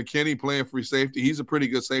Xavier McKinney playing free safety. He's a pretty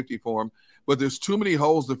good safety for him. But there's too many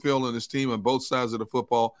holes to fill in this team on both sides of the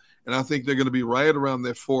football, and I think they're going to be right around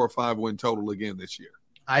that 4 or 5 win total again this year.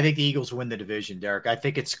 I think the Eagles win the division, Derrick. I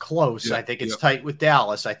think it's close. Yeah, I think it's tight with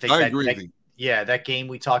Dallas. I agree with you. That game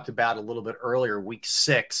we talked about a little bit earlier, week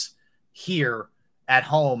 6 here at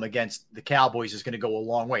home against the Cowboys is going to go a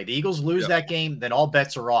long way. The Eagles lose that game, then all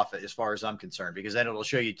bets are off as far as I'm concerned, because then it'll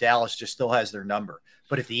show you Dallas just still has their number.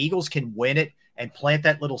 But if the Eagles can win it and plant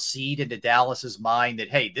that little seed into Dallas's mind that,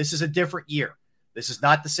 hey, this is a different year. This is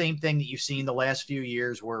not the same thing that you've seen the last few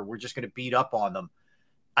years where we're just going to beat up on them.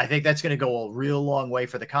 I think that's going to go a real long way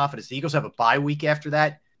for the confidence. The Eagles have a bye week after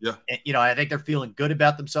that. Yeah. And, I think they're feeling good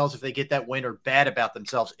about themselves if they get that win, or bad about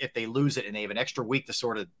themselves if they lose it, and they have an extra week to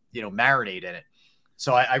sort of, marinate in it.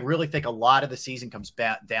 So I really think a lot of the season comes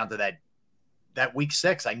back down to that week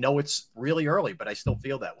 6. I know it's really early, but I still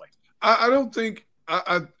feel that way. I don't think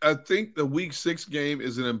I think the week 6 game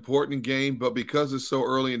is an important game, but because it's so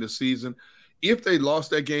early in the season, if they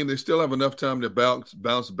lost that game, they still have enough time to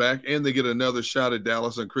bounce back, and they get another shot at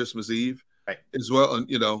Dallas on Christmas Eve as well.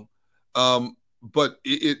 And but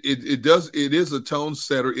it is a tone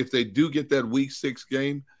setter if they do get that week 6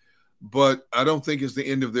 game. But I don't think it's the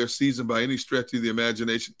end of their season by any stretch of the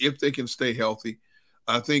imagination if they can stay healthy.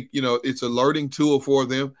 I think, it's a learning tool for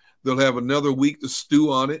them. They'll have another week to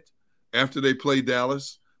stew on it after they play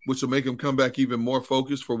Dallas, which will make them come back even more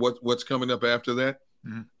focused for what's coming up after that.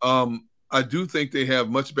 Mm-hmm. I do think they have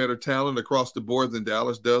much better talent across the board than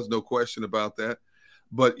Dallas does, no question about that.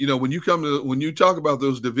 But, when you talk about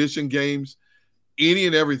those division games, any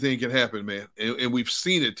and everything can happen, man. And we've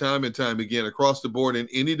seen it time and time again across the board in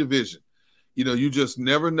any division. You just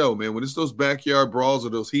never know, man. When it's those backyard brawls or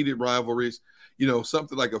those heated rivalries,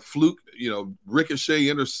 something like a fluke, ricochet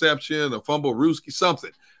interception, a fumble rooski,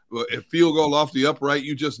 something, a field goal off the upright,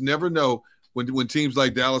 you just never know when teams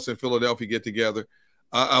like Dallas and Philadelphia get together.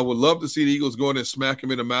 I would love to see the Eagles go in and smack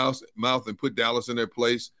them in the mouth and put Dallas in their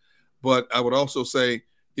place. But I would also say,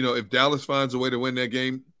 if Dallas finds a way to win that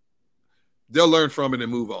game, they'll learn from it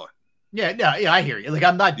and move on. Yeah, I hear you. Like,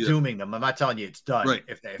 I'm not dooming them. I'm not telling you it's done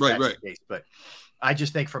if that's the case. But I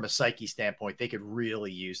just think from a psyche standpoint, they could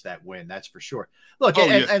really use that win. That's for sure. Look,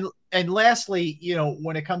 and lastly,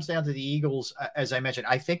 when it comes down to the Eagles, as I mentioned,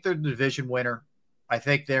 I think they're the division winner. I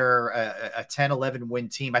think they're a 10-11 win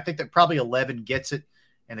team. I think that probably 11 gets it,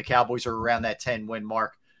 and the Cowboys are around that 10-win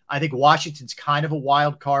mark. I think Washington's kind of a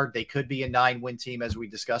wild card. They could be a 9-win team, as we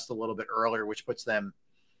discussed a little bit earlier, which puts them,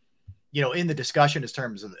 in the discussion in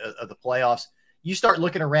terms of the playoffs. You start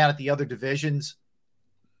looking around at the other divisions.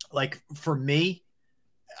 Like, for me,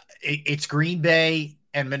 it's Green Bay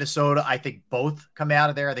and Minnesota. I think both come out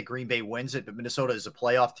of there. I think Green Bay wins it, but Minnesota is a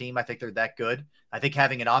playoff team. I think they're that good. I think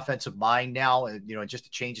having an offensive mind now, and just a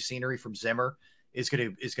change of scenery from Zimmer is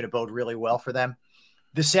going to bode really well for them.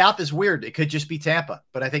 The South is weird. It could just be Tampa,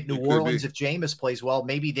 but I think New Orleans, if Jameis plays well,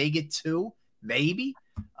 maybe they get 2, maybe.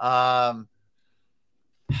 The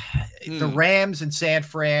Rams and San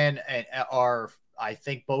Fran are, I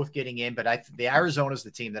think, both getting in, but the Arizona's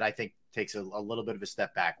the team that I think takes a little bit of a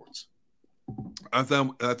step backwards. I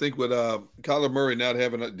think with Kyler Murray not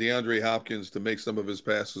having DeAndre Hopkins to make some of his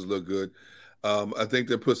passes look good, I think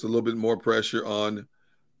that puts a little bit more pressure on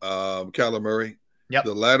Kyler Murray. Yep.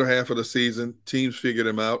 The latter half of the season, teams figured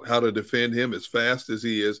him out how to defend him as fast as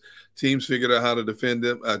he is. Teams figured out how to defend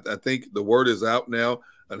him. I think the word is out now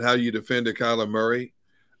on how you defend a Kyler Murray.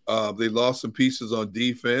 They lost some pieces on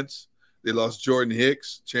defense. They lost Jordan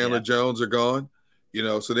Hicks. Chandler Jones are gone.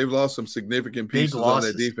 So they've lost some significant pieces on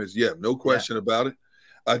that defense. Yeah, no question about it.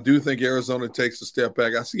 I do think Arizona takes a step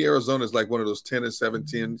back. I see Arizona as like one of those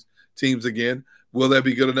 10-17 teams again. Will that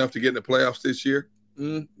be good enough to get in the playoffs this year?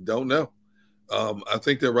 Don't know. I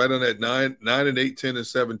think they're right on that 9-8,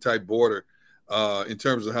 10-7 type border in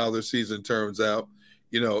terms of how their season turns out.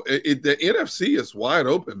 The NFC is wide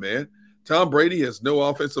open, man. Tom Brady has no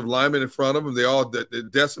offensive lineman in front of him. They're all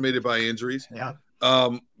decimated by injuries. Yeah.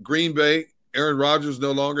 Green Bay, Aaron Rodgers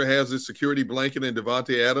no longer has his security blanket in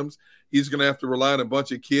Devontae Adams. He's going to have to rely on a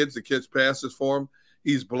bunch of kids to catch passes for him.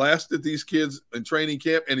 He's blasted these kids in training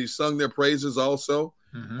camp, and he's sung their praises also.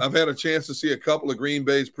 Mm-hmm. I've had a chance to see a couple of Green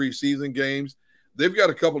Bay's preseason games. They've got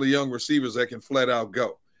a couple of young receivers that can flat out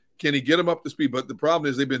go. Can he get them up to speed? But the problem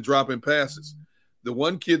is they've been dropping passes. The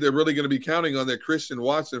one kid they're really going to be counting on, that Christian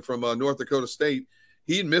Watson from North Dakota State,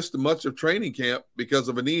 he missed much of training camp because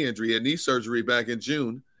of a knee injury. He had knee surgery back in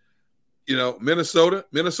June. Minnesota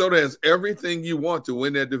has everything you want to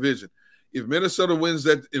win that division. If Minnesota wins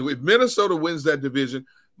that division,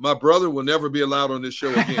 my brother will never be allowed on this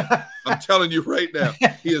show again. I'm telling you right now,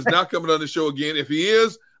 he is not coming on the show again. If he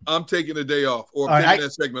is, I'm taking a day off or taking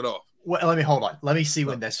that segment off. Well, hold on. Let me see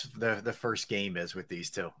when the first game is with these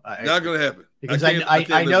two. Not going to happen. Because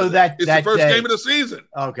I know that it's the first game of the season.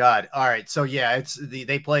 Oh God! All right. So yeah,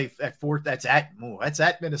 they play at 4th. That's at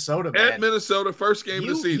Minnesota. Man. At Minnesota, first game of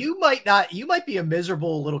the season. You might be a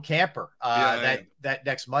miserable little camper. That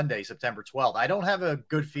next Monday, September 12th. I don't have a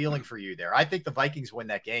good feeling for you there. I think the Vikings win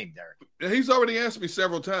that game, Derrick. He's already asked me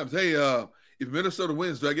several times. Hey, if Minnesota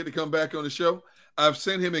wins, do I get to come back on the show? I've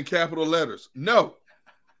sent him in capital letters. No.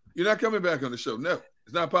 You're not coming back on the show. No,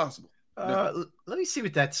 it's not possible. No. Let me see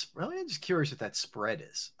what that's. Really, I'm just curious what that spread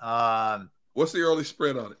is. What's the early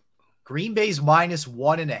spread on it? Green Bay's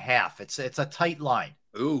 -1.5. It's a tight line.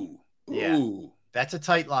 Ooh. Yeah, that's a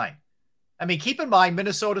tight line. I mean, keep in mind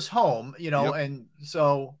Minnesota's home, and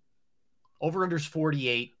so over/under's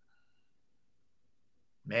 48.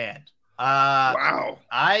 Man. Wow.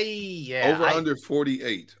 Over/under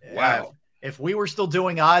 48. Wow. If we were still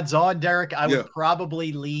doing odds on, Derrick, I would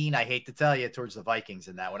probably lean, I hate to tell you, towards the Vikings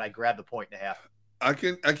in that one. I grab the 1.5. I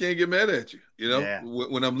can't get mad at you.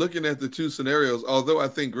 When I'm looking at the two scenarios, although I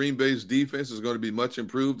think Green Bay's defense is going to be much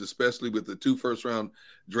improved, especially with the 2 first-round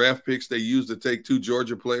draft picks they used to take 2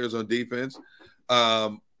 Georgia players on defense.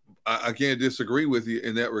 I can't disagree with you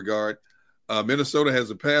in that regard. Minnesota has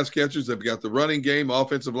the pass catchers. They've got the running game,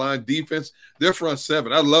 offensive line, defense. Their front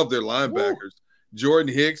 7. I love their linebackers. Woo.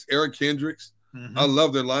 Jordan Hicks, Eric Kendricks. Mm-hmm. I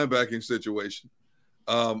love their linebacking situation.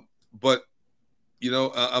 But,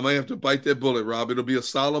 I might have to bite that bullet, Rob. It'll be a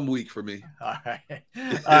solemn week for me. All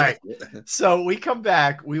right. So we come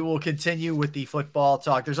back. We will continue with the football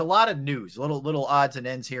talk. There's a lot of news, little odds and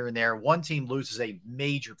ends here and there. One team loses a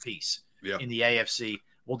major piece in the AFC.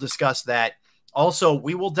 We'll discuss that. Also,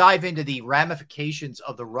 we will dive into the ramifications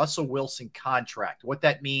of the Russell Wilson contract, what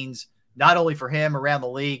that means not only for him around the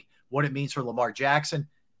league, what it means for Lamar Jackson,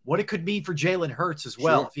 what it could mean for Jalen Hurts as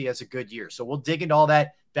well if he has a good year. So we'll dig into all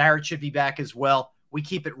that. Barrett should be back as well. We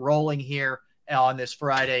keep it rolling here on this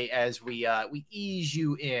Friday as we ease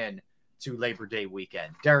you in to Labor Day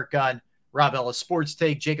weekend. Derrick Gunn, Rob Ellis, Sports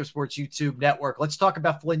Take, Jacob Sports YouTube Network. Let's talk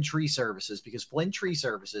about Flynn Tree Services, because Flynn Tree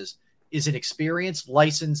Services is an experienced,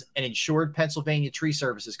 licensed, and insured Pennsylvania tree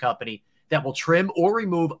services company that will trim or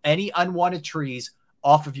remove any unwanted trees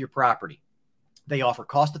off of your property. They offer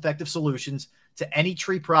cost-effective solutions to any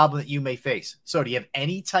tree problem that you may face. So do you have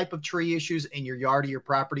any type of tree issues in your yard or your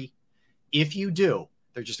property? If you do,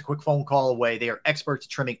 they're just a quick phone call away. They are experts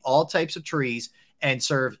at trimming all types of trees and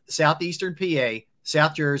serve southeastern PA,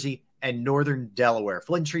 South Jersey, and northern Delaware.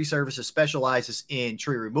 Flynn Tree Services specializes in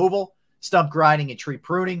tree removal, stump grinding, and tree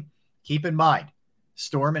pruning. Keep in mind,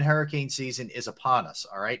 storm and hurricane season is upon us,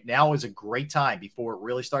 all right? Now is a great time before it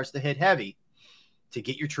really starts to hit heavy to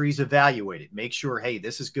get your trees evaluated. Make sure, hey,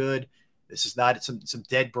 this is good. This is not some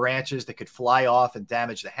dead branches that could fly off and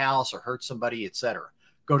damage the house or hurt somebody, etc.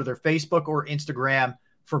 Go to their Facebook or Instagram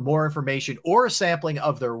for more information or a sampling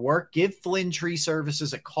of their work. Give Flynn Tree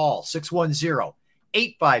Services a call, 610-850-2848,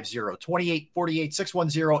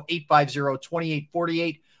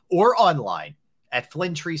 610-850-2848, or online at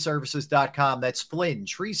flynntreeservices.com. That's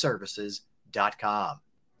flynntreeservices.com.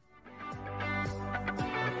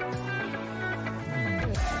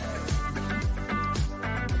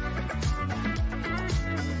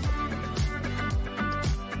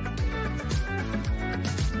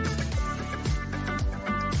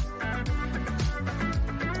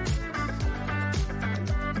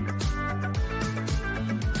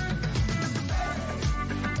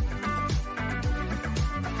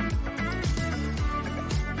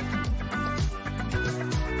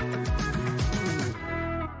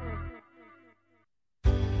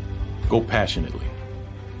 Go passionately.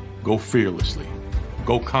 Go fearlessly.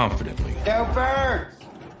 Go confidently. Go Birds!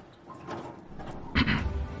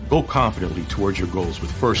 Go confidently towards your goals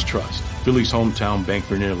with First Trust, Philly's hometown bank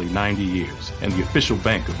for nearly 90 years, and the official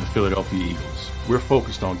bank of the Philadelphia Eagles. We're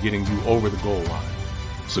focused on getting you over the goal line.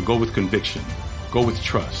 So go with conviction. Go with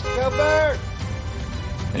trust. Go Birds!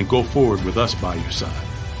 And go forward with us by your side.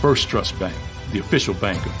 First Trust Bank, the official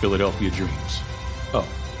bank of Philadelphia dreams. Oh,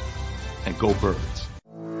 and go Birds.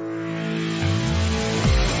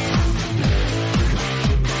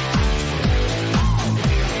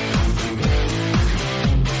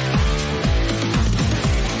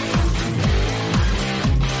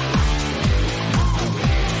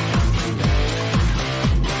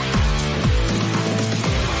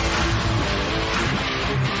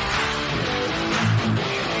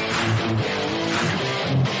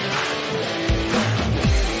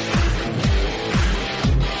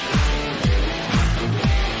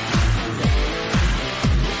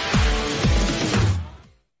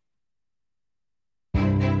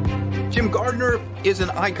 Is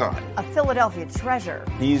an icon. A Philadelphia treasure.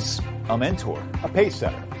 He's a mentor, A pace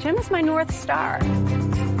setter. Jim is my North Star.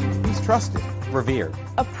 he's trusted, revered.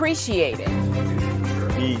 Appreciated.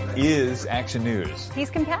 He is Action News. He's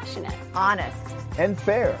compassionate. Honest. And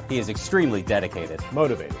fair. He is extremely dedicated,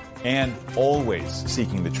 Motivated. and always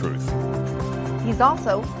seeking the truth. He's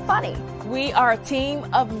also funny. We are a team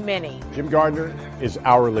of many. Jim Gardner is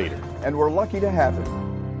our leader. And we're lucky to have him.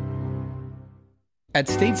 At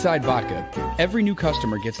Stateside Vodka, every new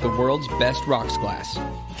customer gets the world's best rocks glass,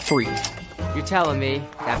 free. You're telling me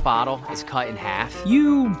that bottle is cut in half?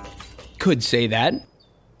 You could say that.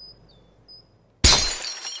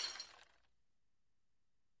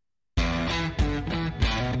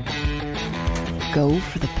 Go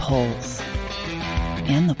for the poles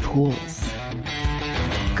and the pools.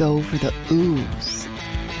 Go for the oohs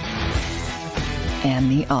and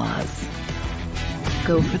the ahs.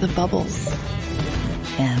 Go for the bubbles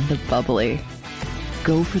and the bubbly.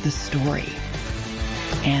 Go for the story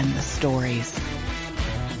and the stories.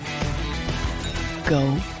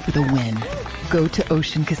 Go for the win. Go to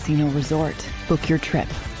Ocean Casino Resort. Book your trip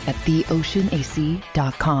at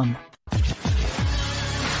theoceanac.com.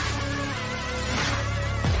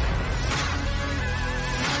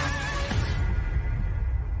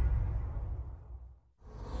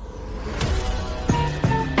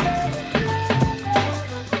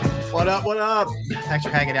 What up? What up? Thanks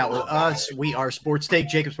for hanging out with us. We are Sports Take,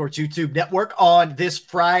 Jacob Sports YouTube Network, on this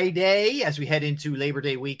Friday as we head into Labor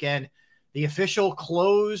Day weekend. The official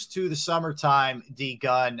close to the summertime, D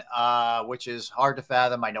Gunn, which is hard to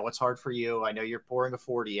fathom. I know it's hard for you. I know you're pouring a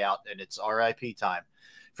 40 out, and it's RIP time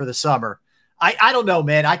for the summer. I don't know,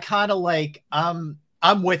 man. I kind of like I'm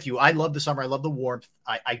with you. I love the summer. I love the warmth.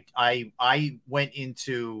 I went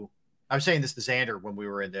into. I was saying this to Xander when we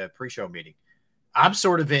were in the pre-show meeting. I'm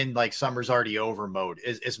sort of in like summer's already over mode.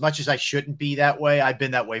 As much as I shouldn't be that way, I've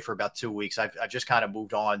been that way for about 2 weeks. I've just kind of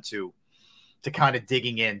moved on to kind of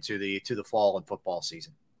digging into the fall and football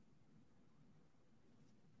season.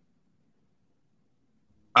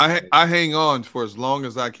 I hang on for as long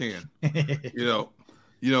as I can. You know,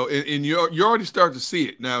 You know, and you already start to see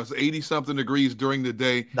it now. It's 80-something degrees during the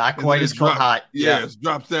day. Not quite as hot. Yeah, it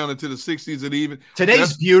drops down into the 60s at even.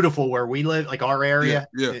 Today's beautiful where we live, like our area,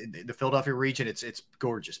 yeah. The Philadelphia region. It's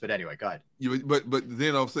gorgeous. But anyway, go ahead. But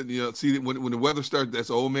then all of a sudden, you know, see when the weather starts,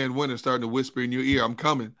 that's old man winter starting to whisper in your ear, "I'm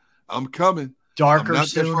coming, I'm coming." Darker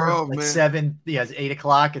sooner, off, like man. 7, it's 8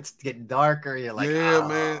 o'clock. It's getting darker. You're like,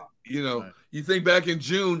 man. You know, you think back in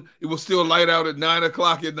June, it was still light out at 9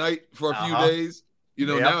 o'clock at night for a few days. You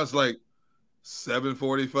know, now it's like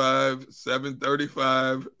 7:45,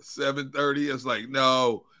 7:35, 7:30. It's like,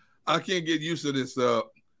 no, I can't get used to this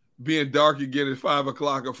being dark again at 5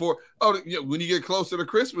 o'clock or 4. Oh, you know, when you get closer to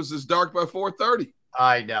Christmas, it's dark by 4:30.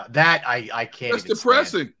 I know that I can't. That's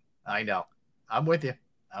depressing. Stand. I know. I'm with you.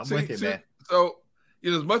 I'm with you, man. So,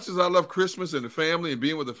 you know, as much as I love Christmas and the family and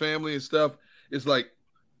being with the family and stuff, it's like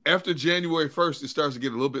after January 1st, it starts to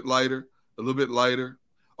get a little bit lighter.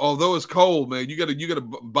 Although it's cold, man, you gotta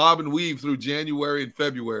bob and weave through January and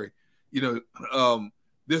February. You know,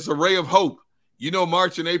 this array of hope. You know,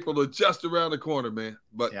 March and April are just around the corner, man.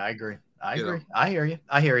 But yeah, I agree. I hear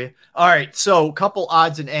you. All right, so a couple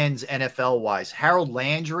odds and ends NFL wise. Harold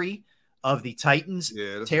Landry of the Titans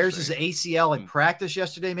tears his ACL in practice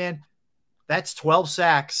yesterday, man. That's 12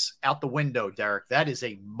 sacks out the window, Derrick. That is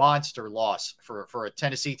a monster loss for a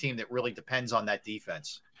Tennessee team that really depends on that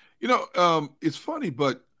defense. You know, it's funny,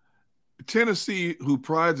 but Tennessee, who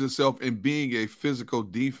prides itself in being a physical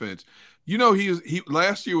defense, you know, he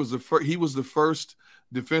last year was he was the first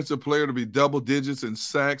defensive player to be double digits in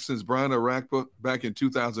sacks since Brian Arakpa back in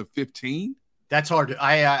 2015. That's hard to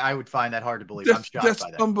I would find that hard to believe. I'm shocked by that.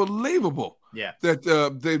 That's unbelievable. Yeah, that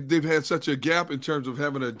they've had such a gap in terms of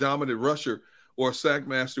having a dominant rusher or a sack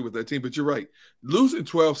master with that team. But you're right, losing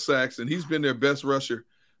 12 sacks and he's been their best rusher.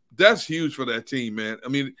 That's huge for that team, man. I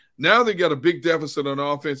mean, now they got a big deficit on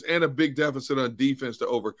offense and a big deficit on defense to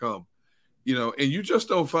overcome. You know, and you just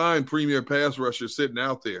don't find premier pass rushers sitting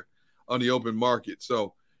out there on the open market.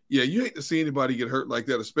 So, yeah, you hate to see anybody get hurt like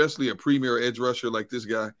that, especially a premier edge rusher like this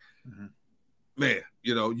guy. Mm-hmm. Man,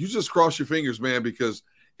 you know, you just cross your fingers, man, because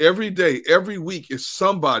every day, every week is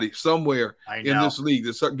somebody somewhere in this league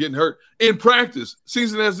that's getting hurt in practice.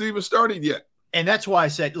 Season hasn't even started yet. And that's why I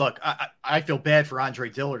said, look, I feel bad for Andre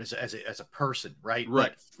Dillard as a person, right?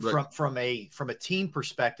 Right. But from a team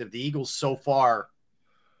perspective, the Eagles so far,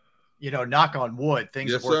 you know, knock on wood,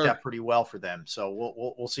 things have worked out pretty well for them. So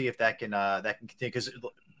we'll see if that can continue. Because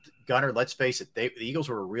Gunner, let's face it, the Eagles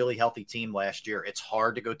were a really healthy team last year. It's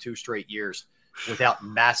hard to go 2 straight years without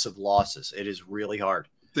massive losses. It is really hard.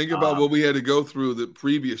 Think about what we had to go through the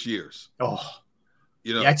previous years.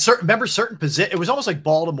 You know, remember certain position. It was almost like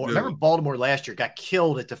Baltimore. Yeah. Remember Baltimore last year got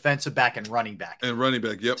killed at defensive back and running back.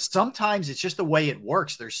 Yep. Sometimes it's just the way it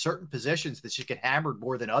works. There's certain positions that just get hammered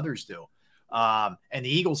more than others do. And the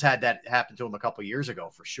Eagles had that happen to them a couple of years ago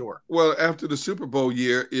for sure. Well, after the Super Bowl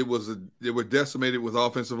year, they were decimated with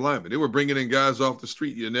offensive linemen. They were bringing in guys off the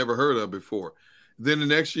street you never heard of before. Then the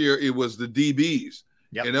next year, it was the DBs.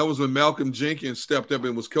 Yep. And that was when Malcolm Jenkins stepped up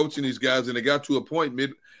and was coaching these guys. And it got to a point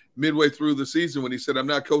midway through the season when he said, "I'm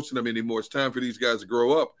not coaching them anymore. It's time for these guys to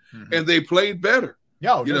grow up." Mm-hmm. And they played better.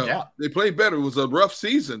 No doubt. They played better. It was a rough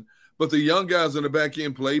season, but the young guys in the back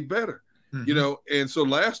end played better. Mm-hmm. You know, and so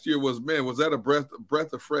last year was that a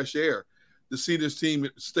breath of fresh air to see this team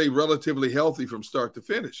stay relatively healthy from start to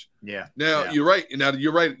finish. Yeah. Now you're right. And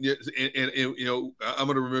you know, I'm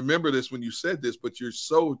going to remember this when you said this, but you're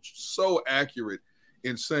so accurate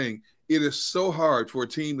in saying it is so hard for a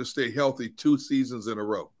team to stay healthy 2 seasons in a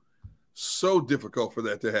row. So difficult for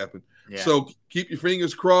that to happen. Yeah. So keep your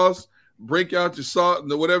fingers crossed, break out your salt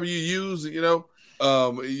and whatever you use, you know,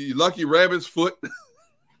 lucky rabbit's foot.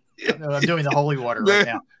 I'm doing the holy water right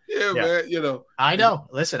now. Yeah, man, you know. I know.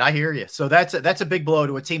 Listen, I hear you. So that's a big blow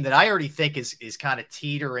to a team that I already think is kind of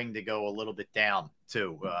teetering to go a little bit down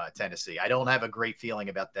to Tennessee. I don't have a great feeling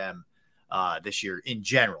about them this year in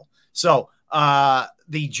general. So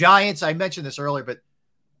the Giants, I mentioned this earlier, but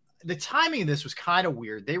the timing of this was kind of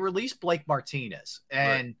weird. They released Blake Martinez,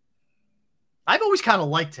 and I've always kind of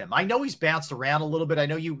liked him. I know he's bounced around a little bit. I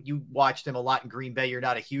know you watched him a lot in Green Bay. You're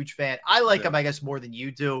not a huge fan. I like him, I guess, more than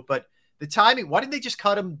you do. But the timing, why didn't they just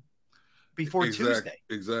cut him before Tuesday?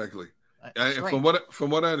 Exactly. From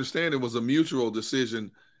what I understand, it was a mutual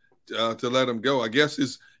decision to let him go. I guess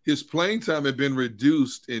his playing time had been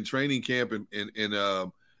reduced in training camp and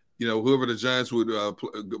you know, whoever the Giants would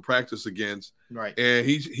practice against. Right. And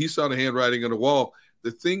he saw the handwriting on the wall.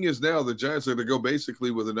 The thing is now the Giants are going to go basically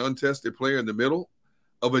with an untested player in the middle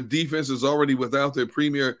of a defense that's already without their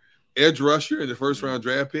premier edge rusher in the first-round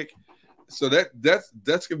draft pick. So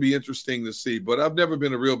that's gonna be interesting to see. But I've never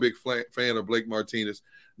been a real big fan of Blake Martinez.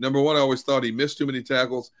 Number one, I always thought he missed too many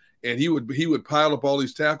tackles, and he would pile up all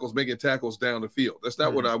these tackles, making tackles down the field. That's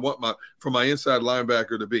not what I want for my inside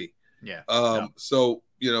linebacker to be. Yeah. So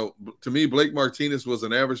to me, Blake Martinez was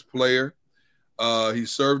an average player. He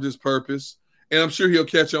served his purpose, and I'm sure he'll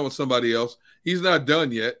catch on with somebody else. He's not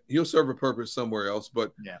done yet. He'll serve a purpose somewhere else.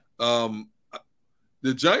 But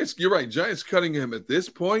the Giants, you're right. Giants cutting him at this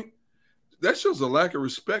point, that shows a lack of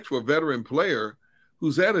respect for a veteran player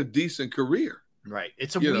who's had a decent career. Right.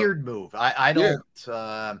 It's a weird move. I don't.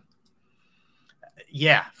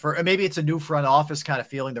 For maybe it's a new front office kind of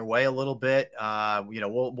feeling their way a little bit.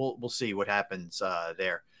 We'll see what happens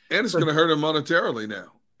there. And it's going to hurt him monetarily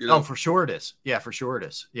now. Oh, for sure it is. Yeah, for sure it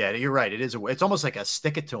is. Yeah, you're right. It is. It's almost like a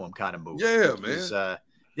stick it to him kind of move. Yeah, man.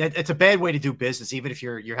 It's a bad way to do business, even if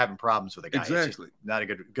you're having problems with a guy. Exactly. It's not a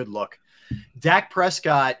good look. Dak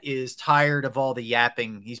Prescott is tired of all the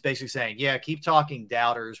yapping. He's basically saying, "Yeah, keep talking,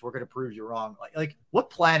 doubters. We're going to prove you wrong." Like, what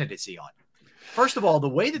planet is he on? First of all, the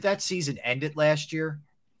way that season ended last year,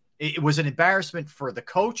 it was an embarrassment for the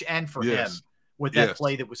coach and for him with that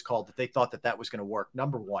play that was called. That they thought that was going to work.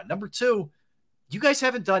 Number one. Number two, you guys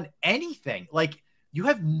haven't done anything. Like, you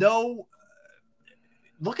have no.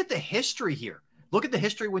 Look at the history here. Look at the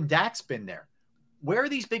history when Dak's been there. Where are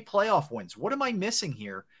these big playoff wins? What am I missing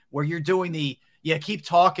here where you're doing keep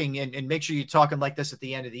talking and make sure you're talking like this at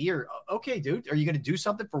the end of the year? Okay, dude, are you going to do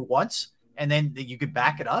something for once and then you could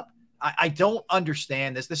back it up? I don't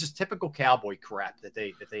understand this. This is typical Cowboy crap that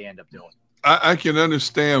they end up doing. I can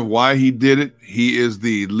understand why he did it. He is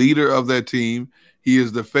the leader of that team. He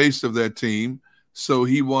is the face of that team. So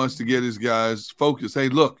he wants to get his guys focused. Hey,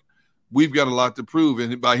 look, we've got a lot to prove.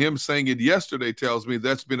 And by him saying it yesterday tells me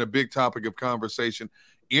that's been a big topic of conversation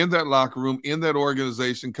in that locker room, in that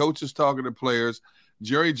organization, coaches talking to players,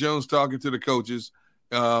 Jerry Jones talking to the coaches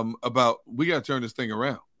about we got to turn this thing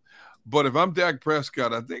around. But if I'm Dak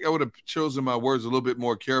Prescott, I think I would have chosen my words a little bit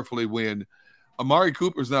more carefully when Amari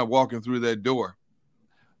Cooper's not walking through that door.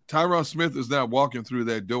 Tyron Smith is not walking through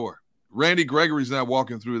that door. Randy Gregory's not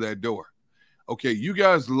walking through that door. Okay, you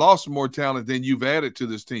guys lost more talent than you've added to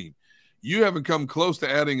this team. You haven't come close to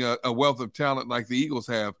adding a wealth of talent like the Eagles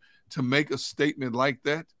have to make a statement like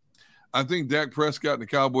that. I think Dak Prescott and the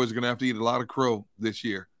Cowboys are going to have to eat a lot of crow this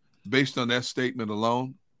year based on that statement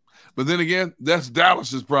alone. But then again, that's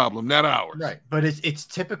Dallas's problem, not ours. Right. But it's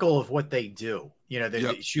typical of what they do.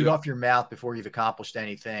 They shoot off your mouth before you've accomplished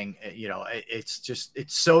anything. It's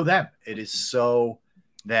so them. It is so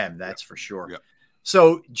them. That's for sure. Yep.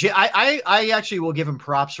 So I actually will give him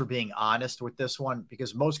props for being honest with this one,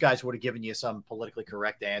 because most guys would have given you some politically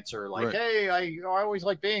correct answer like, hey, I always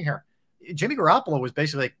like being here. Jimmy Garoppolo was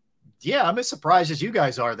basically like, yeah, I'm as surprised as you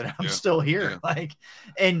guys are that I'm still here. Yeah.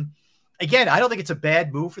 And again, I don't think it's a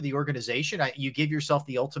bad move for the organization. You give yourself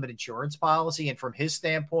the ultimate insurance policy. And from his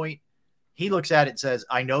standpoint, he looks at it and says,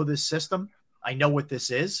 I know this system. I know what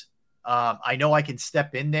this is. I know I can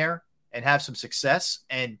step in there and have some success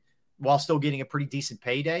and while still getting a pretty decent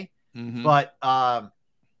payday. Mm-hmm. But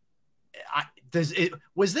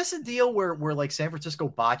was this a deal where like San Francisco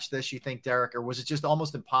botched this, you think, Derrick, or was it just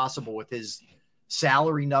almost impossible with his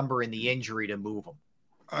salary number and the injury to move him?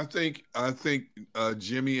 I think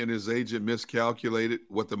Jimmy and his agent miscalculated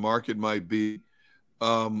what the market might be.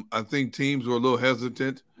 I think teams were a little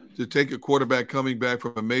hesitant to take a quarterback coming back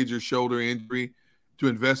from a major shoulder injury to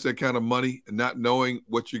invest that kind of money, not knowing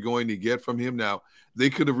what you're going to get from him. Now, they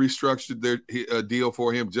could have restructured their deal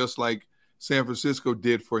for him just like San Francisco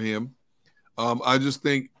did for him. I just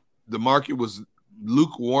think the market was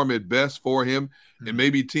lukewarm at best for him, and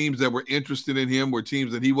maybe teams that were interested in him were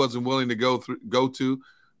teams that he wasn't willing to go to.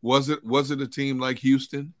 Was it a team like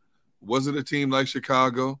Houston? Was it a team like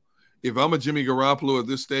Chicago? If I'm a Jimmy Garoppolo at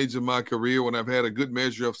this stage of my career, when I've had a good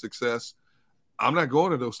measure of success, I'm not going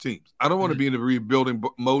to those teams. I don't want to be in a rebuilding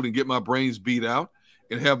mode and get my brains beat out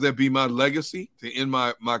and have that be my legacy to end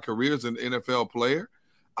my career as an NFL player.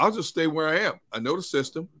 I'll just stay where I am. I know the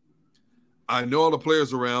system. I know all the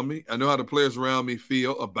players around me. I know how the players around me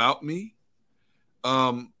feel about me.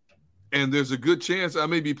 And there's a good chance I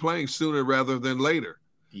may be playing sooner rather than later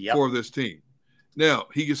for this team. Now,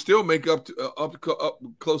 he can still make up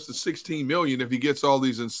close to $16 million if he gets all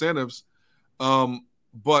these incentives.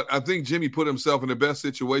 But I think Jimmy put himself in the best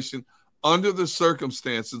situation under the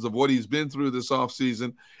circumstances of what he's been through this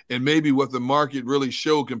offseason and maybe what the market really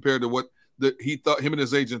showed compared to what he thought him and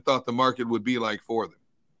his agent thought the market would be like for them.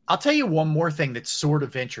 I'll tell you one more thing that's sort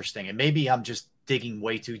of interesting, and maybe I'm just digging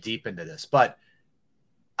way too deep into this, but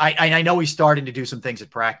I know he's starting to do some things at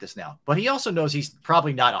practice now, but he also knows he's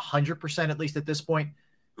probably not 100%, at least at this point.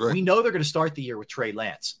 Right. We know they're going to start the year with Trey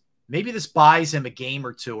Lance. Maybe this buys him a game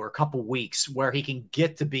or two or a couple weeks where he can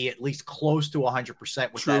get to be at least close to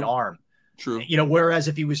 100% with that arm. True. Whereas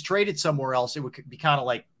if he was traded somewhere else, it would be kind of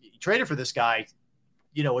like, you traded for this guy,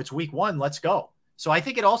 it's week 1, let's go. So I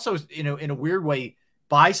think it also, in a weird way,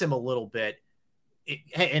 buys him a little bit.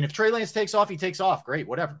 And if Trey Lance takes off, he takes off. Great,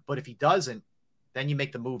 whatever. But if he doesn't, then you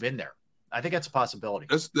make the move in there. I think that's a possibility.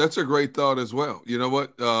 That's a great thought as well. You know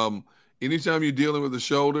what? Anytime you're dealing with a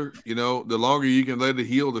shoulder, the longer you can let it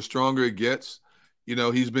heal, the stronger it gets.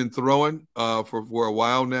 He's been throwing for a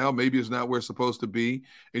while now. Maybe it's not where it's supposed to be.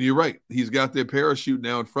 And you're right. He's got their parachute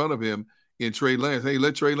now in front of him in Trey Lance. Hey,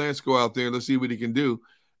 let Trey Lance go out there and let's see what he can do.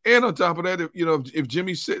 And on top of that, if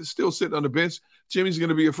Jimmy's still sitting on the bench, Jimmy's going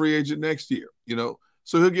to be a free agent next year.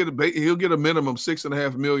 So he'll get a minimum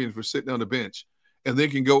 $6.5 million for sitting on the bench, and then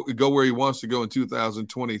can go where he wants to go in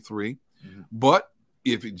 2023. Mm-hmm. But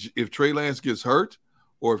if Trey Lance gets hurt,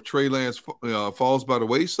 or if Trey Lance falls by the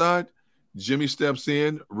wayside, Jimmy steps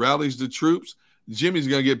in, rallies the troops. Jimmy's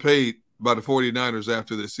going to get paid by the 49ers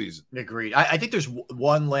after this season. Agreed. I think there's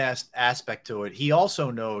one last aspect to it. He also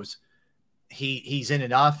knows he's in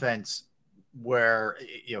an offense where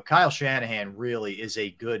Kyle Shanahan really is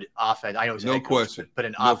a good offense. I know he's no question, but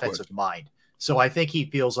an offensive mind. So I think he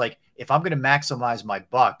feels like, if I'm going to maximize my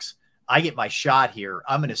bucks, I get my shot here.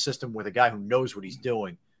 I'm in a system with a guy who knows what he's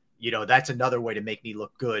doing. That's another way to make me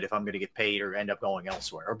look good if I'm going to get paid or end up going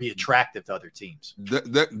elsewhere or be attractive to other teams.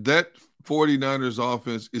 That 49ers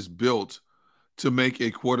offense is built to make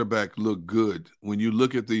a quarterback look good. When you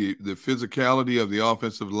look at the physicality of the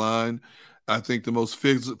offensive line, I think the most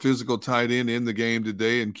physical tight end in the game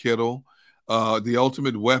today in Kittle, the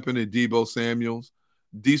ultimate weapon in Deebo Samuels,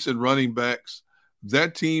 decent running backs.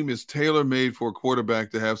 That team is tailor-made for a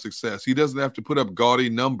quarterback to have success. He doesn't have to put up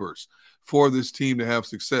gaudy numbers for this team to have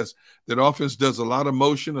success. That offense does a lot of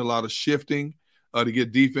motion, a lot of shifting to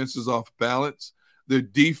get defenses off balance. Their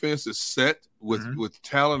defense is set with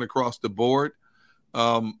talent across the board.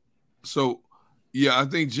 I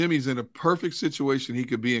think Jimmy's in a perfect situation he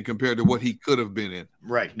could be in compared to what he could have been in.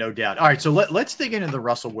 Right, no doubt. All right, so let's dig into the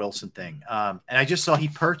Russell Wilson thing. And I just saw he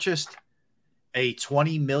purchased a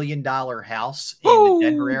 $20 million house in the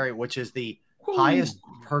Denver area, which is the highest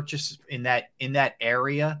purchase in that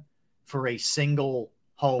area for a single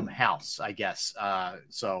home house, I guess. They're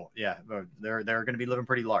going to be living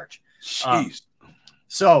pretty large. Jeez.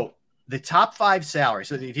 So the top 5 salaries.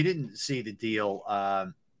 So if you didn't see the deal,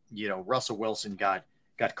 Russell Wilson got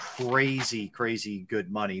crazy good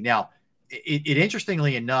money. Now, it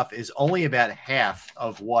interestingly enough is only about half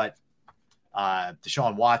of what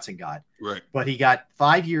Deshaun Watson got. Right. But he got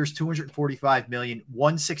 5 years, $245 million,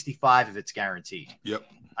 $165 of it's guaranteed. Yep.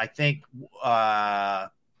 I think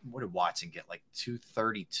what did Watson get? Like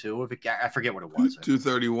 $232 of it? I forget what it was.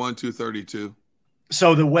 $231, $232.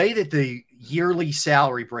 So the way that the yearly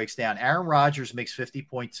salary breaks down, Aaron Rodgers makes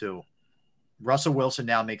 50.2. Russell Wilson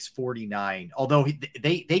now makes 49. Although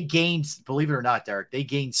they gained, believe it or not, Derek, they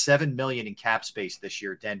gained $7 million in cap space this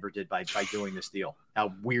year. Denver did by doing this deal.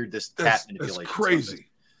 How weird this cap manipulation. That's crazy.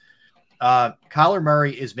 Kyler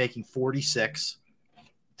Murray is making 46.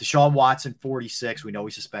 Deshaun Watson 46. We know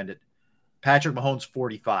he's suspended. Patrick Mahomes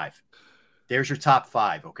 45. There's your top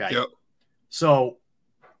 5. Okay. Yep. So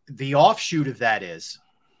the offshoot of that is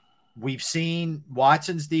we've seen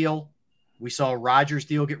Watson's deal. We saw Rodgers'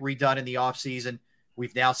 deal get redone in the offseason.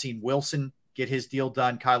 We've now seen Wilson get his deal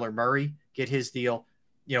done. Kyler Murray get his deal.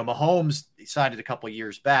 Mahomes signed it a couple of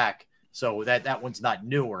years back, so that one's not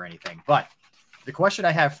new or anything. But the question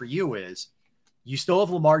I have for you is, you still have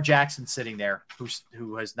Lamar Jackson sitting there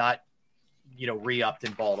who has not, re-upped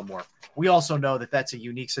in Baltimore. We also know that that's a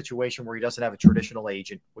unique situation where he doesn't have a traditional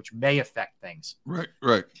agent, which may affect things.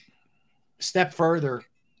 Right. Step further.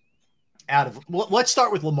 Let's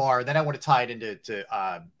start with Lamar, then I want to tie it into to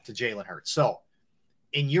Jalen Hurts. So,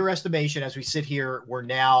 in your estimation, as we sit here, we're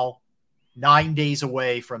now 9 days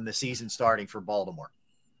away from the season starting for Baltimore.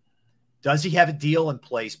 Does he have a deal in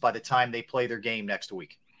place by the time they play their game next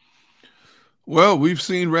week? Well, we've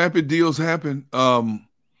seen rapid deals happen.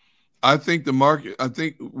 I think the market. I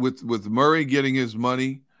think with Murray getting his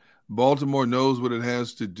money, Baltimore knows what it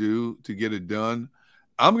has to do to get it done.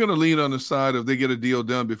 I'm going to lean on the side of they get a deal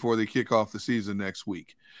done before they kick off the season next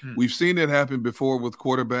week. We've seen it happen before with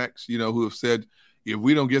quarterbacks, who have said, if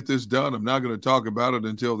we don't get this done, I'm not going to talk about it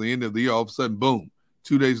until the end of the year. All of a sudden, boom,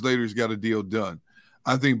 2 days later, he's got a deal done.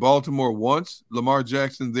 I think Baltimore wants Lamar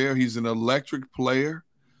Jackson there. He's an electric player.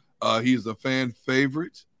 He's a fan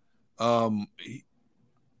favorite.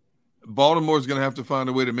 Baltimore's going to have to find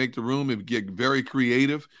a way to make the room and get very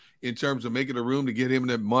creative in terms of making a room to get him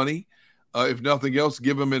that money. If nothing else,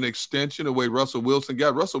 give him an extension the way Russell Wilson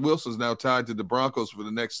got. Russell Wilson's now tied to the Broncos for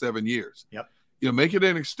the next 7 years. Yep. Make it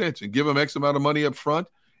an extension. Give him X amount of money up front,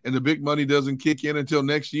 and the big money doesn't kick in until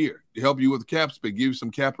next year to help you with cap space, give you some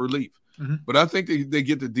cap relief. Mm-hmm. But I think they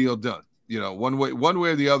get the deal done. One way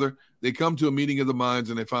or the other, they come to a meeting of the minds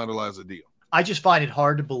and they finalize a deal. I just find it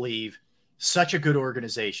hard to believe such a good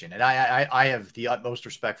organization. And I have the utmost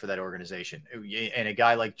respect for that organization. And a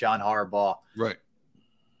guy like John Harbaugh, right?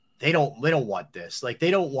 They don't want this. Like,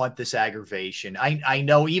 they don't want this aggravation. I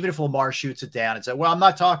know even if Lamar shoots it down and says, well, I'm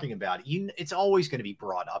not talking about it, it's always going to be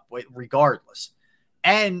brought up regardless.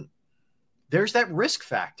 And there's that risk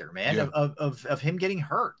factor, man, of him getting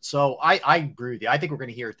hurt. So I agree with you. I think we're going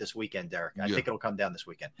to hear it this weekend, Derrick. I think it'll come down this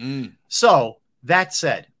weekend. So that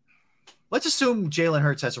said, let's assume Jalen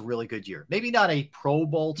Hurts has a really good year. Maybe not a Pro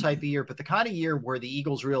Bowl type of year, but the kind of year where the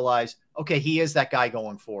Eagles realize, okay, he is that guy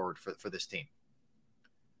going forward for this team.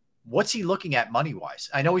 What's he looking at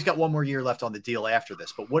money-wise? I know he's got one more year left on the deal after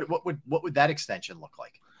this, but what would that extension look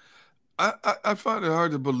like? I find it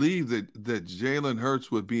hard to believe that Jalen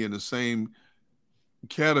Hurts would be in the same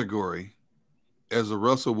category as a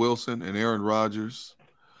Russell Wilson and Aaron Rodgers.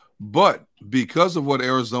 But because of what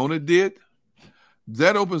Arizona did,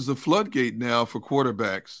 that opens the floodgate now for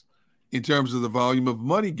quarterbacks in terms of the volume of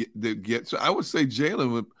money they get. So I would say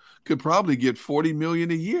Jalen could probably get $40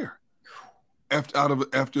 million a year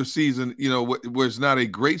after a season, where it's not a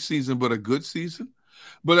great season but a good season.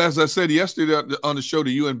 But as I said yesterday on the show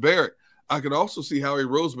to you and Barrett, I could also see Howie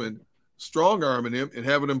Roseman strong-arming him and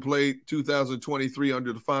having him play 2023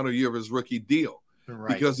 under the final year of his rookie deal,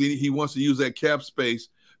 right? Because he wants to use that cap space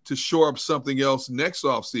to shore up something else next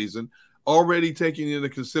offseason, already taking into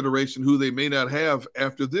consideration who they may not have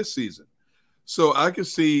after this season. So I could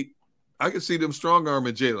see them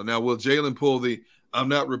strong-arming Jalen. Now, will Jalen pull the I'm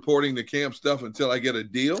not reporting the camp stuff until I get a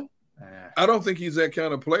deal? I don't think he's that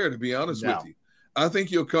kind of player, to be honest with you. I think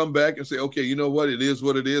he'll come back and say, okay, you know what? It is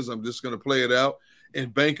what it is. I'm just going to play it out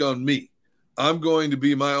and bank on me. I'm going to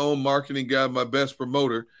be my own marketing guy, my best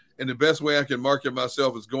promoter. And the best way I can market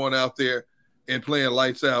myself is going out there and playing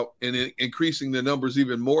lights out and increasing the numbers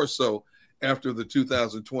even more so after the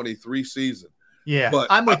 2023 season. Yeah, but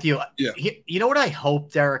I'm with you. You know what I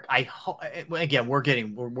hope, Derrick? I hope, again, we're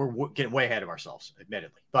getting way ahead of ourselves,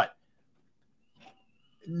 admittedly, but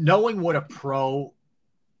knowing what a pro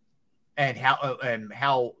and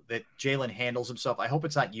how that Jalen handles himself, I hope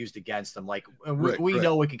it's not used against him. Like we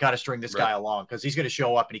know we can kind of string this guy along because he's going to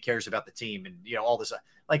show up and he cares about the team and all this.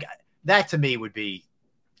 Like that to me would be.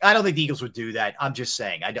 I don't think the Eagles would do that. I'm just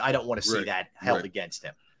saying I don't want to see that held against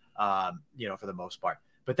him. For the most part.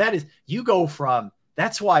 But that is, you go from,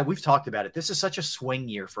 that's why we've talked about it. This is such a swing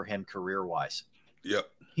year for him career-wise. Yep.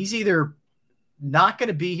 He's either not going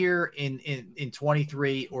to be here in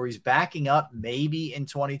 23 or he's backing up maybe in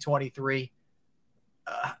 2023.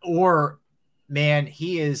 Or, man,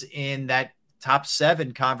 he is in that top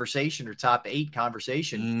 7 conversation or top 8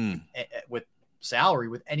 conversation with salary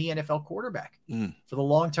with any NFL quarterback for the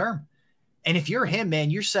long term. And if you're him, man,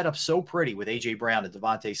 you're set up so pretty with A.J. Brown and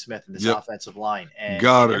Devontae Smith and this offensive line and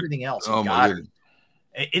everything else. Oh, my goodness.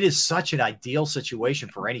 It is such an ideal situation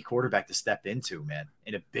for any quarterback to step into, man,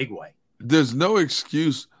 in a big way. There's no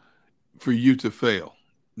excuse for you to fail.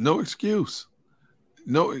 No excuse.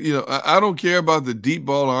 No, I don't care about the deep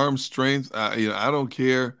ball arm strength. I don't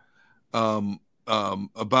care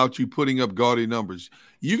about you putting up gaudy numbers.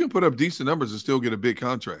 You can put up decent numbers and still get a big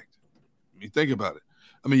contract. I mean, think about it.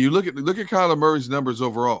 I mean, you look at Kyler Murray's numbers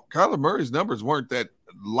overall. Kyler Murray's numbers weren't that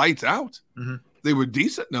lights out. Mm-hmm. They were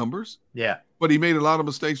decent numbers. Yeah. But he made a lot of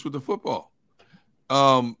mistakes with the football.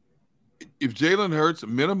 If Jalen Hurts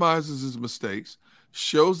minimizes his mistakes,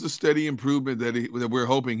 shows the steady improvement that we're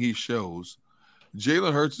hoping he shows,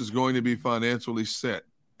 Jalen Hurts is going to be financially set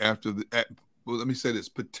let me say this,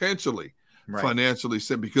 potentially financially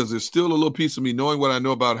set, because there's still a little piece of me knowing what I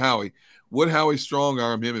know about Howie. Would Howie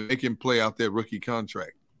strong-arm him and make him play out that rookie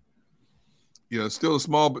contract? It's still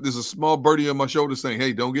there's a small birdie on my shoulder saying,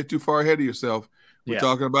 hey, don't get too far ahead of yourself. We're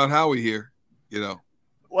talking about Howie here,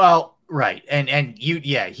 Well, right. And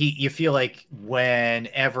you feel like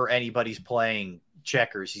whenever anybody's playing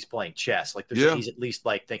checkers, he's playing chess. Like he's at least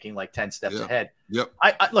like thinking like 10 steps ahead. Yep.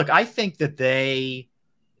 I think that they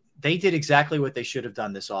did exactly what they should have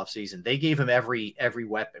done this offseason. They gave him every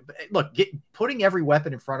weapon. Look, putting every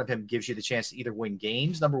weapon in front of him gives you the chance to either win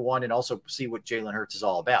games, number one, and also see what Jalen Hurts is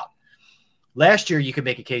all about. Last year, you could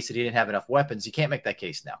make a case that he didn't have enough weapons. You can't make that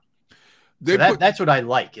case now. That's what I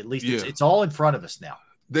like. At least it's all in front of us now.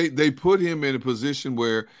 They put him in a position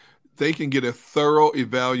where they can get a thorough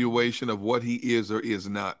evaluation of what he is or is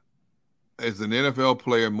not. as an NFL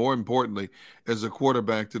player, more importantly, as a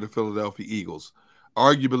quarterback to the Philadelphia Eagles.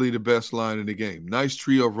 Arguably the best line in the game. Nice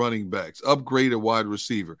trio of running backs, upgraded wide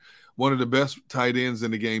receiver, one of the best tight ends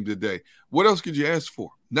in the game today. What else could you ask for?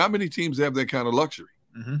 Not many teams have that kind of luxury.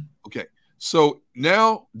 Mm-hmm. Okay, so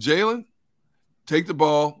now, Jalen, take the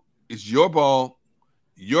ball. It's your ball,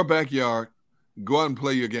 your backyard. Go out and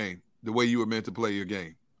play your game the way you were meant to play your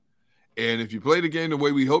game. And if you play the game the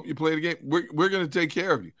way we hope you play the game, we're going to take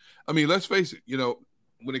care of you. I mean, let's face it.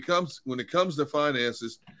 When it comes to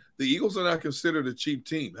finances, the Eagles are not considered a cheap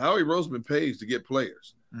team. Howie Roseman pays to get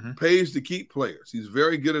players, pays to keep players. He's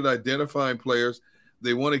very good at identifying players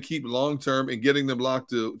they want to keep long-term and getting them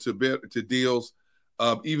locked to deals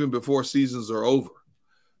even before seasons are over.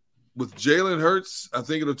 With Jalen Hurts, I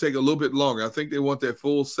think it'll take a little bit longer. I think they want that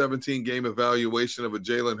full 17-game evaluation of a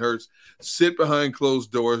Jalen Hurts, sit behind closed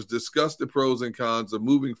doors, discuss the pros and cons of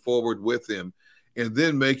moving forward with him, and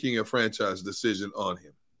then making a franchise decision on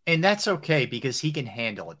him. And that's okay because he can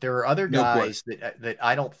handle it. There are other guys that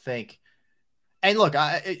I don't think. And look,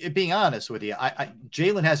 being honest with you,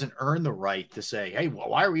 Jalen hasn't earned the right to say, hey, well,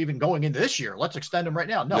 why are we even going into this year? Let's extend him right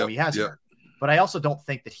now. No, he hasn't. But I also don't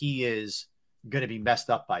think that he is going to be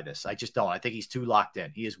messed up by this. I just don't. I think he's too locked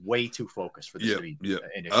in. He is way too focused for this to be.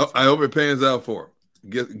 I hope it pans out for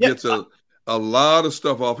him. Gets a lot of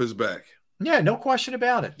stuff off his back. Yeah, no question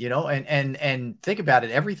about it. And think about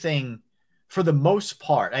it. Everything, for the most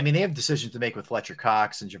part, I mean, they have decisions to make with Fletcher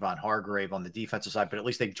Cox and Javon Hargrave on the defensive side, but at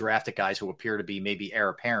least they've drafted guys who appear to be maybe heir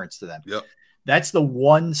apparents to them. Yep. That's the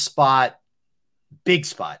one spot, big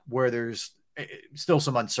spot, where there's still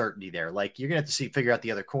some uncertainty there. Like, you're going to have to figure out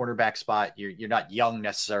the other cornerback spot. You're not young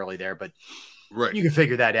necessarily there, but you can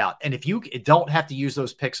figure that out. And if you don't have to use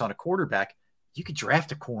those picks on a quarterback, you could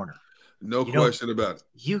draft a corner. No question about it.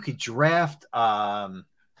 You could draft, I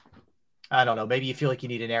don't know. Maybe you feel like you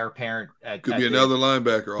need an heir apparent. Could be another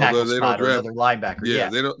linebacker, although they don't draft another linebacker. Yeah,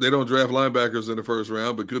 they don't draft linebackers in the first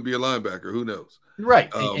round, but could be a linebacker. Who knows?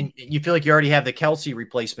 Right, and you feel like you already have the Kelsey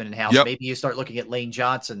replacement in house. Yep. Maybe you start looking at Lane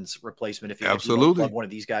Johnson's replacement if you don't love one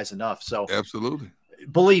of these guys enough. So absolutely,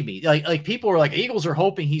 believe me, like people are like, Eagles are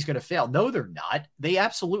hoping he's going to fail. No, they're not. They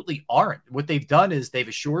absolutely aren't. What they've done is they've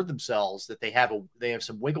assured themselves that they have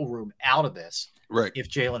some wiggle room out of this. Right. If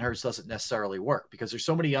Jalen Hurts doesn't necessarily work, because there's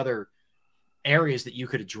so many other areas that you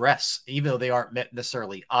could address, even though they aren't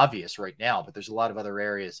necessarily obvious right now, but there's a lot of other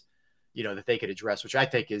areas, that they could address, which I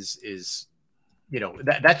think is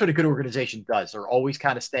that's what a good organization does. They're always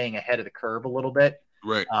kind of staying ahead of the curve a little bit.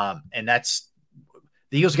 Right. And that's,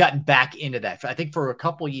 the Eagles gotten back into that. I think for a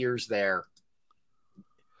couple of years there,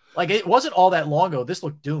 like, it wasn't all that long ago. This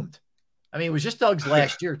looked doomed. I mean, it was just Doug's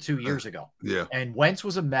last year, 2 years ago. Yeah. And Wentz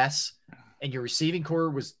was a mess, and your receiving core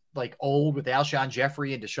was like old with Alshon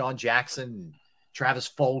Jeffrey and Deshaun Jackson and Travis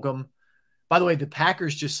Fulgham. By the way, the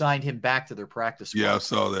Packers just signed him back to their practice squad. Yeah, I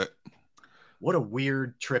saw that. What a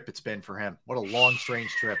weird trip it's been for him. What a long,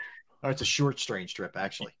 strange trip. Or it's a short, strange trip,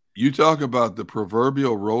 actually. You talk about the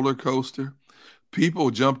proverbial roller coaster.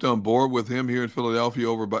 People jumped on board with him here in Philadelphia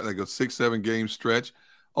over about like a 6-7 game stretch.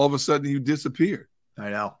 All of a sudden, he disappeared. I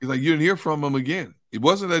know. He's like, you didn't hear from him again. It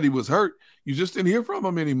wasn't that he was hurt. You just didn't hear from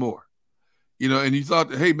him anymore. And you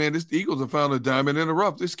thought, hey, man, the Eagles have found a diamond in the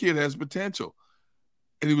rough. This kid has potential.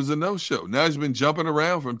 And he was a no-show. Now he's been jumping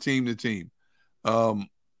around from team to team. Can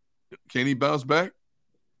he bounce back?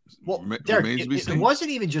 Well, Derrick, it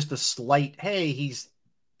wasn't even just a slight, hey, he's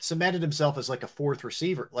cemented himself as like a fourth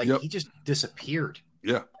receiver. Like, he just disappeared.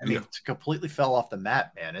 Yeah. I mean, it completely fell off the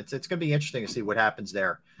map, man. It's going to be interesting to see what happens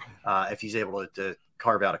there if he's able to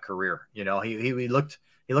carve out a career. He looked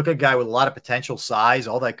like a guy with a lot of potential, size,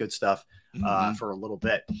 all that good stuff. For a little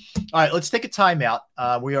bit. All right, let's take a timeout.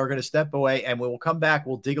 We are going to step away, and we will come back.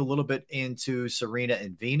 We'll dig a little bit into Serena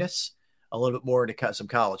and Venus, a little bit more into some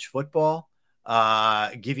college football,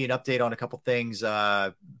 give you an update on a couple things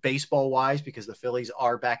baseball-wise, because the Phillies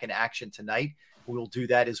are back in action tonight. We'll do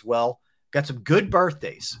that as well. Got some good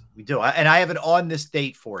birthdays. We do. And I have an on this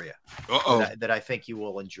date for you that I think you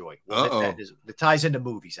will enjoy. That ties into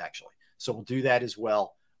movies, actually. So we'll do that as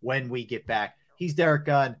well when we get back. He's Derrick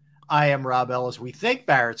Gunn. I am Rob Ellis. We think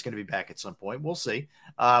Barrett's going to be back at some point. We'll see.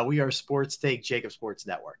 We are Sports Take, Jacob Sports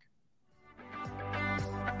Network.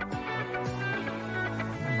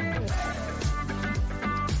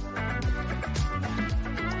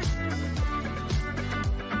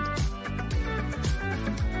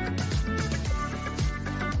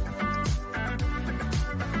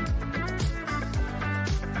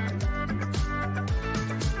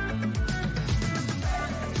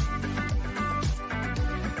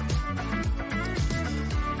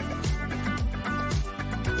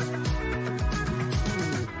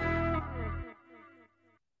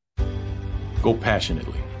 Go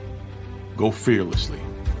passionately. Go fearlessly.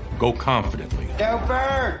 Go confidently. Go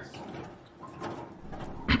Birds!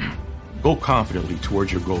 Go confidently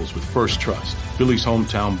towards your goals with First Trust, Philly's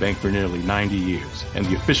hometown bank for nearly 90 years, and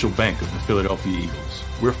the official bank of the Philadelphia Eagles.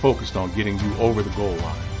 We're focused on getting you over the goal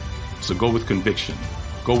line. So go with conviction.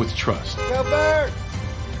 Go with trust. Go Birds!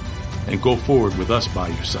 And go forward with us by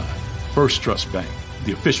your side. First Trust Bank,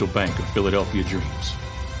 the official bank of Philadelphia dreams.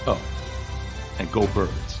 Oh, and go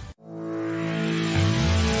Birds.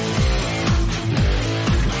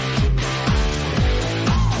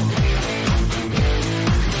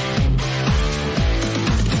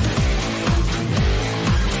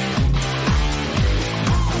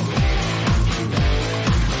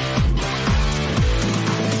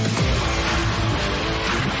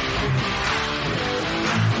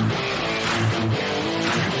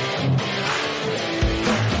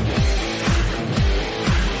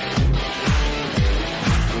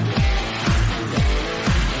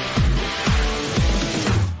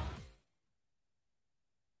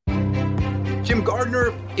 Jim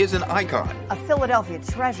Gardner is an icon. A Philadelphia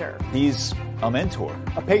treasure. He's a mentor,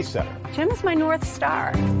 A pace setter. Jim is my North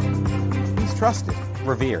Star. he's trusted,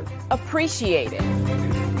 revered. Appreciated.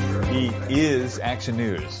 He is Action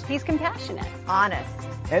News. He's compassionate, honest,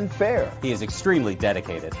 And fair. He is extremely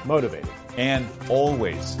dedicated Motivated. and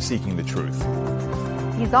always seeking the truth.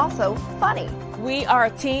 He's also funny. We are a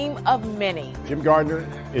team of many. Jim Gardner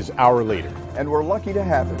is our leader. And we're lucky to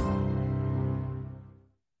have him.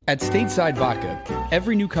 At Stateside Vodka,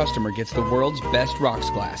 every new customer gets the world's best rocks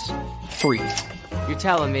glass, free. You're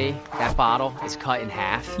telling me that bottle is cut in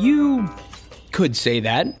half? You could say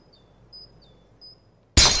that.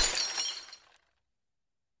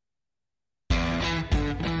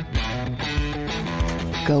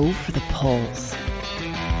 Go for the poles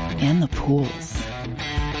and the pools.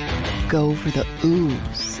 Go for the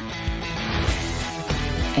oohs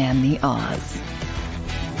and the ahs.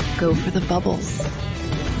 Go for the bubbles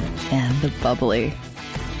and the bubbly.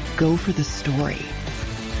 Go for the story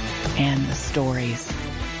and the stories.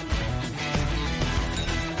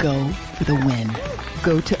 Go for the win.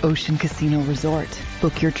 Go to Ocean Casino Resort.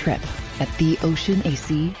 Book your trip at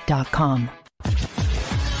theoceanac.com.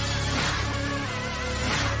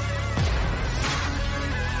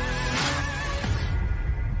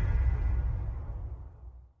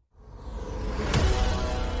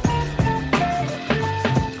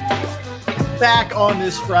 Back on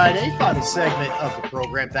this Friday, final segment of the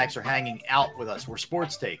program. Thanks for hanging out with us. We're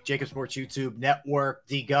Sports Take, Jacob Sports YouTube Network,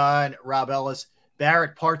 D Gunn, Rob Ellis,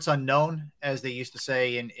 Barrett, parts unknown, as they used to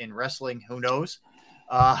say in wrestling. Who knows?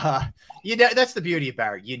 That's the beauty of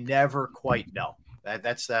Barrett. You never quite know. I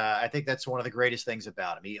think that's one of the greatest things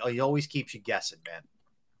about him. He always keeps you guessing, man.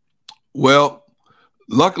 Well,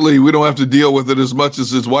 luckily we don't have to deal with it as much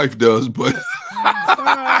as his wife does, but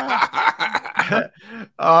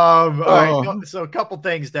all right. So a couple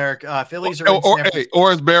things, Derrick. Phillies are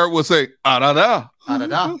or as Barrett would say, da.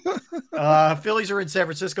 Phillies are in San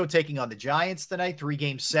Francisco taking on the Giants tonight.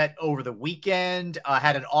 3-game set over the weekend.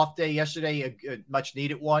 Had an off day yesterday, a much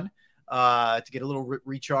needed one to get a little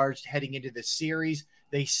recharged heading into the series.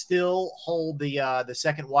 They still hold the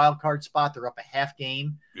second wild card spot. They're up a half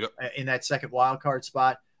game in that second wild card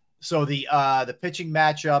spot. So the pitching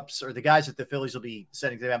matchups or the guys that the Phillies will be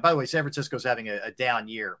sending to them. By the way, San Francisco's having a down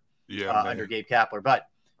year under Gabe Kapler. But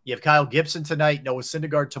you have Kyle Gibson tonight, Noah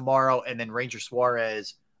Syndergaard tomorrow, and then Ranger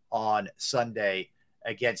Suarez on Sunday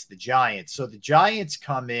against the Giants. So the Giants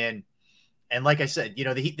come in, and like I said,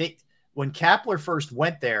 they when Kapler first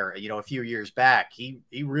went there, a few years back, he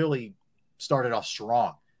really started off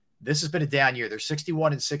strong. This has been a down year. They're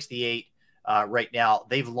 61-68. Right now,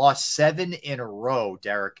 they've lost 7 in a row,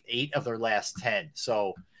 Derrick, 8 of their last 10.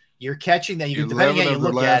 So you're catching that. Depending on how you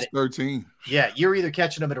look at it, 13. Yeah, you're either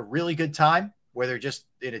catching them at a really good time where they're just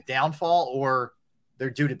in a downfall, or they're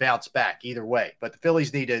due to bounce back. Either way, but the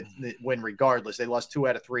Phillies need to win regardless. They lost 2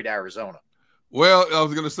 out of 3 to Arizona. Well, I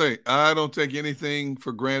was going to say, I don't take anything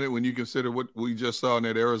for granted when you consider what we just saw in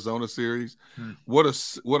that Arizona series. What a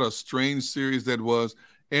strange series that was.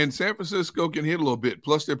 And San Francisco can hit a little bit.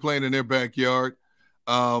 Plus, they're playing in their backyard.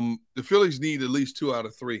 The Phillies need at least 2 out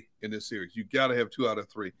of 3 in this series. You got to have 2 out of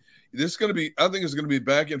 3. This is going to be, I think it's going to be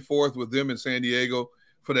back and forth with them in San Diego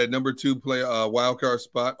for that number 2 play wild card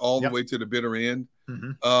spot all the way to the bitter end.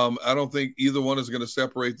 I don't think either one is going to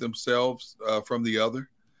separate themselves from the other.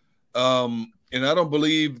 And I don't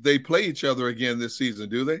believe they play each other again this season,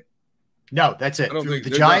 do they? No, that's it. The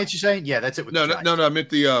Giants, you're saying? Yeah, that's it. With the Giants. No. I meant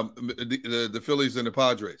the Phillies and the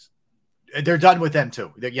Padres. They're done with them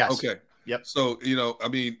too. Yes. Okay. Yep. So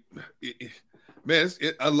Man,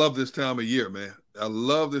 I love this time of year, man. I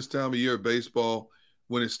love this time of year of baseball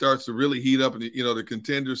when it starts to really heat up and, the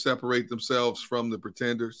contenders separate themselves from the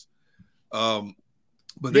pretenders.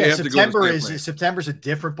 But they have September's a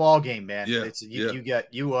different ball game, man. Yeah,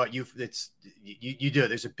 you do.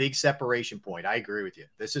 There's a big separation point. I agree with you.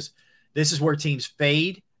 This is where teams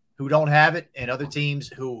fade who don't have it, and other teams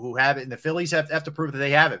who have it. And the Phillies have to prove that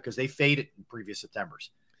they have it because they faded in previous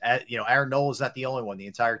Septembers. Aaron Nola is not the only one. The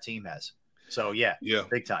entire team has. So yeah,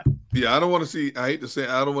 big time. Yeah, I don't want to see. I hate to say,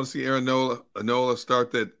 I don't want to see Aaron Nola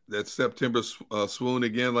start that September swoon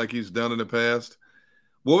again like he's done in the past.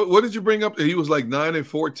 What did you bring up? He was like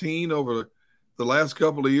 9-14 over the last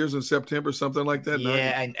couple of years in September, something like that.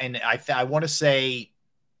 Yeah, and I want to say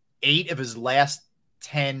 8 of his last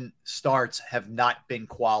 10 starts have not been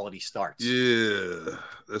quality starts. Yeah,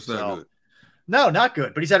 that's not good. No, not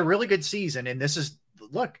good. But he's had a really good season, and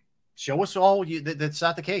show us all that's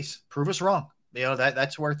not the case. Prove us wrong.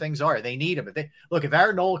 That's where things are. They need him. If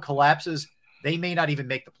Aaron Nola collapses, they may not even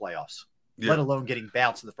make the playoffs. Let alone getting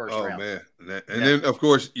bounced in the first round. Oh, man. And then, of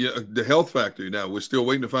course, the health factor. Now, we're still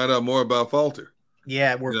waiting to find out more about Falter.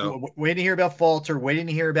 Yeah, we're waiting to hear about Falter, waiting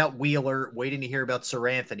to hear about Wheeler, waiting to hear about Sir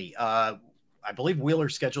Anthony. I believe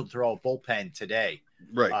Wheeler's scheduled to throw a bullpen today.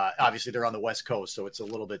 Right. Obviously, they're on the West Coast, so it's a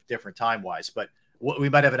little bit different time-wise. But we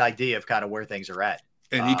might have an idea of kind of where things are at.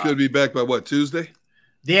 And he could be back by, Tuesday?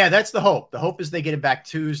 Yeah, that's the hope. The hope is they get him back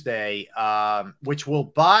Tuesday, which will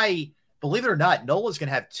buy – believe it or not, Nola's going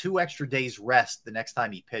to have 2 extra days rest the next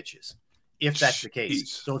time he pitches, if that's the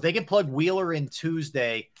case. So if they can plug Wheeler in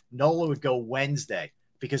Tuesday, Nola would go Wednesday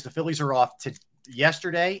because the Phillies are off to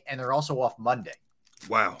yesterday and they're also off Monday.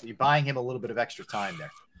 Wow. So you're buying him a little bit of extra time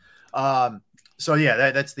there. So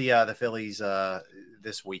yeah, that's the Phillies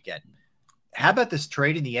this weekend. How about this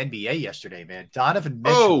trade in the NBA yesterday, man? Donovan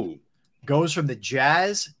Mitchell goes from the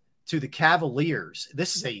Jazz to the Cavaliers.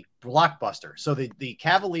 This is a blockbuster. So the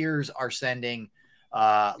Cavaliers are sending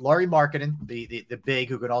Laurie Markkinen, the big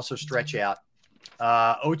who can also stretch out,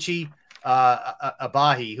 Ochi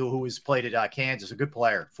Abahi, who has played at Kansas, a good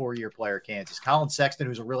player, 4-year player at Kansas. Colin Sexton,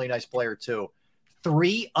 who's a really nice player too.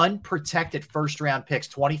 3 unprotected first-round picks,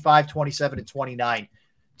 25, 27, and 29.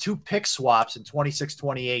 2 pick swaps in 26,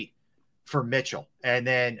 28 for Mitchell. And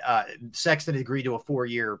then Sexton agreed to a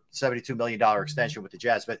 4-year, $72 million extension with the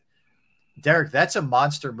Jazz. But Derrick, that's a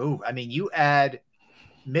monster move. I mean, you add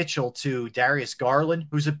Mitchell to Darius Garland,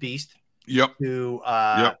 who's a beast. Yep. To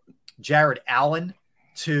Jared Allen,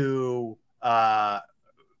 to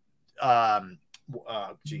I'm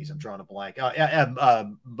drawing a blank.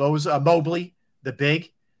 Mobley, the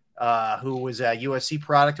big, who was a USC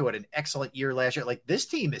product who had an excellent year last year. Like, this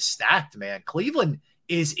team is stacked, man. Cleveland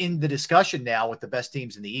is in the discussion now with the best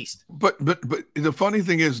teams in the East. But the funny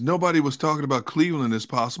thing is, nobody was talking about Cleveland as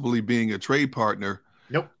possibly being a trade partner.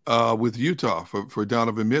 Nope. With Utah for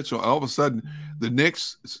Donovan Mitchell. All of a sudden, the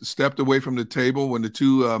Knicks stepped away from the table when the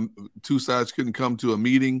two sides couldn't come to a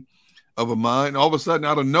meeting of a mind. All of a sudden,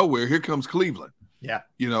 out of nowhere, here comes Cleveland. Yeah.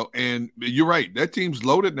 And you're right. That team's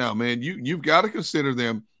loaded now, man. You've got to consider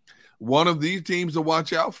them one of these teams to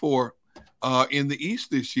watch out for in the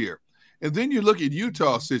East this year. And then you look at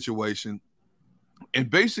Utah's situation, and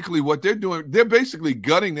basically what they're doing, they're basically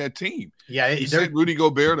gutting that team. Yeah. You sent Rudy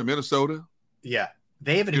Gobert to Minnesota. Yeah.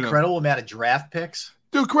 They have an incredible amount of draft picks.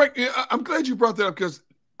 Dude, correct. I'm glad you brought that up because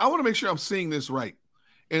I want to make sure I'm seeing this right.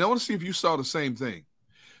 And I want to see if you saw the same thing.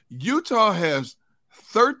 Utah has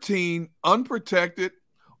 13 unprotected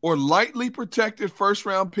or lightly protected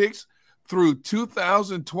first-round picks through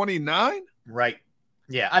 2029. Right.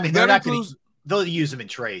 Yeah. I mean, they're not going to – they'll use them in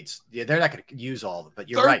trades. Yeah, they're not going to use all of them, but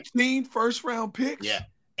you're 13 right. 13 first-round picks? Yeah.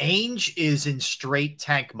 Ainge is in straight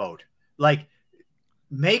tank mode. Like,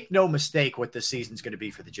 make no mistake what this season's going to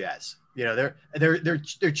be for the Jazz. They're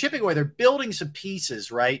chipping away. They're building some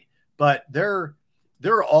pieces, right? But they're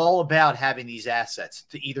all about having these assets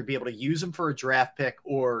to either be able to use them for a draft pick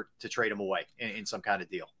or to trade them away in some kind of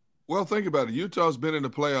deal. Well, think about it. Utah's been in the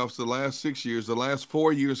playoffs the last 6 years. The last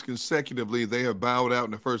 4 years consecutively, they have bowed out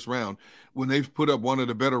in the first round when they've put up one of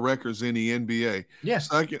the better records in the NBA. Yes.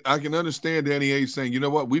 So I can understand Danny Ainge saying, you know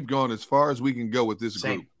what, we've gone as far as we can go with this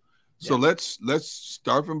group. So let's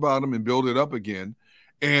start from bottom and build it up again.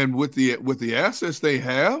 And with the assets they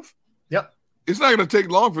have, it's not going to take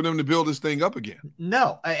long for them to build this thing up again.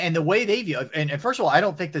 No, and the way they view it, and first of all, I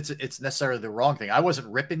don't think that it's necessarily the wrong thing. I wasn't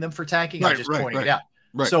ripping them for tanking. I'm just pointing it out.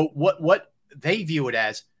 Right. So what they view it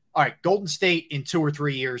as, all right, Golden State in 2 or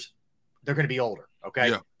 3 years, they're going to be older.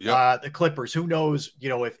 Okay. Yeah. The Clippers, who knows,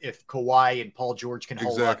 if Kawhi and Paul George can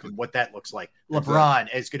hold up and what that looks like.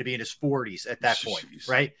 LeBron is going to be in his 40s at that point,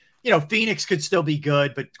 right? Phoenix could still be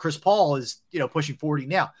good, but Chris Paul is, pushing 40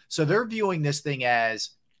 now. So they're viewing this thing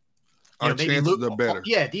as our chances are better.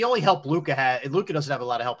 Yeah. The only help Luka doesn't have a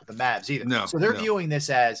lot of help with the Mavs either. No. So they're viewing this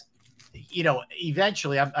as,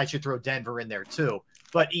 eventually I should throw Denver in there too.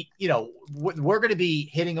 But, we're going to be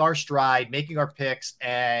hitting our stride, making our picks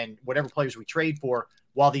and whatever players we trade for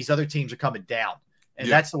while these other teams are coming down. And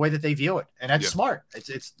that's the way that they view it. And that's smart.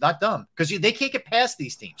 It's not dumb because they can't get past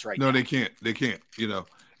these teams right now. No, they can't. They can't.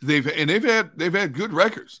 They've had good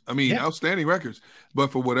records. I mean, outstanding records.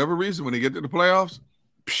 But for whatever reason, when they get to the playoffs,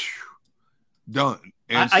 done.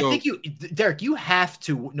 And I think Derrick, you have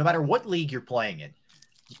to, no matter what league you're playing in,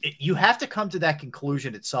 you have to come to that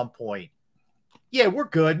conclusion at some point. Yeah, we're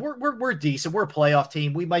good. We're decent. We're a playoff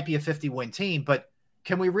team. We might be a 50-win team, but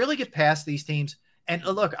can we really get past these teams? And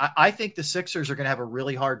look, I think the Sixers are going to have a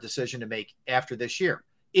really hard decision to make after this year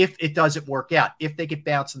if it doesn't work out, if they get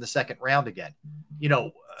bounced in the second round again,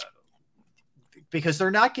 because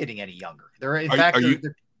they're not getting any younger. Are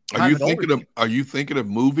you thinking of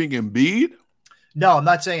moving Embiid? No, I'm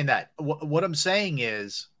not saying that. What I'm saying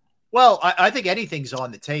is, well, I think anything's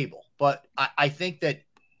on the table, but I think that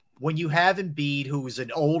when you have Embiid, who's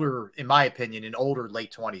in my opinion, an older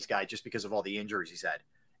late 20s guy, just because of all the injuries he's had,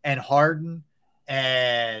 and Harden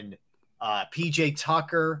and PJ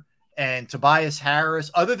Tucker and Tobias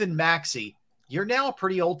Harris, other than Maxey, you're now a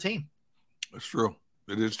pretty old team. That's true.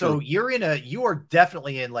 It is so true. You are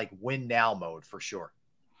definitely in like win now mode for sure.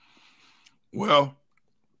 Well,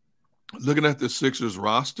 looking at the Sixers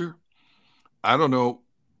roster, I don't know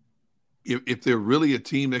if they're really a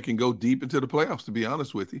team that can go deep into the playoffs, to be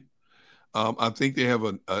honest with you. I think they have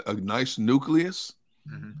a nice nucleus.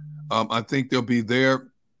 Mm-hmm. I think they'll be there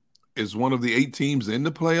as one of the 8 teams in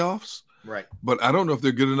the playoffs. Right. But I don't know if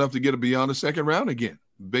they're good enough to get beyond the second round again,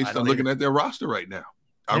 based on looking at their roster right now.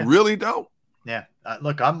 I really don't. Yeah.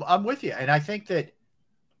 Look, I'm with you. And I think that,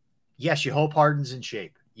 yes, you hope Harden's in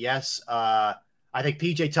shape. Yes. I think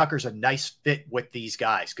PJ Tucker's a nice fit with these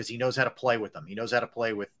guys because he knows how to play with them. He knows how to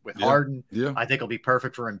play with Harden. Yeah. I think he'll be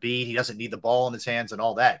perfect for Embiid. He doesn't need the ball in his hands and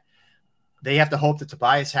all that. They have to hope that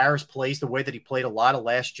Tobias Harris plays the way that he played a lot of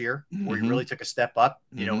last year, where he really took a step up,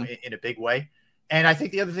 in a big way. And I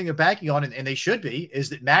think the other thing they're banking on, and they should be, is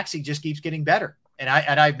that Maxey just keeps getting better. And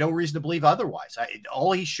I have no reason to believe otherwise.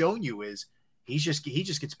 All he's shown you is he just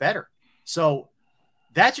gets better. So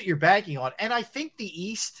that's what you're banking on. And I think the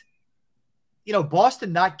East,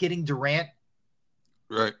 Boston not getting Durant,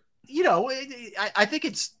 right? I think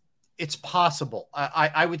it's possible.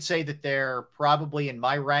 I would say that they're probably in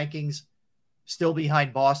my rankings still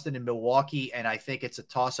behind Boston and Milwaukee, and I think it's a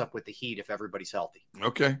toss-up with the Heat if everybody's healthy.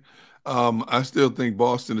 Okay. I still think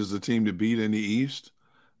Boston is the team to beat in the East.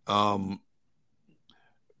 Did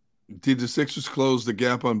the Sixers close the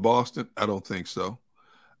gap on Boston? I don't think so.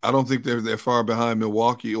 I don't think they're far behind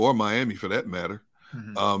Milwaukee or Miami for that matter.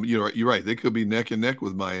 Mm-hmm. You're right. They could be neck and neck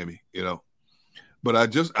with Miami, But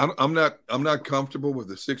I'm not comfortable with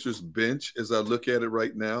the Sixers bench as I look at it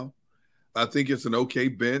right now. I think it's an okay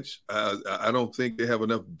bench. I don't think they have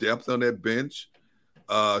enough depth on that bench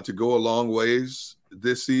to go a long ways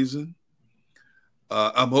this season.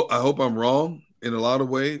 I hope I'm wrong in a lot of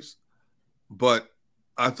ways, but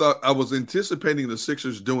I was anticipating the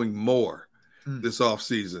Sixers doing more this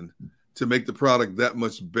offseason to make the product that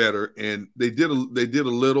much better, and they did a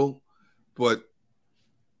little, but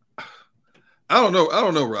I don't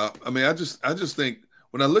know, Rob. I mean, I just think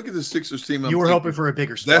when I look at the Sixers team, you were hoping for a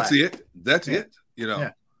bigger splash. That's it.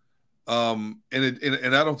 And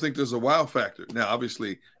I don't think there's a wow factor. Now,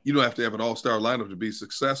 obviously, you don't have to have an all-star lineup to be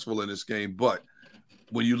successful in this game, but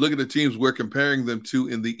when you look at the teams we're comparing them to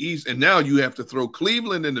in the East, and now you have to throw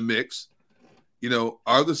Cleveland in the mix,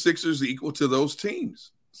 are the Sixers equal to those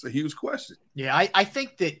teams? It's a huge question. Yeah, I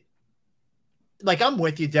think that, I'm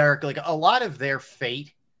with you, Derrick. Like, a lot of their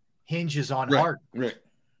fate hinges on Harden. Right.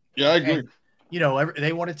 Yeah, I agree. And,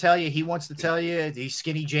 they want to tell you, he wants to tell you he's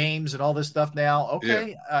Skinny James and all this stuff now.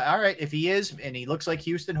 Okay, all right. If he is, and he looks like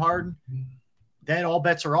Houston Harden, then all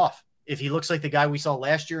bets are off. If he looks like the guy we saw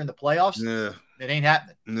last year in the playoffs, it ain't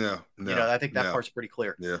happening. No. I think that part's pretty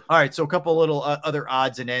clear. Yeah. All right, so a couple little other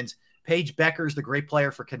odds and ends. Paige Becker's the great player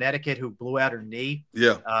for Connecticut who blew out her knee.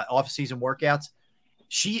 Yeah. Off-season workouts.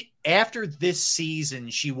 She, after this season,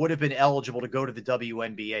 she would have been eligible to go to the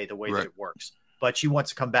WNBA the way that it works. But she wants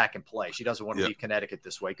to come back and play. She doesn't want to leave Connecticut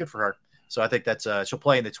this way. Good for her. So I think that's she'll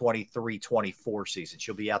play in the 23-24 season.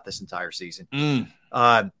 She'll be out this entire season.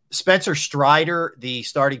 Spencer Strider, the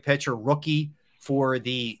starting pitcher rookie for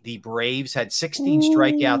the Braves, had 16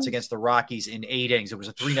 strikeouts against the Rockies in 8 innings. It was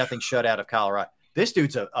a 3-0 shutout of Colorado. This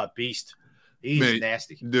dude's a beast. He's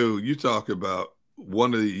nasty. Dude, you talk about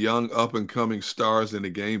one of the young up-and-coming stars in the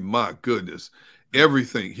game. My goodness.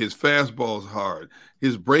 Everything. His fastball is hard.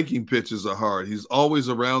 His breaking pitches are hard. He's always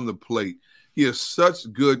around the plate. He has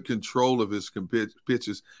such good control of his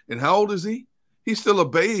pitches. And how old is he? He's still a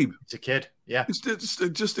babe. He's a kid. Yeah. He's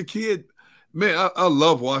just a kid. Man, I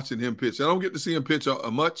love watching him pitch. I don't get to see him pitch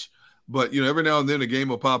much, but, every now and then a game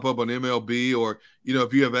will pop up on MLB or,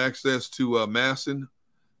 if you have access to Masson,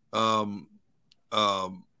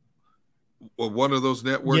 or one of those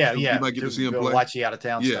networks, you might get to see him play. Watch the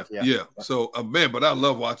out-of-town stuff. Yeah. So, man, but I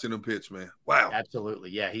love watching him pitch, man. Wow. Absolutely.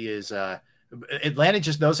 Yeah, he is Atlanta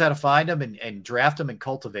just knows how to find them and draft them and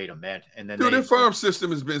cultivate them, man. And then their farm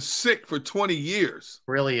system has been sick for 20 years.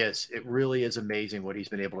 Really is. It really is amazing what he's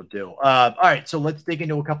been able to do. All right, so let's dig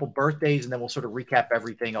into a couple birthdays, and then we'll sort of recap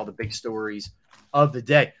everything, all the big stories of the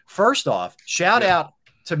day. First off, shout out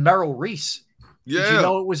to Merrill Reese. Yeah. Did you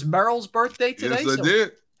know it was Merrill's birthday today? Yes, I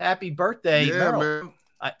did. Happy birthday, Merrill.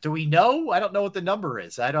 Do we know? I don't know what the number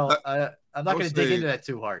is. I'm not going to dig into that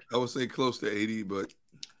too hard. I would say close to 80, but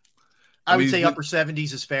I would say upper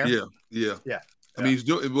 70s is fair. Yeah. I mean, he's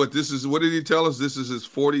doing what did he tell us? This is his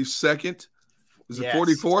 42nd. Is it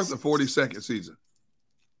 44th or 42nd season?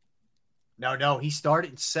 No. He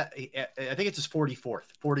started I think it's his 44th.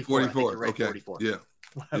 44th. Right, okay. 44. Yeah.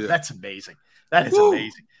 That's amazing. That is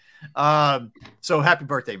amazing. So happy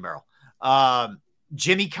birthday, Merrill.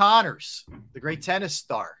 Jimmy Connors, the great tennis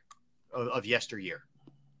star of yesteryear,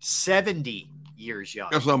 70 years young.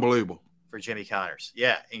 That's unbelievable for Jimmy Connors.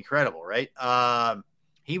 Yeah, incredible, right?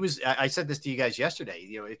 He was. I said this to you guys yesterday.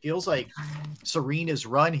 It feels like Serena's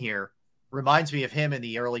run here reminds me of him in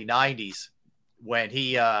the early '90s when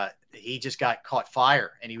he just got caught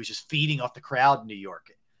fire and he was just feeding off the crowd in New York.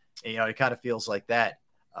 And, it kind of feels like that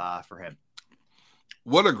for him.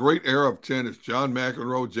 What a great era of tennis! John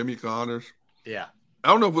McEnroe, Jimmy Connors. Yeah. I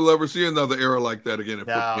don't know if we'll ever see another era like that again. It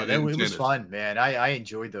was fun, man. I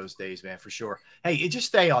enjoyed those days, man, for sure. Hey, just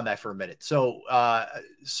stay on that for a minute. So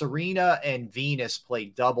Serena and Venus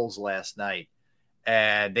played doubles last night,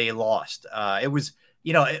 and they lost. It was,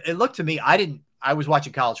 it looked to me, I was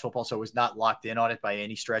watching college football, so I was not locked in on it by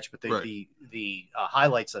any stretch, but the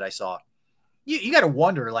highlights that I saw, you got to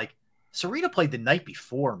wonder, like, Serena played the night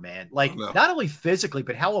before, man. Like, not only physically,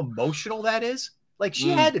 but how emotional that is. Like, she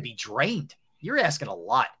had to be drained. You're asking a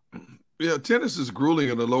lot. Yeah, tennis is grueling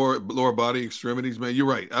in the lower body extremities, man. You're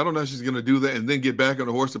right. I don't know if she's going to do that and then get back on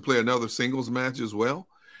the horse to play another singles match as well.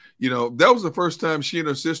 That was the first time she and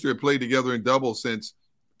her sister had played together in doubles since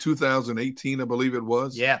 2018, I believe it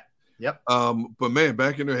was. Yeah. Yep. But, man,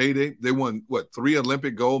 back in their heyday, they won, 3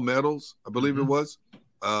 Olympic gold medals, I believe it was,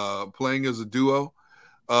 playing as a duo.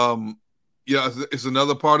 It's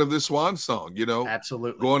another part of this swan song,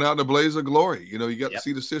 Absolutely. Going out in a blaze of glory. You got to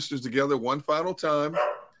see the sisters together one final time.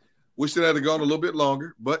 Wish it had gone a little bit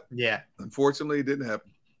longer, but unfortunately it didn't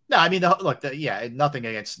happen. No, I mean, nothing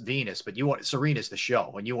against Venus, but Serena's the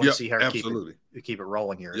show, and you want to see her keep it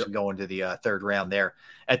rolling here as we go into the third round there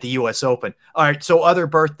at the U.S. Open. All right, so other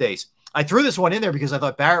birthdays. I threw this one in there because I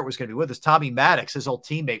thought Barrett was going to be with us. Tommy Maddox, his old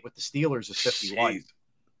teammate with the Steelers, is 51. Jeez.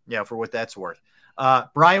 Yeah, for what that's worth.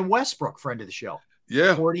 Brian Westbrook, friend of the show.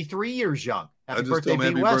 Yeah. 43 years young. Happy birthday, told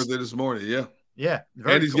him happy birthday this morning. Yeah. Yeah.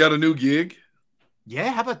 And he's got a new gig.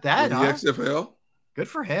 Yeah. How about that? The XFL. Good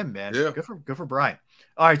for him, man. Yeah. Good for Brian.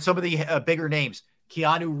 All right. Some of the bigger names.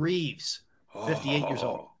 Keanu Reeves, 58 years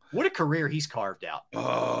old. What a career he's carved out.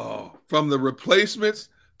 Oh, from The Replacements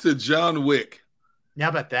to John Wick. How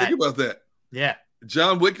about that? Think about that. Yeah.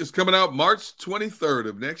 John Wick is coming out March 23rd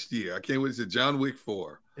of next year. I can't wait to see John Wick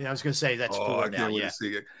 4. Yeah, I was going to say that's 4 now. Wait to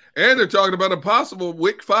see it. And they're talking about a possible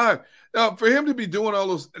Wick 5. Now, for him to be doing all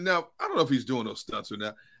those, now, I don't know if he's doing those stunts or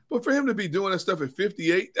not, but for him to be doing that stuff at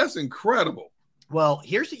 58, that's incredible. Well,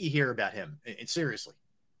 here's what you hear about him. And seriously,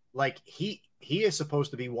 like he is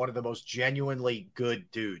supposed to be one of the most genuinely good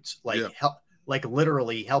dudes. Like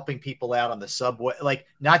literally helping people out on the subway, like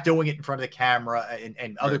not doing it in front of the camera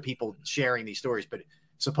and other people sharing these stories, but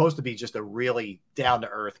supposed to be just a really down to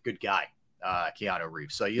earth, good guy. Keanu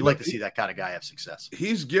Reeves. So you like to see that kind of guy have success.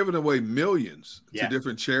 He's given away millions to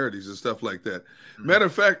different charities and stuff like that. Matter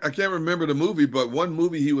of fact, I can't remember the movie, but one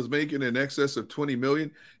movie he was making in excess of 20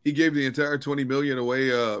 million. He gave the entire 20 million away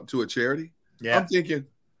to a charity. Yeah. I'm thinking,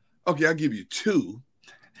 okay, I'll give you 2,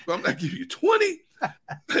 but I'm not giving you 20.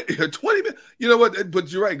 20 million. You know what?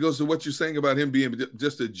 But you're right. It goes to what you're saying about him being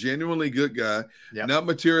just a genuinely good guy, not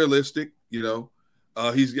materialistic,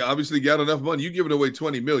 he's obviously got enough money. You give it away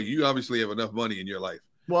 20 million. You obviously have enough money in your life.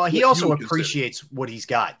 Well, he also appreciates what he's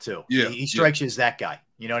got too. Yeah. He strikes you as that guy.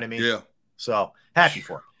 You know what I mean? Yeah. So happy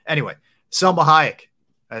for him. Anyway, Selma Hayek,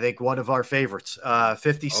 I think one of our favorites,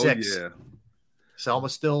 56. Oh, yeah.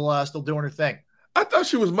 Selma's still doing her thing. I thought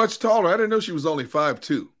she was much taller. I didn't know she was only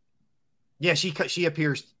 5'2". Yeah, she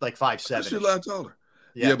appears like 5'7". She's a lot taller.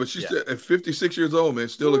 Yeah, Yeah, but she's still, at 56 years old, man.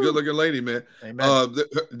 Still a good-looking lady, man. Amen.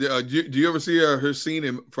 Do you ever see her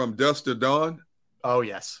scene from Dusk to Dawn? Oh,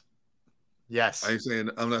 yes. Yes.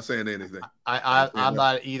 I'm not saying anything. I'm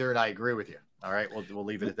not either, and I agree with you. All right, we'll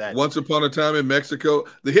leave it at that. Once Upon a Time in Mexico,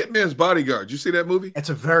 The Hitman's Bodyguard. Did you see that movie? It's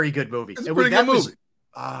a very good movie. It's a pretty good movie.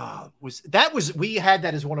 We had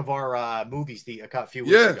that as one of our movies a few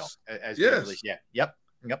weeks ago. Released. Yeah. Yep.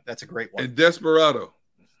 That's a great one. And Desperado.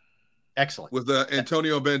 Excellent. With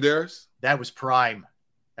Antonio Banderas. That was prime.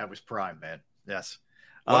 That was prime, man. Yes.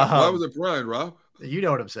 Why was it prime, Rob? You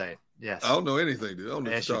know what I'm saying. Yes. I don't know anything, dude. I don't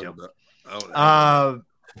know what you're talking about.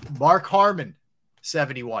 Mark Harmon,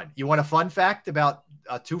 71. You want a fun fact about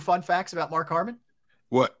two fun facts about Mark Harmon?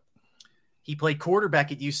 What? He played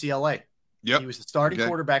quarterback at UCLA. Yep. He was the starting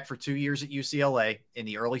quarterback for 2 years at UCLA in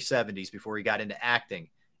the early 70s before he got into acting.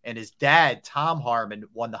 And his dad, Tom Harmon,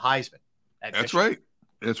 won the Heisman. That's right.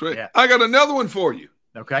 That's right. Yeah. I got another one for you.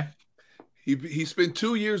 Okay. He spent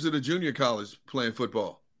 2 years at a junior college playing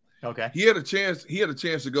football. Okay. He had a chance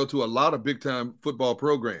to go to a lot of big-time football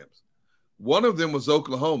programs. One of them was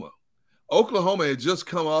Oklahoma. Oklahoma had just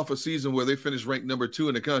come off a season where they finished ranked number 2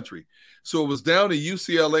 in the country. So it was down to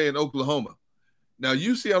UCLA and Oklahoma. Now,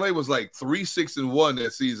 UCLA was like 3-6-1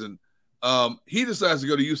 that season. He decides to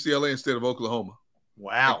go to UCLA instead of Oklahoma.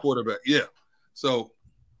 Wow. Quarterback. Yeah. So,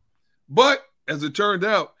 but as it turned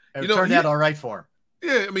out, it turned out all right for him.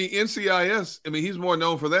 Yeah, I mean, NCIS, he's more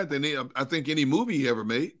known for that than I think any movie he ever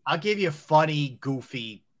made. I'll give you a funny,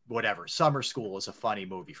 goofy, whatever. Summer School is a funny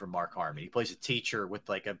movie from Mark Harmon. He plays a teacher with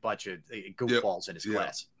like a bunch of goofballs in his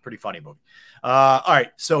class. Pretty funny movie. All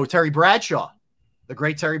right, so Terry Bradshaw, the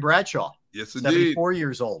great Terry Bradshaw. Yes, indeed. 74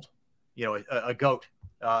 years old. A goat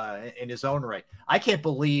in his own right. I can't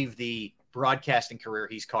believe the broadcasting career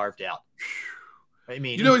he's carved out. I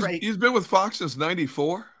mean, he's been with Fox since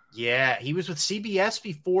 '94. Yeah, he was with CBS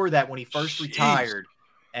before that when he first retired,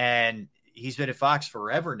 and he's been at Fox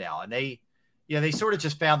forever now. And they sort of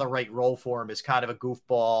just found the right role for him as kind of a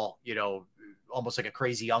goofball, almost like a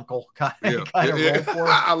crazy uncle kind of role for him.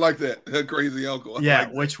 I like that, a crazy uncle.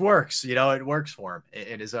 Which works. It works for him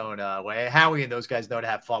in his own way. Howie and those guys know to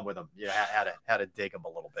have fun with him. How to dig him a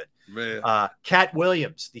little bit. Man, Cat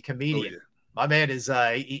Williams, the comedian. My man is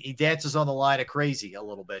he dances on the line of crazy a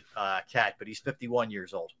little bit, Cat, but he's 51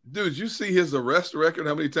 years old. Dude, you see his arrest record?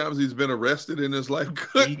 How many times he's been arrested in his life?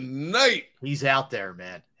 Good night. He's out there,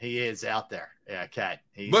 man. He is out there. Yeah, Cat.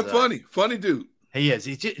 But funny dude. He is.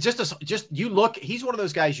 He's just you look. He's one of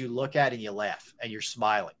those guys you look at and you laugh and you're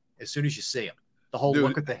smiling as soon as you see him. The whole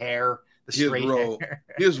look at the hair, the straight hair.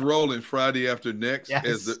 His role in Friday After Next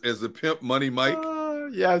as the pimp Money Mike.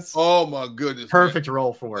 Yes. Oh my goodness. Perfect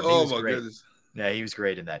role for him. Oh my goodness. Yeah, he was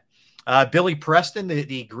great in that. Billy Preston,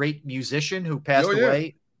 the great musician who passed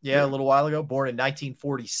away a little while ago, born in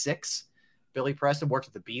 1946. Billy Preston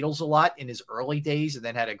worked with the Beatles a lot in his early days and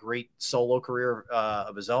then had a great solo career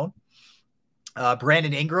of his own.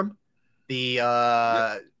 Brandon Ingram, the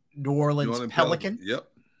New Orleans Pelican,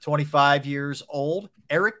 25 years old.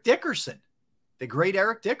 Eric Dickerson, the great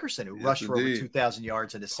Eric Dickerson, who rushed for over 2,000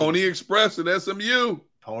 yards in the season. Pony Express at SMU.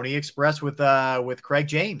 Pony Express with Craig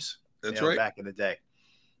James. That's right. Back in the day.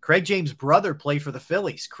 Craig James' brother played for the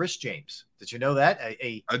Phillies, Chris James. Did you know that?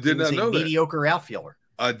 I did not know that. Mediocre outfielder.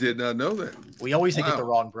 I did not know that. We always think it's the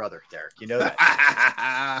wrong brother, Derek. You know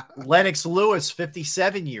that. Lennox Lewis,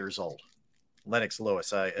 57 years old. Lennox Lewis,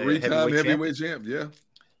 three-time heavyweight champ. Yeah.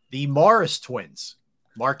 The Morris twins,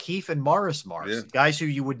 Markeith and Morris, guys who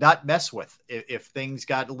you would not mess with if things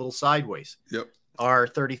got a little sideways. Yep. Are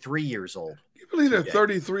 33 years old. Can you believe they're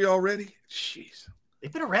 33 already? Jeez.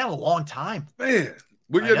 They've been around a long time. Man,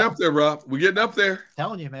 we're getting up there, Rob. We're getting up there. I'm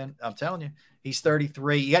telling you, man. I'm telling you. He's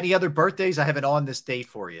 33. You got any other birthdays? I have it on this date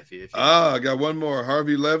for you. If I got one more.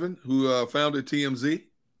 Harvey Levin, who founded TMZ.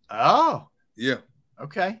 Oh. Yeah.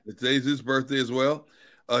 Okay. Today's his birthday as well.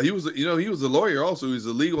 He was a lawyer also. He's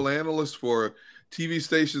a legal analyst for TV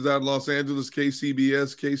stations out in Los Angeles,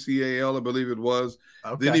 KCBS, KCAL, I believe it was.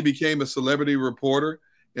 Okay. Then he became a celebrity reporter,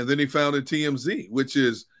 and then he founded TMZ, which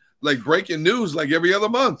is like breaking news like every other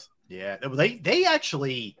month. Yeah, they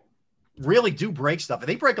actually really do break stuff. And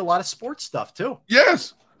they break a lot of sports stuff too.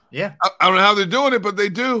 Yes. Yeah. I don't know how they're doing it, but they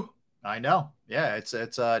do. I know. Yeah, it's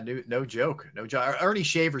no joke. No joke. Ernie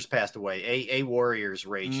Shavers passed away. A Warriors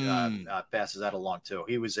rage passes that along too.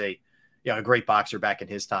 He was a great boxer back in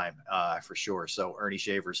his time, for sure. So Ernie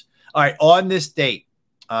Shavers. All right, on this date,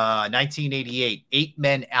 1988, 8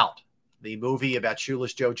 Men Out. The movie about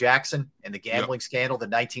shoeless Joe Jackson and the gambling scandal, the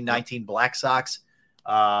 1919 Black Sox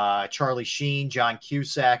Charlie Sheen, John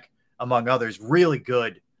Cusack, among others. Really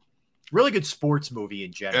good sports movie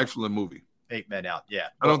in general. Excellent movie. 8 Men Out. Yeah.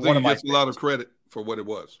 I don't think it gets a lot of credit for what it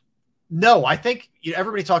was. No, I think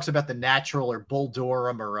everybody talks about The Natural or Bull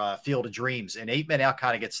Durham or Field of Dreams, and 8 Men Out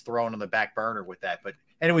kind of gets thrown on the back burner with that.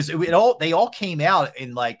 They all came out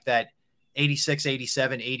in like that 86,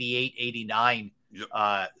 87, 88, 89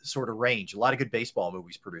 sort of range. A lot of good baseball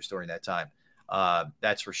movies produced during that time.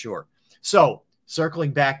 That's for sure. So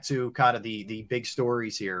circling back to kind of the big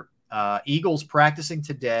stories here, Eagles practicing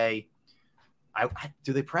today.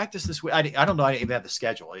 Do they practice this week? I don't know. I didn't even have the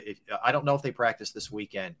schedule. I don't know if they practice this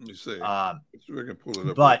weekend. Let me see. I can pull it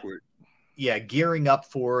up but real quick. Yeah, gearing up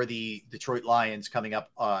for the Detroit Lions coming up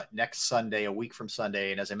next Sunday, a week from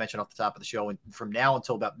Sunday. And as I mentioned off the top of the show, and from now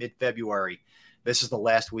until about mid-February, this is the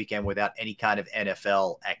last weekend without any kind of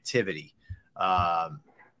NFL activity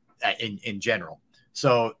in general.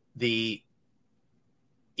 So the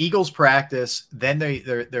Eagles practice, then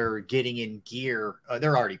they're getting in gear.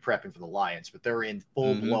 They're already prepping for the Lions, but they're in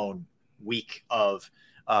full-blown week of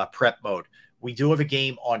prep mode. We do have a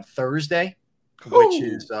game on Thursday,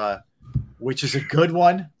 which is a good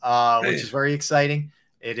one, which is very exciting.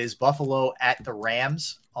 It is Buffalo at the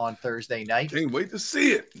Rams on Thursday night. Can't wait to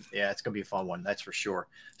see it. Yeah, it's going to be a fun one, that's for sure.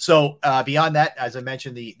 So beyond that, as I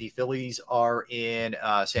mentioned, the Phillies are in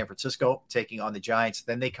San Francisco taking on the Giants.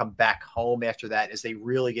 Then they come back home after that as they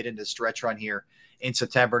really get into the stretch run here in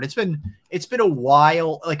September. And it's been a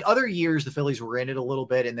while. Like other years, the Phillies were in it a little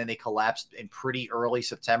bit, and then they collapsed in pretty early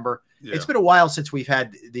September. Yeah. It's been a while since we've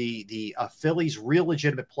had the Phillies' real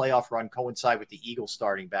legitimate playoff run coincide with the Eagles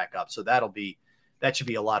starting back up. So that should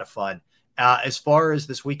be a lot of fun. As far as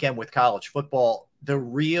this weekend with college football, the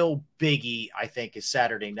real biggie, I think, is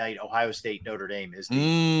Saturday night. Ohio State, Notre Dame is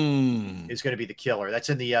going to be the killer. That's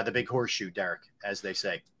in the big horseshoe, Derrick, as they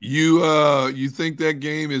say. You think that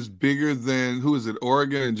game is bigger than who is it?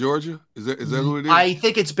 Oregon and Georgia? Is that who it is? I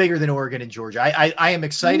think it's bigger than Oregon and Georgia. I am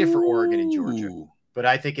excited for Oregon and Georgia, but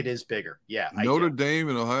I think it is bigger. Yeah, Notre Dame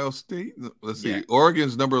and Ohio State. Let's see. Yeah.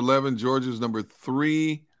 Oregon's number 11. Georgia's number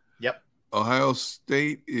 3. Yep. Ohio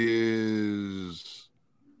State is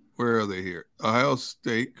 – where are they here? Ohio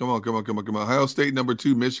State. Come on. Ohio State, number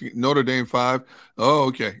 2, Michigan. Notre Dame, 5. Oh,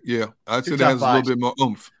 okay. Yeah. I'd say that has a little bit more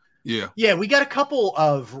oomph. Yeah. Yeah, we got a couple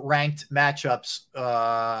of ranked matchups.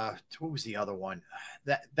 What was the other one?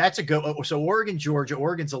 That's a good – so Oregon, Georgia.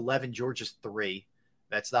 Oregon's 11, Georgia's 3.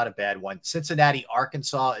 That's not a bad one. Cincinnati,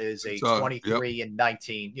 Arkansas is a 23 and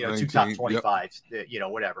 19. 2 top 25s,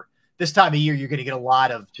 whatever. This time of year, you're going to get a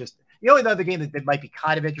lot of just – the only other game that might be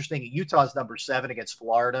kind of interesting, Utah's number 7 against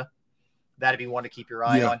Florida. That'd be one to keep your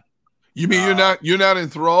eye on. You mean you're not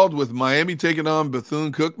enthralled with Miami taking on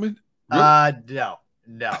Bethune-Cookman? Really?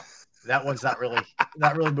 No. That one's not really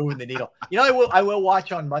moving the needle. I will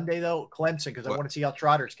watch on Monday though, Clemson, because I want to see how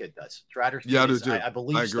Trotter's kid does. Trotter's kid is, I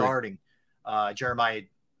believe, starting Jeremiah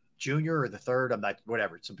Jr. or the third. I'm not,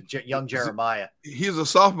 whatever. It's a young Jeremiah. He's a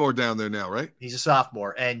sophomore down there now, right? He's a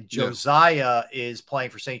sophomore. And Josiah is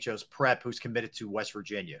playing for St. Joe's Prep, who's committed to West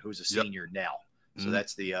Virginia, who's a senior now. So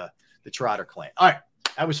that's the Trotter clan. All right.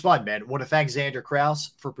 That was fun, man. I want to thank Xander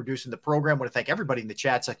Krause for producing the program. I want to thank everybody in the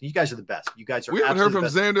chat section. You guys are the best. You guys are. We haven't heard from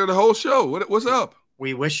Xander the whole show. What's up?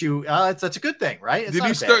 We wish you. That's a good thing, right? Did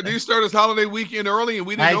he start his holiday weekend early and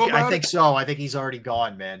we didn't know about it? I think so. I think he's already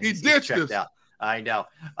gone, man. He's ditched us. Out. I know.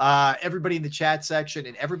 Everybody in the chat section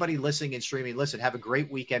and everybody listening and streaming, listen, have a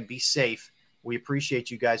great weekend. Be safe. We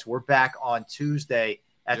appreciate you guys. We're back on Tuesday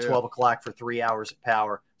at 12 o'clock for 3 hours of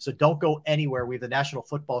power. So don't go anywhere. We have the National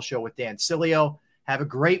Football Show with Dan Cilio. Have a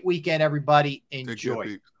great weekend, everybody.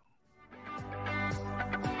 Enjoy.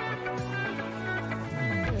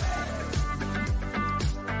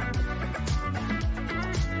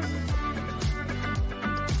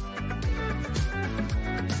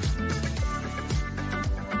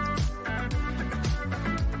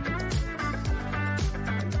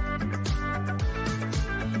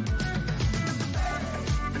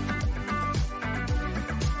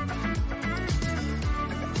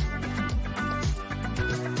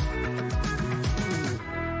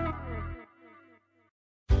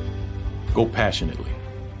 Go passionately.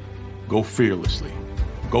 Go fearlessly.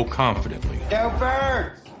 Go confidently. Go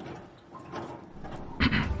Birds!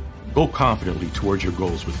 Go confidently towards your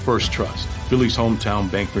goals with First Trust, Philly's hometown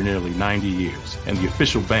bank for nearly 90 years, and the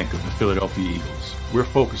official bank of the Philadelphia Eagles. We're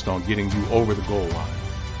focused on getting you over the goal line.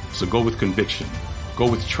 So go with conviction. Go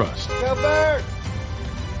with trust. Go Birds!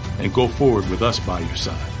 And go forward with us by your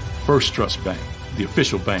side. First Trust Bank, the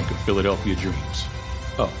official bank of Philadelphia dreams.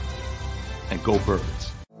 Oh, and go Birds.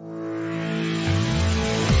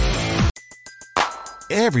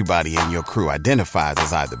 Everybody in your crew identifies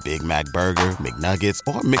as either Big Mac Burger, McNuggets,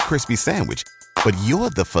 or McCrispy Sandwich. But you're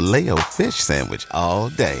the Filet-O-Fish Sandwich all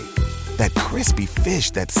day. That crispy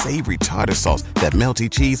fish, that savory tartar sauce, that melty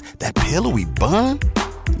cheese, that pillowy bun.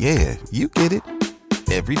 Yeah, you get it.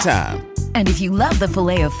 Every time. And if you love the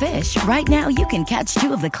Filet-O-Fish, right now you can catch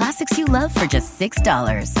 2 of the classics you love for just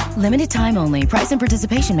 $6. Limited time only. Price and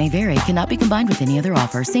participation may vary. Cannot be combined with any other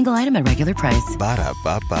offer. Single item at regular price.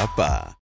 Ba-da-ba-ba-ba.